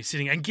old-timey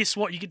setting. And guess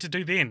what you get to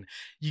do then?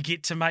 You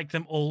get to make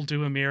them all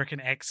do American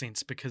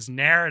accents, because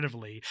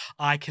narratively,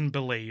 I can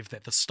believe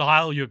that the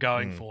style you're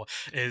going for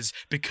is,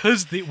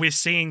 because we're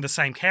seeing the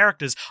same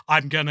characters,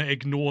 I'm going to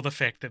ignore the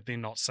fact that they're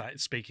not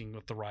speaking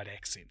with the right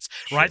accents,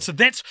 right? So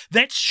that's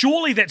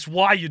surely that's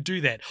why you do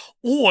that.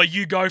 Or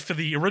you go for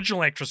the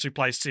original actress who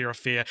plays Sarah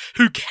Fair,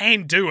 who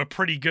can do a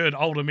pretty good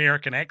old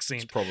American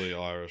accent. It's probably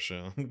Irish,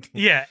 yeah.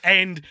 Yeah,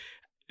 and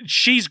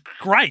she's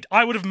great.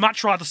 I would have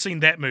much rather seen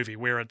that movie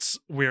where it's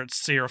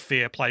Sarah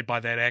Fair played by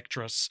that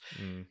actress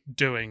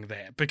doing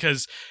that,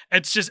 because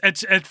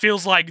it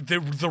feels like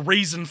the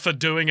reason for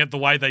doing it the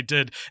way they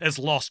did is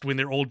lost when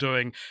they're all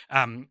doing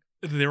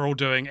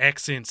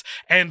accents.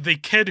 And the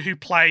kid who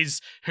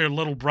plays her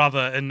little brother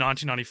in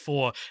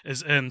 1994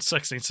 is in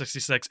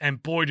 1666,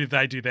 and boy do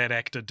they do that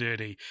actor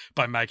dirty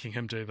by making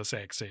him do this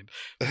accent.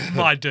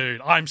 My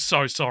dude, I'm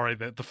so sorry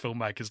that the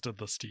filmmakers did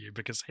this to you,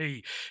 because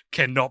he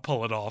cannot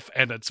pull it off,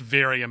 and it's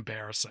very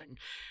embarrassing.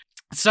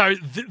 So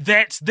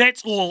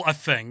that's all a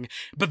thing,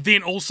 but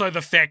then also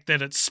the fact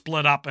that it's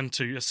split up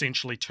into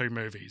essentially 2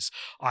 movies,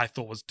 I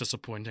thought was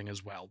disappointing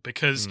as well.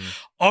 Because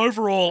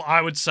overall,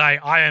 I would say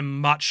I am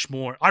much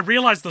more. I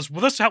realized this.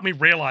 Well, this helped me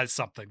realize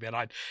something that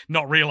I'd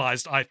not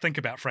realized. I think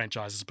about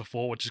franchises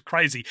before, which is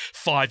crazy.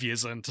 5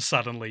 years in to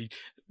suddenly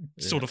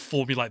sort of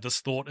formulate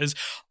this thought is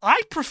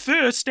I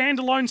prefer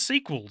standalone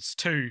sequels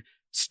to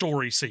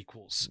story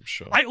sequels.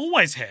 Sure. I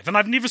always have, and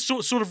I've never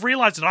sort of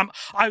realized it.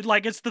 I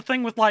like it's the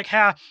thing with like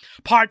how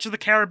Pirates of the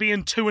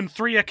Caribbean 2 and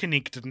 3 are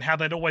connected and how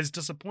that always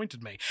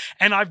disappointed me.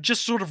 And I've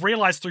just sort of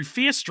realized through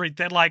Fear Street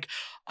that like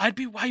I'd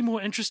be way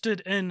more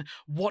interested in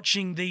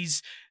watching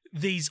these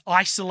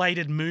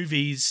isolated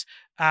movies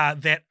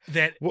that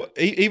well,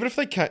 even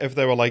if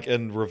they were like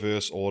in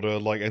reverse order,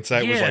 like, and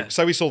say it was like,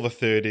 so we saw the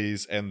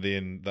 30s and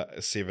then the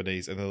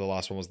 70s and then the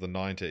last one was the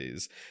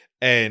 90s,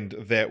 and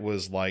that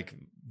was like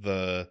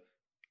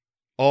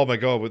oh my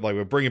god,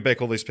 we're bringing back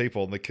all these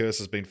people and the curse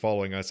has been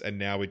following us, and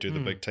now we do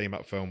the big team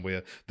up film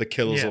where the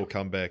killers all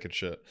come back and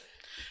shit.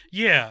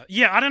 Yeah,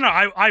 I don't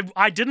know.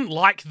 I didn't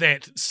like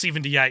that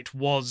 78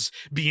 was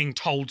being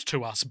told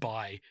to us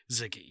by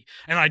Ziggy.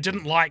 And I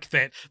didn't like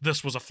that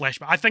this was a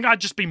flashback. I think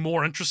I'd just be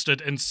more interested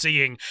in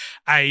seeing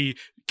a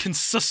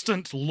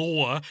consistent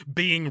lore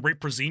being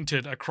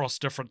represented across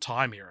different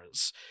time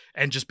eras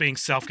and just being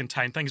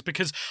self-contained things,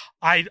 because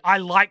I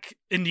like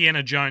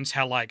Indiana Jones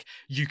how like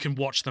you can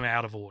watch them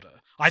out of order.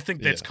 I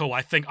think that's cool.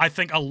 I think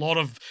a lot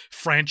of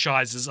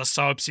franchises are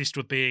so obsessed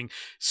with being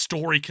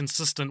story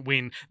consistent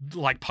when,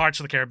 like, Pirates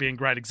of the Caribbean,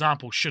 great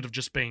example, should have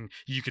just been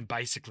you can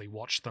basically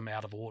watch them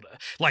out of order.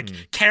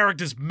 Like,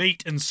 characters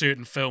meet in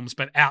certain films,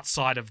 but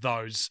outside of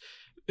those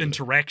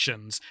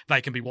interactions,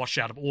 they can be watched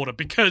out of order.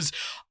 Because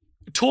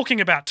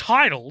talking about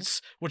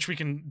titles, which we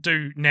can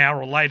do now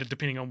or later,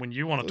 depending on when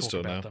you want to talk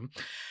about them,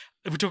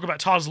 if we talk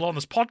about titles along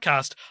this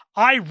podcast,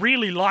 I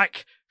really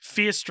like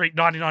Fear Street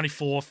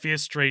 1994, Fear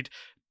Street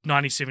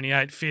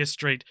 1978, Fear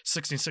Street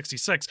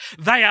 1666.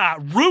 They are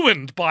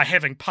ruined by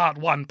having part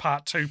 1,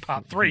 part 2,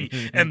 part 3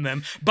 in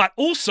them, but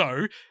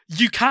also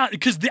you can't,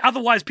 because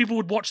otherwise people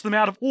would watch them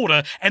out of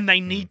order, and they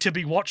need to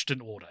be watched in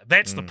order.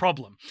 That's the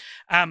problem.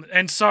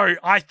 And so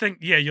I think,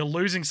 you're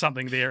losing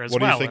something there as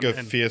well. What do you think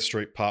of Fear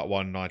Street Part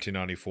 1,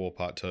 1994,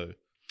 Part 2?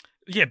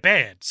 Yeah,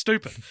 bad,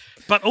 stupid.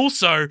 But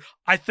also,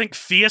 I think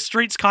Fear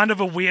Street's kind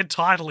of a weird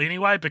title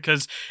anyway,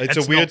 because it's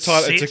a weird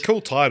title. It's a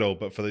cool title,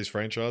 but for these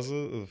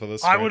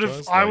franchises, I would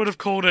have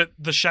called it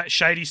the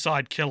Shady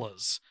Side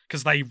Killers,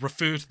 because they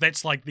refer to,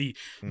 that's like the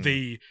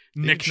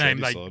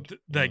nickname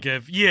they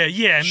give. Yeah, and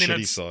then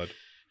Shady it's Side.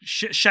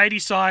 Shady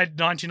Side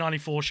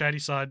 1994 Shady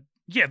Side.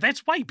 Yeah,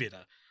 that's way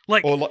better.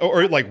 Like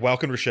or like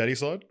Welcome to Shady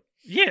Side.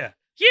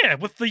 Yeah,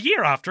 with the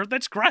year after it,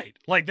 that's great.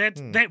 Like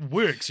that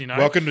works, you know.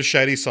 Welcome to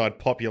Shady Side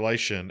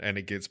population, and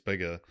it gets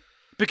bigger.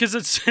 Because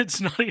it's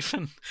not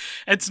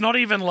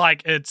even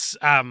like it's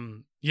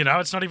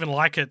it's not even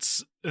like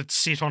it's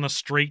set on a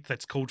street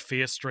that's called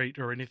Fear Street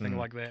or anything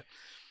like that.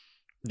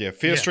 Yeah,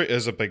 Fear Street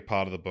is a big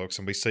part of the books,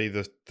 and we see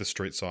the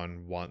street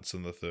sign once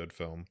in the third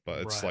film, but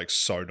it's like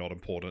so not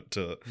important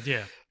to it.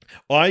 Yeah.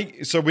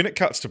 So when it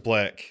cuts to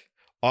black,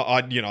 the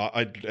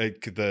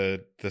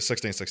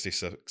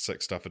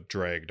 1666 stuff had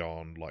dragged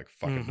on like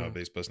fucking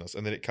nobody's business,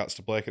 and then it cuts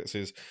to black and it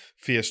says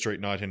Fear Street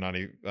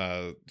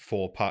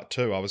 1994 Part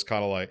 2. I was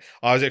kind of like,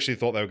 I actually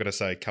thought they were going to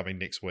say coming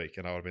next week,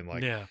 and I would have been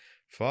like,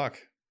 fuck,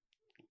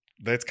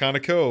 that's kind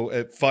of cool.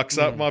 It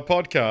fucks up my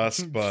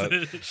podcast, but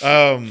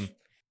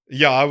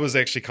I was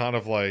actually kind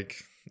of like,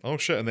 oh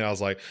shit, and then I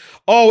was like,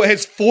 oh, it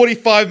has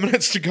 45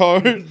 minutes to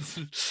go.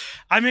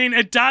 I mean,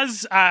 it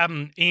does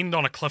end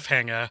on a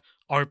cliffhanger,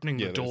 opening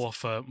the door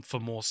for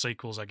more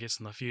sequels, I guess,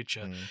 in the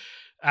future,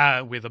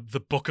 where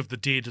the Book of the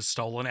Dead is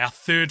stolen. Our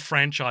third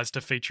franchise to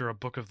feature a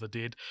Book of the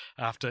Dead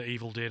after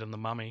Evil Dead and The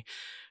Mummy.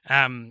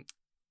 I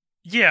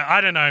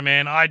don't know,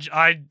 man.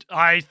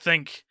 I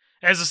think,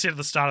 as I said at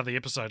the start of the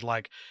episode,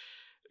 like,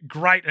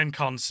 great in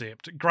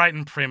concept, great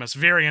in premise,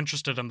 very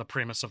interested in the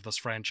premise of this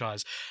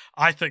franchise.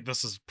 I think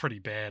this is pretty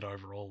bad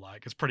overall.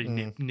 Like, it's pretty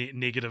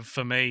negative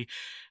for me.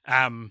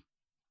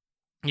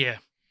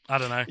 I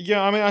don't know.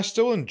 Yeah, I mean, I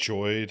still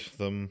enjoyed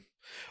them.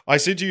 I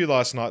said to you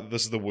last night that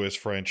this is the worst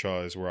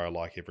franchise where I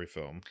like every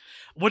film.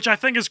 Which I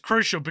think is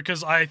crucial,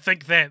 because I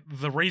think that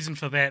the reason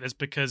for that is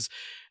because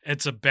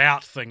it's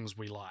about things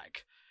we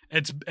like.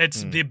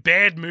 They're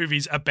bad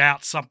movies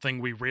about something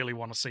we really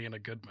want to see in a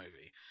good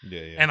movie.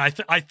 Yeah. And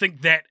I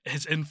think that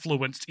has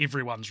influenced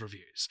everyone's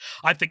reviews.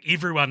 I think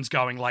everyone's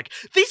going like,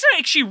 these are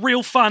actually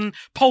real fun,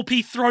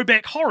 pulpy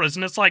throwback horrors,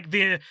 and it's like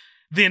they're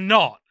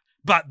not.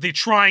 But they're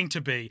trying to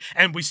be,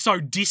 and we so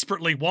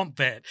desperately want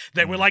that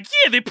we're like,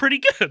 yeah, they're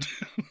pretty good.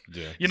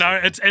 Yeah, you know,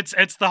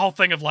 it's the whole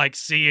thing of like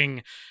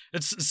seeing,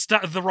 it's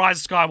the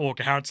Rise of Skywalker,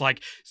 how it's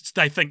like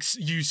they think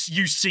you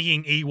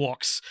seeing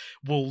Ewoks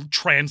will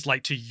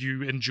translate to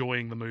you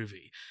enjoying the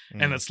movie,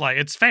 and it's like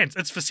it's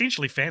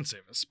essentially fan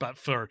service, but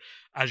for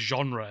a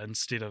genre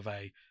instead of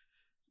a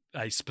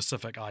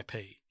specific IP.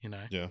 You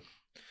know. Yeah.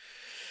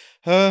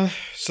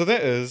 So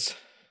that is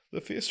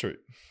the Fear Street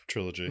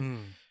trilogy.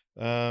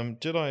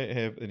 Did I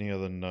have any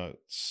other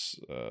notes?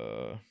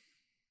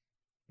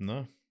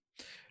 No.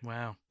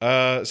 Wow.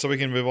 So we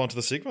can move on to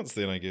the segments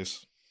then, I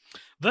guess.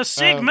 The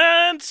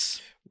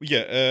segments!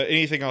 Yeah,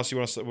 anything else you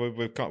want to say? We've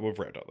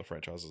wrapped up the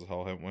franchise as a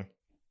whole, haven't we?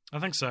 I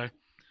think so.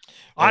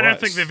 I don't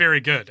think they're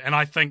very good, and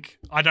I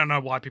don't know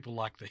why people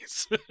like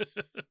these.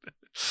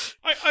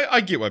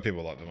 I get why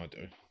people like them. I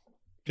do.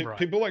 Right.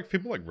 People like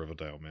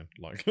Riverdale, man.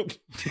 Like.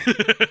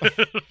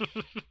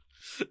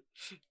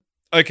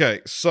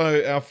 Okay,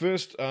 so our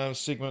first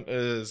segment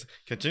is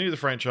continue the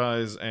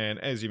franchise, and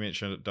as you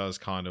mentioned, it does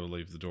kind of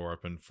leave the door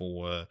open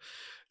for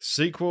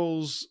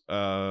sequels.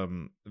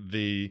 On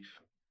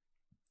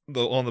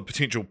the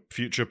potential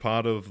future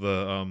part of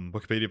the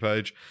Wikipedia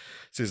page,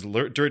 it says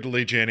director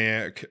Leigh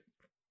Janiak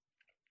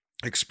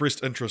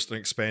expressed interest in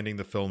expanding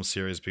the film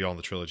series beyond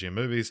the trilogy of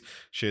movies.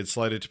 She had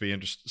stated to be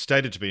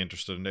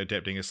interested in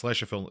adapting a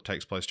slasher film that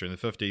takes place during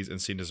the 50s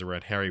and centers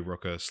around Harry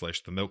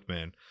Rooker / the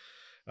Milkman.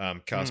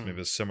 Cast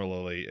members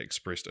similarly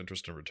expressed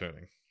interest in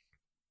returning.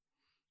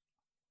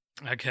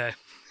 Okay.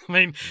 I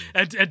mean,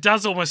 it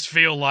does almost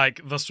feel like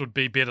this would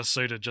be better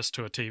suited just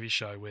to a TV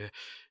show where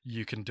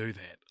you can do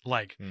that.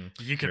 Like,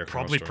 you could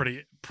probably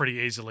pretty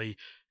easily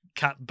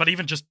cut, but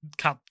even just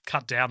cut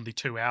down the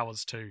 2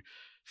 hours to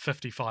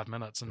 55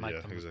 minutes and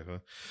make them exactly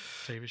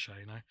TV show,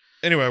 you know?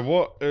 Anyway,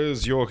 what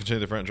is your continue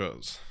the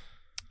franchise?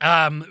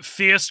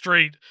 Fear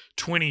Street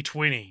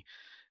 2020.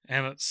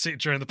 And it's set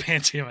during the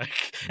pandemic.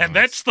 And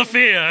that's the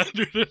fear.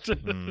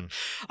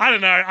 I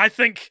don't know. I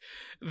think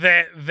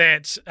that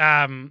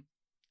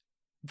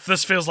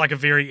this feels like a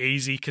very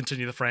easy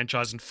continue the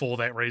franchise, and for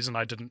that reason,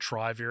 I didn't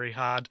try very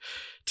hard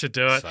to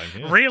do it.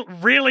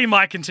 Really,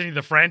 my continue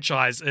the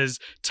franchise is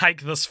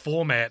take this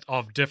format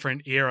of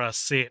different era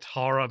set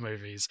horror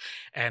movies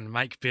and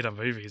make better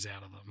movies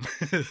out of them.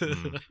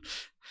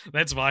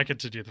 That's my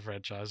continue the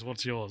franchise.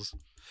 What's yours?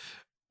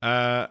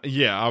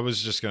 I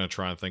was just going to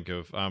try and think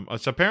of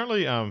so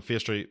apparently Fear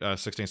Street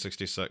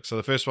 1666. So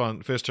the first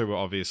two were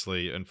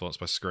obviously influenced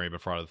by Scream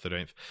and Friday the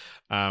 13th.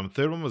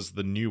 Third one was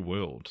The New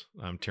World,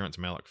 Terrence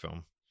Malick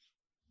film.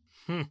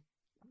 And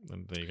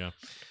there you go.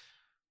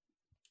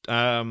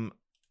 I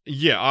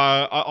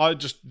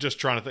just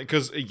trying to think,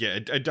 because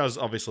it does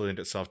obviously lend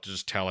itself to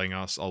just telling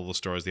us all the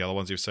stories, the other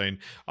ones you've seen.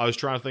 I was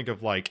trying to think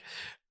of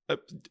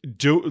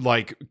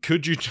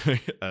could you do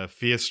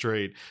Fear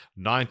Street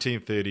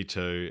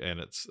 1932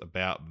 and it's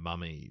about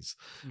mummies?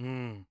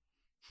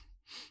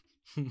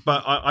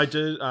 But I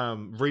did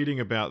reading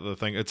about the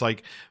thing. It's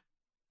like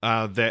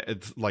that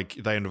it's like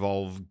they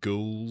involve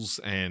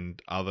ghouls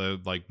and other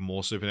like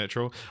more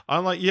supernatural.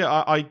 I'm like,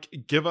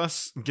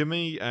 give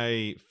me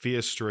a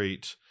Fear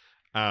Street,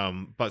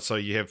 but so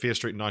you have Fear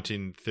Street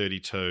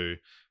 1932,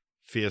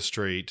 Fear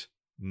Street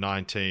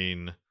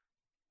 19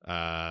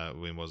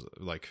 when was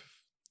it, like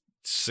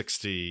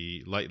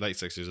 60 late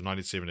 60s or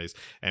 1970s,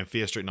 and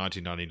Fear Street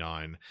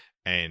 1999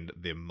 and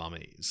their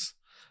mummies,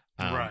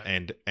 right,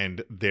 and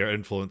they're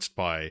influenced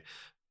by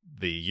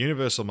the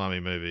Universal Mummy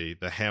movie,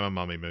 the Hammer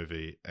Mummy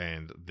movie,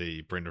 and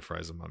the Brendan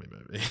Fraser Mummy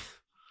movie.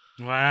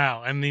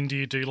 Wow. And then do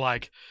you do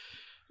like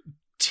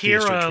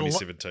Fear Street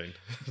 2017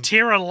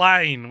 Terror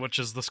Lane, which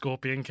is the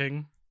Scorpion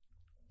King?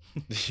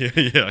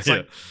 It's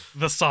like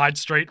the side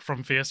street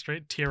from Fear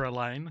Street, Terror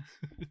Lane.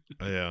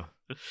 Interesting.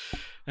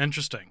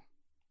 Interesting.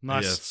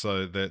 Nice. Yeah,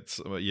 so that's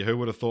who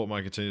would have thought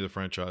my continue the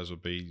franchise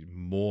would be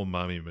more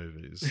mummy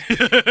movies?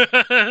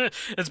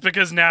 It's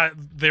because now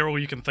they're all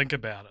you can think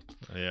about it.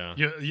 Yeah,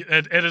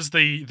 it is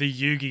the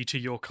Yugi to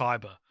your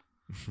Kaiba.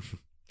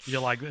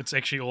 You're like, it's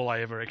actually all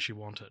I ever actually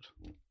wanted.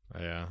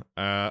 Yeah.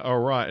 All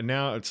right,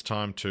 now it's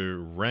time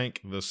to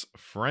rank this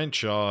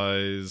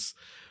franchise.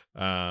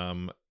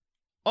 Oh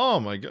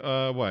my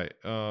god! Wait.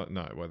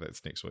 No. Wait.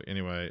 That's next week.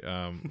 Anyway.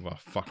 Well,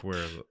 fuck. Where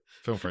is it?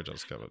 Film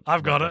franchise covered.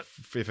 I've got it.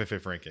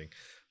 FFF ranking.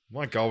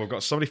 My god, we've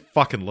got so many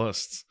fucking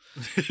lists.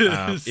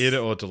 Edit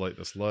or delete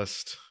this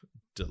list.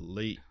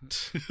 Delete.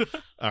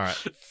 All right.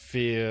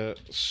 Fear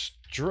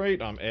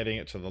Street. I'm adding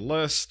it to the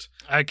list.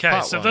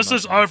 Okay, so this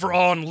is over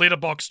on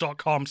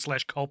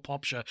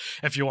letterboxd.com/cultpopture.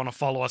 If you want to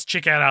follow us,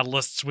 check out our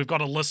lists. We've got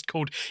a list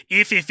called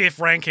FFF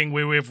Ranking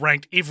where we've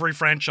ranked every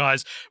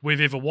franchise we've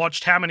ever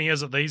watched. How many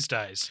is it these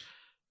days?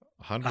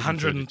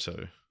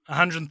 132.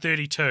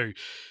 132.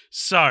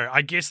 So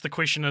I guess the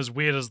question is,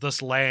 where does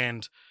this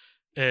land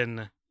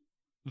in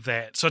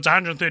that? So it's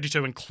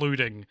 132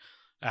 including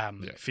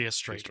Fear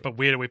Street. But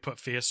where do we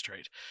put Fear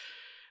Street?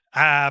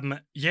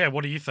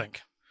 What do you think?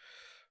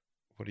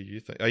 What do you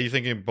think? Are you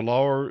thinking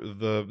below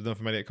the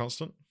Nymphomaniac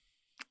Constant?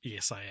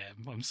 Yes, I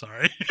am. I'm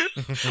sorry.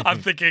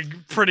 I'm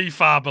thinking pretty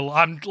far below.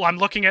 I'm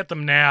looking at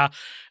them now,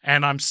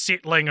 and I'm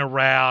settling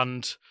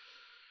around.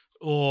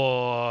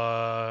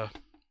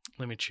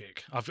 Let me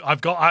check.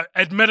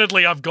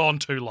 Admittedly, I've gone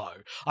too low.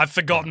 I've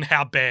forgotten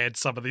how bad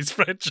some of these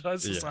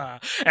franchises are,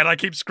 and I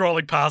keep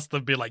scrolling past them,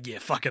 and be like, yeah,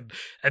 fucking.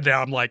 And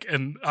now I'm like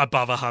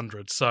above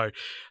 100. So,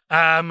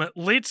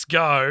 let's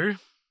go.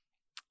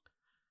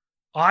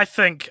 I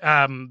think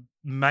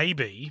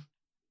maybe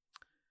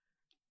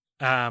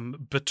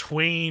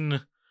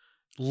between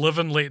Live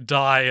and Let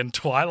Die in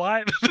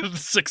Twilight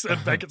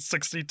and make it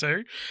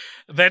 62.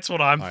 That's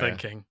what I'm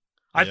thinking.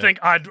 I think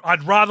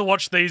I'd rather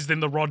watch these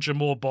than the Roger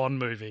Moore Bond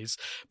movies,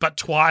 but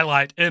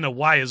Twilight, in a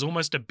way, is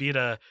almost a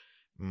better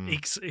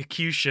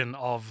execution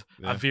of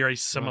a very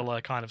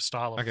similar kind of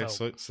style of film.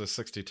 Okay, so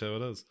 62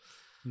 it is.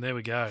 There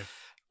we go.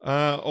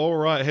 All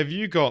right. Have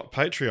you got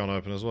Patreon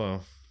open as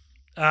well?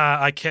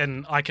 I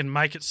can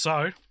make it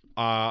so.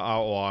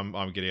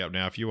 I'm getting up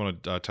now. If you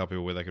want to tell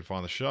people where they can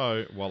find the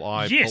show, while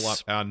I pull up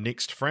our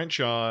next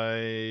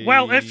franchise.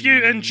 Well, if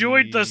you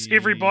enjoyed this,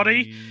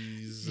 everybody,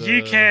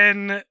 you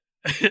can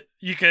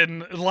You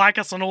can like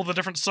us on all the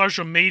different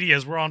social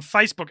medias. We're on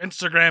Facebook,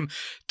 Instagram,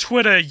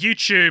 Twitter,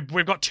 YouTube.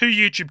 We've got 2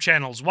 YouTube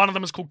channels. One of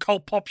them is called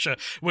Cult Popture,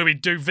 where we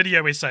do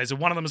video essays,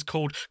 and one of them is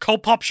called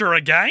Cult Popture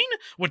Again,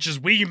 which is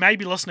where you may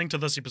be listening to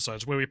this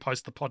episode, where we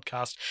post the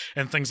podcast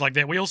and things like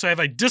that. We also have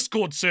a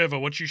Discord server,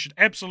 which you should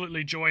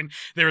absolutely join.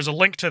 There is a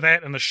link to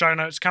that in the show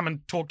notes. Come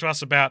and talk to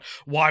us about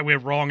why we're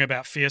wrong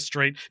about Fear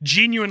Street.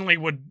 Genuinely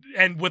would,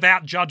 and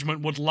without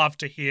judgment, would love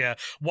to hear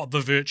what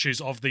the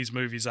virtues of these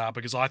movies are,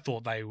 because I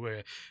thought they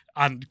were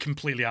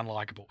completely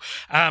unlikable.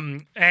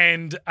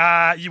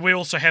 We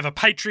also have a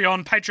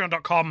Patreon,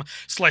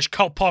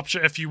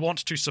 patreon.com/cultpopture if you want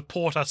to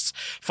support us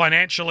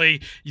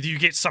financially. You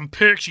get some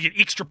perks, you get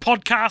extra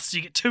podcasts,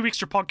 you get 2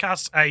 extra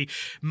podcasts a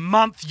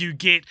month. You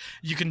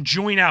can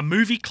join our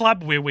movie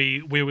club where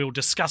we'll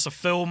discuss a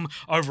film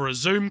over a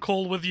Zoom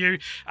call with you.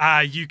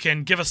 You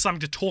can give us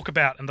something to talk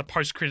about in the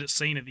post-credit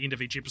scene at the end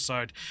of each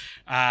episode.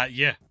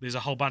 There's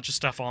a whole bunch of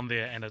stuff on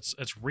there, and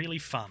it's really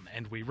fun.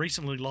 And we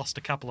recently lost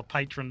a couple of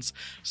patrons,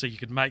 so you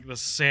could make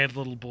this sad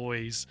little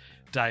boy's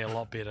day a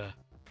lot better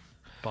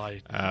by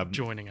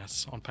joining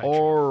us on Patreon.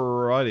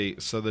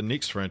 Alrighty, so the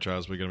next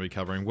franchise we're going to be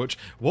covering, what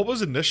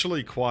was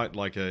initially quite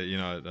like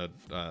a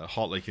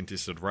hotly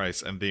contested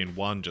race, and then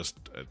one just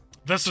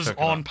this is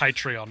on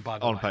Patreon, by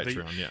the way. On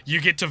Patreon, yeah. You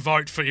get to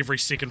vote for every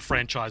second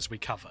franchise we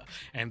cover,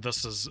 and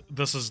this is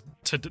this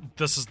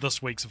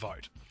week's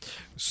vote.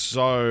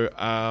 So,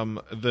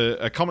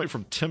 a comment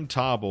from Tim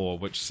Tarbor,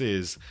 which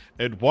says,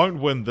 "It won't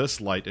win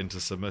this late into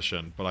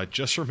submission, but I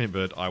just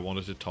remembered I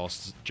wanted to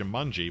toss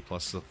Jumanji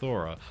plus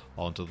Zathura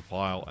onto the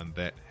pile, and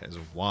that has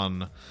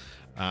won."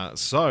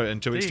 So, in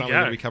 2 weeks' time, we're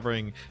going to be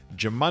covering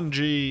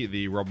Jumanji,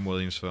 the Robin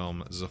Williams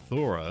film,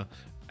 Zathura,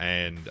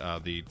 and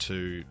the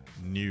 2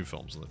 new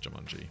films in the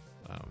Jumanji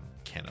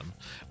canon.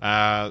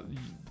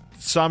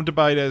 Some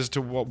debate as to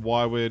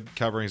why we're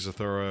covering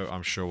Zathura.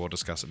 I'm sure we'll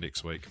discuss it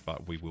next week,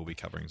 but we will be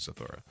covering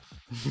Zathura.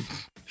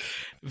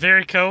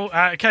 Very cool.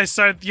 Okay,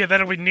 so yeah,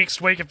 that'll be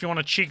next week if you want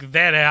to check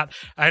that out.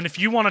 And if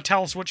you want to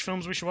tell us which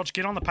films we should watch,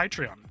 get on the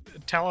Patreon.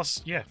 Tell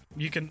us, you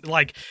can,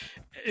 like,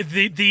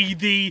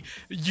 the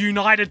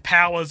united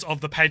powers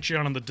of the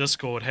Patreon and the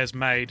Discord has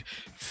made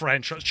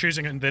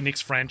choosing the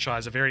next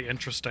franchise a very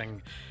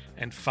interesting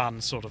and fun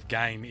sort of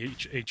game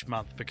each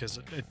month, because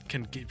it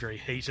can get very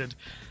heated.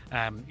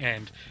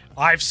 And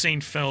I've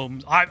seen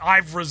films,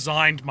 I've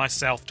resigned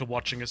myself to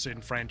watching a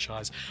certain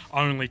franchise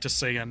only to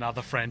see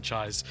another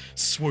franchise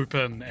swoop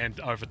in and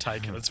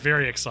overtake it. It's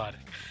very exciting.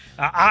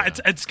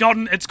 It's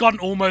gotten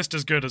almost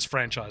as good as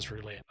Franchise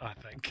Roulette, I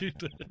think.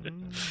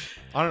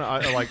 I don't know.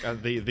 I like I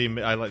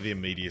like the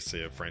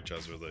immediacy of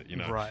Franchise Roulette.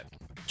 Right.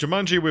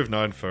 Jumanji we've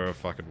known for a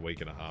fucking week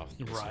and a half.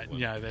 Right.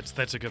 Yeah,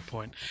 that's a good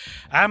point.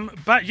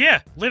 But yeah,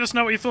 let us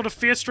know what you thought of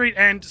Fear Street,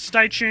 and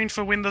stay tuned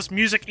for when this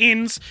music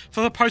ends for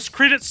the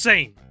post-credits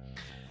scene.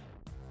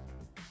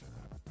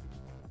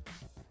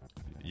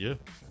 Yeah.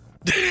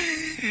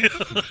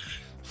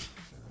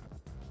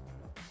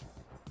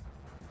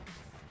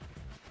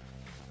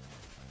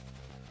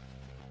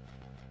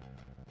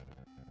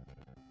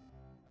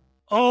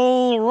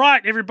 All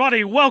right,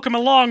 everybody, welcome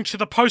along to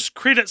the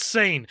post-credits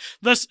scene.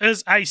 This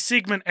is a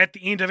segment at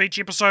the end of each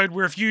episode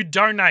where if you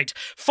donate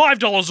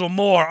 $5 or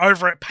more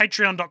over at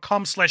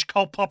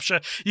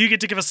patreon.com/cultpopture, you get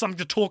to give us something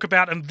to talk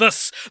about in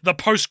the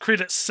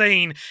post-credits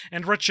scene.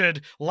 And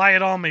Richard, lay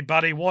it on me,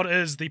 buddy. What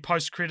is the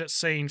post-credits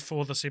scene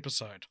for this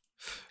episode?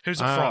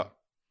 Who's it from?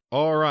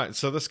 All right,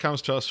 so this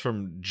comes to us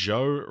from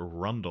Joe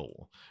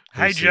Rundle.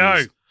 Hey,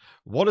 Joe.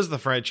 What is the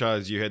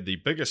franchise you had the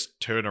biggest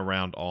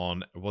turnaround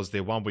on? Was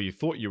there one where you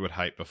thought you would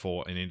hate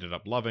before and ended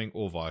up loving,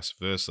 or vice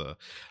versa?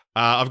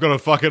 I've got a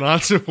fucking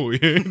answer for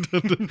you.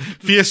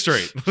 Fear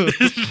Street. Over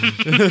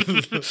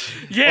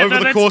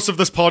the course of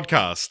this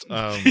podcast.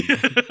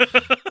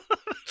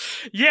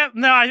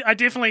 I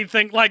definitely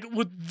think, like,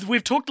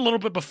 we've talked a little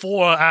bit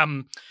before,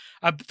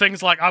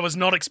 things like I was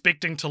not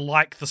expecting to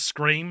like the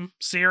Scream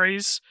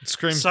series.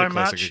 Scream's so the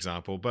classic much.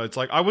 example, but it's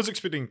like I was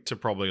expecting to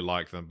probably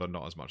like them, but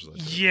not as much as I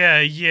did.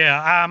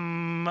 Yeah.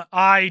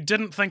 I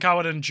didn't think I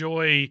would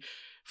enjoy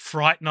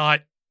Fright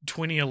Night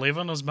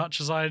 2011 as much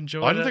as I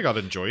enjoyed it. I didn't think I'd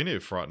enjoy any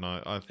of Fright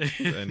Night,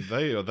 and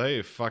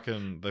they're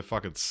fucking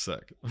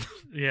sick.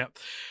 Yeah.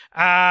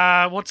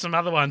 What's some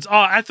other ones? Oh,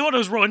 I thought it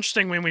was real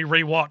interesting when we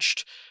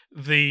rewatched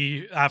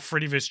the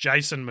Freddy vs.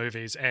 Jason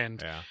movies,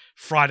 and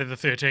Friday the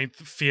 13th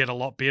fared a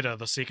lot better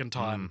the second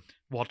time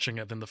watching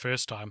it than the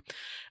first time.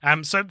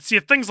 So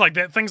things like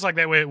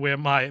that where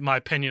my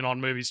opinion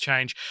on movies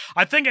change.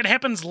 I think it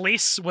happens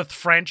less with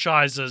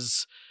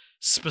franchises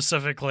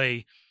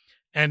specifically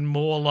and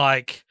more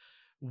like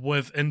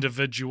with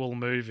individual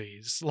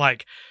movies.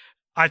 Like,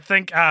 I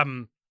think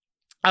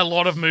a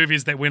lot of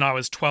movies that when I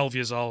was 12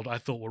 years old I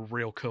thought were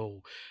real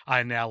cool,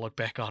 I now look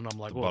back on, I'm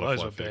like, well,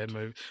 those were bad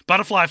movies.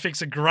 Butterfly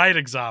Effect's a great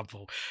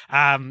example.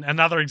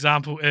 Another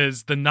example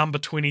is The Number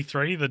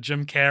 23, the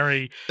Jim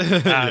Carrey,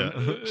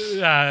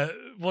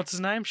 what's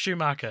his name?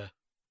 Schumacher.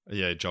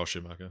 Yeah, Joel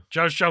Schumacher.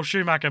 Joel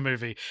Schumacher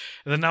movie.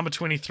 The Number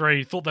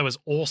 23, thought that was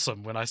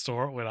awesome when I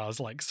saw it when I was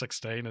like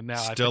 16, and now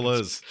Still I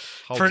think is.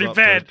 It's pretty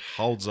bad. Dude.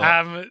 Holds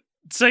up.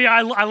 So yeah,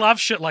 I love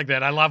shit like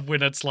that. I love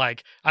when it's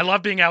like, I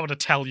love being able to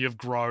tell you've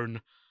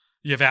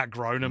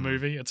outgrown a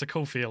movie. It's a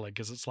cool feeling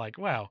because it's like,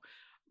 wow,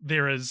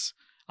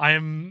 I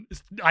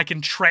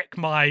can track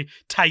my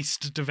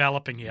taste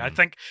developing here. I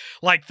think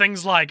like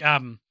things like I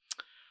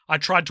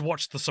tried to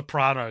watch The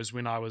Sopranos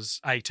when I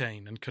was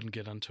 18 and couldn't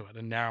get into it,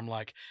 and now I'm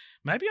like,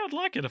 maybe I'd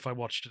like it if I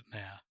watched it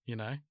now. You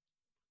know,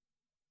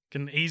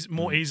 can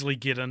more easily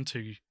get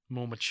into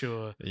more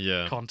mature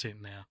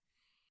content now.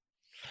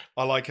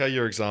 I like how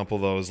your example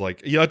though is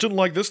like, I didn't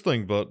like this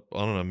thing, but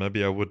I don't know,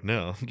 maybe I would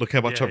now. Look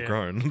how much I've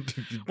grown.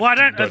 Well,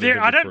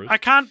 I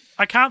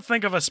can't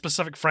think of a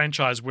specific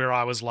franchise where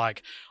I was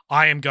like,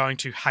 I am going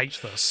to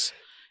hate this,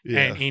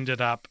 and ended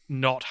up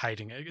not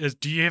hating it.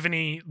 Do you have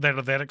any that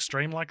are that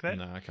extreme like that?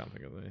 No, I can't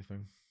think of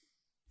anything.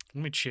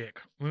 Let me check.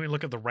 Let me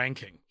look at the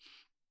ranking.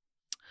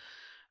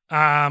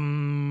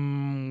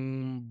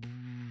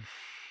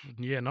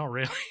 Yeah, not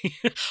really.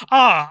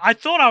 I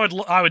thought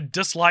I would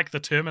dislike the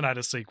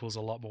Terminator sequels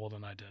a lot more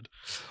than I did.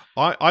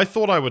 I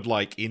thought I would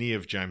like any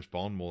of James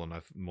Bond more than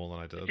I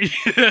did.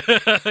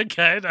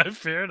 Okay, no,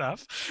 fair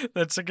enough.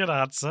 That's a good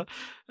answer.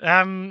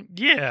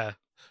 Yeah.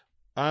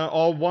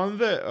 One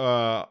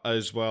that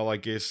as well, I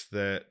guess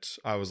that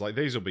I was like,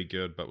 these will be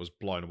good, but was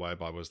blown away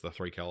by was the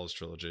Three Colors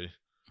trilogy.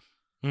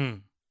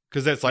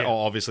 Because that's like,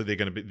 obviously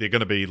they're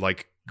gonna be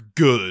like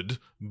good,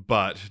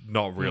 but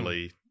not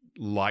really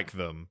like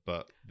them,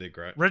 but they're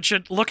great.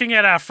 Richard, looking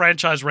at our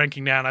franchise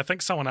ranking now, and I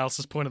think someone else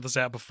has pointed this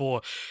out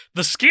before,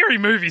 the Scary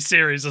Movie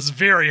series is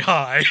very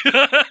high.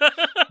 What's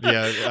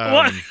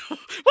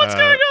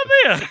going on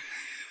there?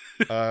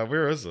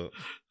 Where is it?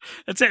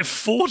 It's at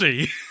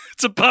 40.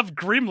 It's above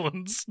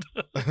Gremlins.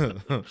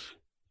 Michael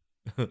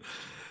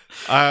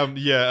so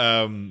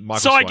I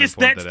Swain guess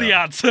that's the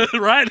answer,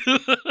 right?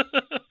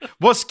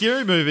 Well,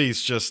 Scary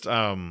Movies just we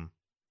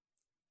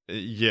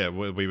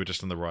were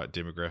just in the right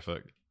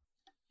demographic.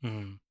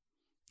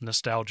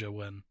 Nostalgia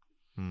win.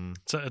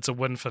 It's a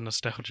win for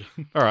nostalgia.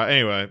 All right,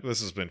 anyway,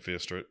 this has been Fear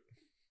Street.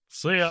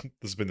 See ya.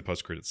 This has been the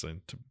post-credit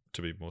scene,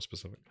 to be more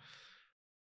specific.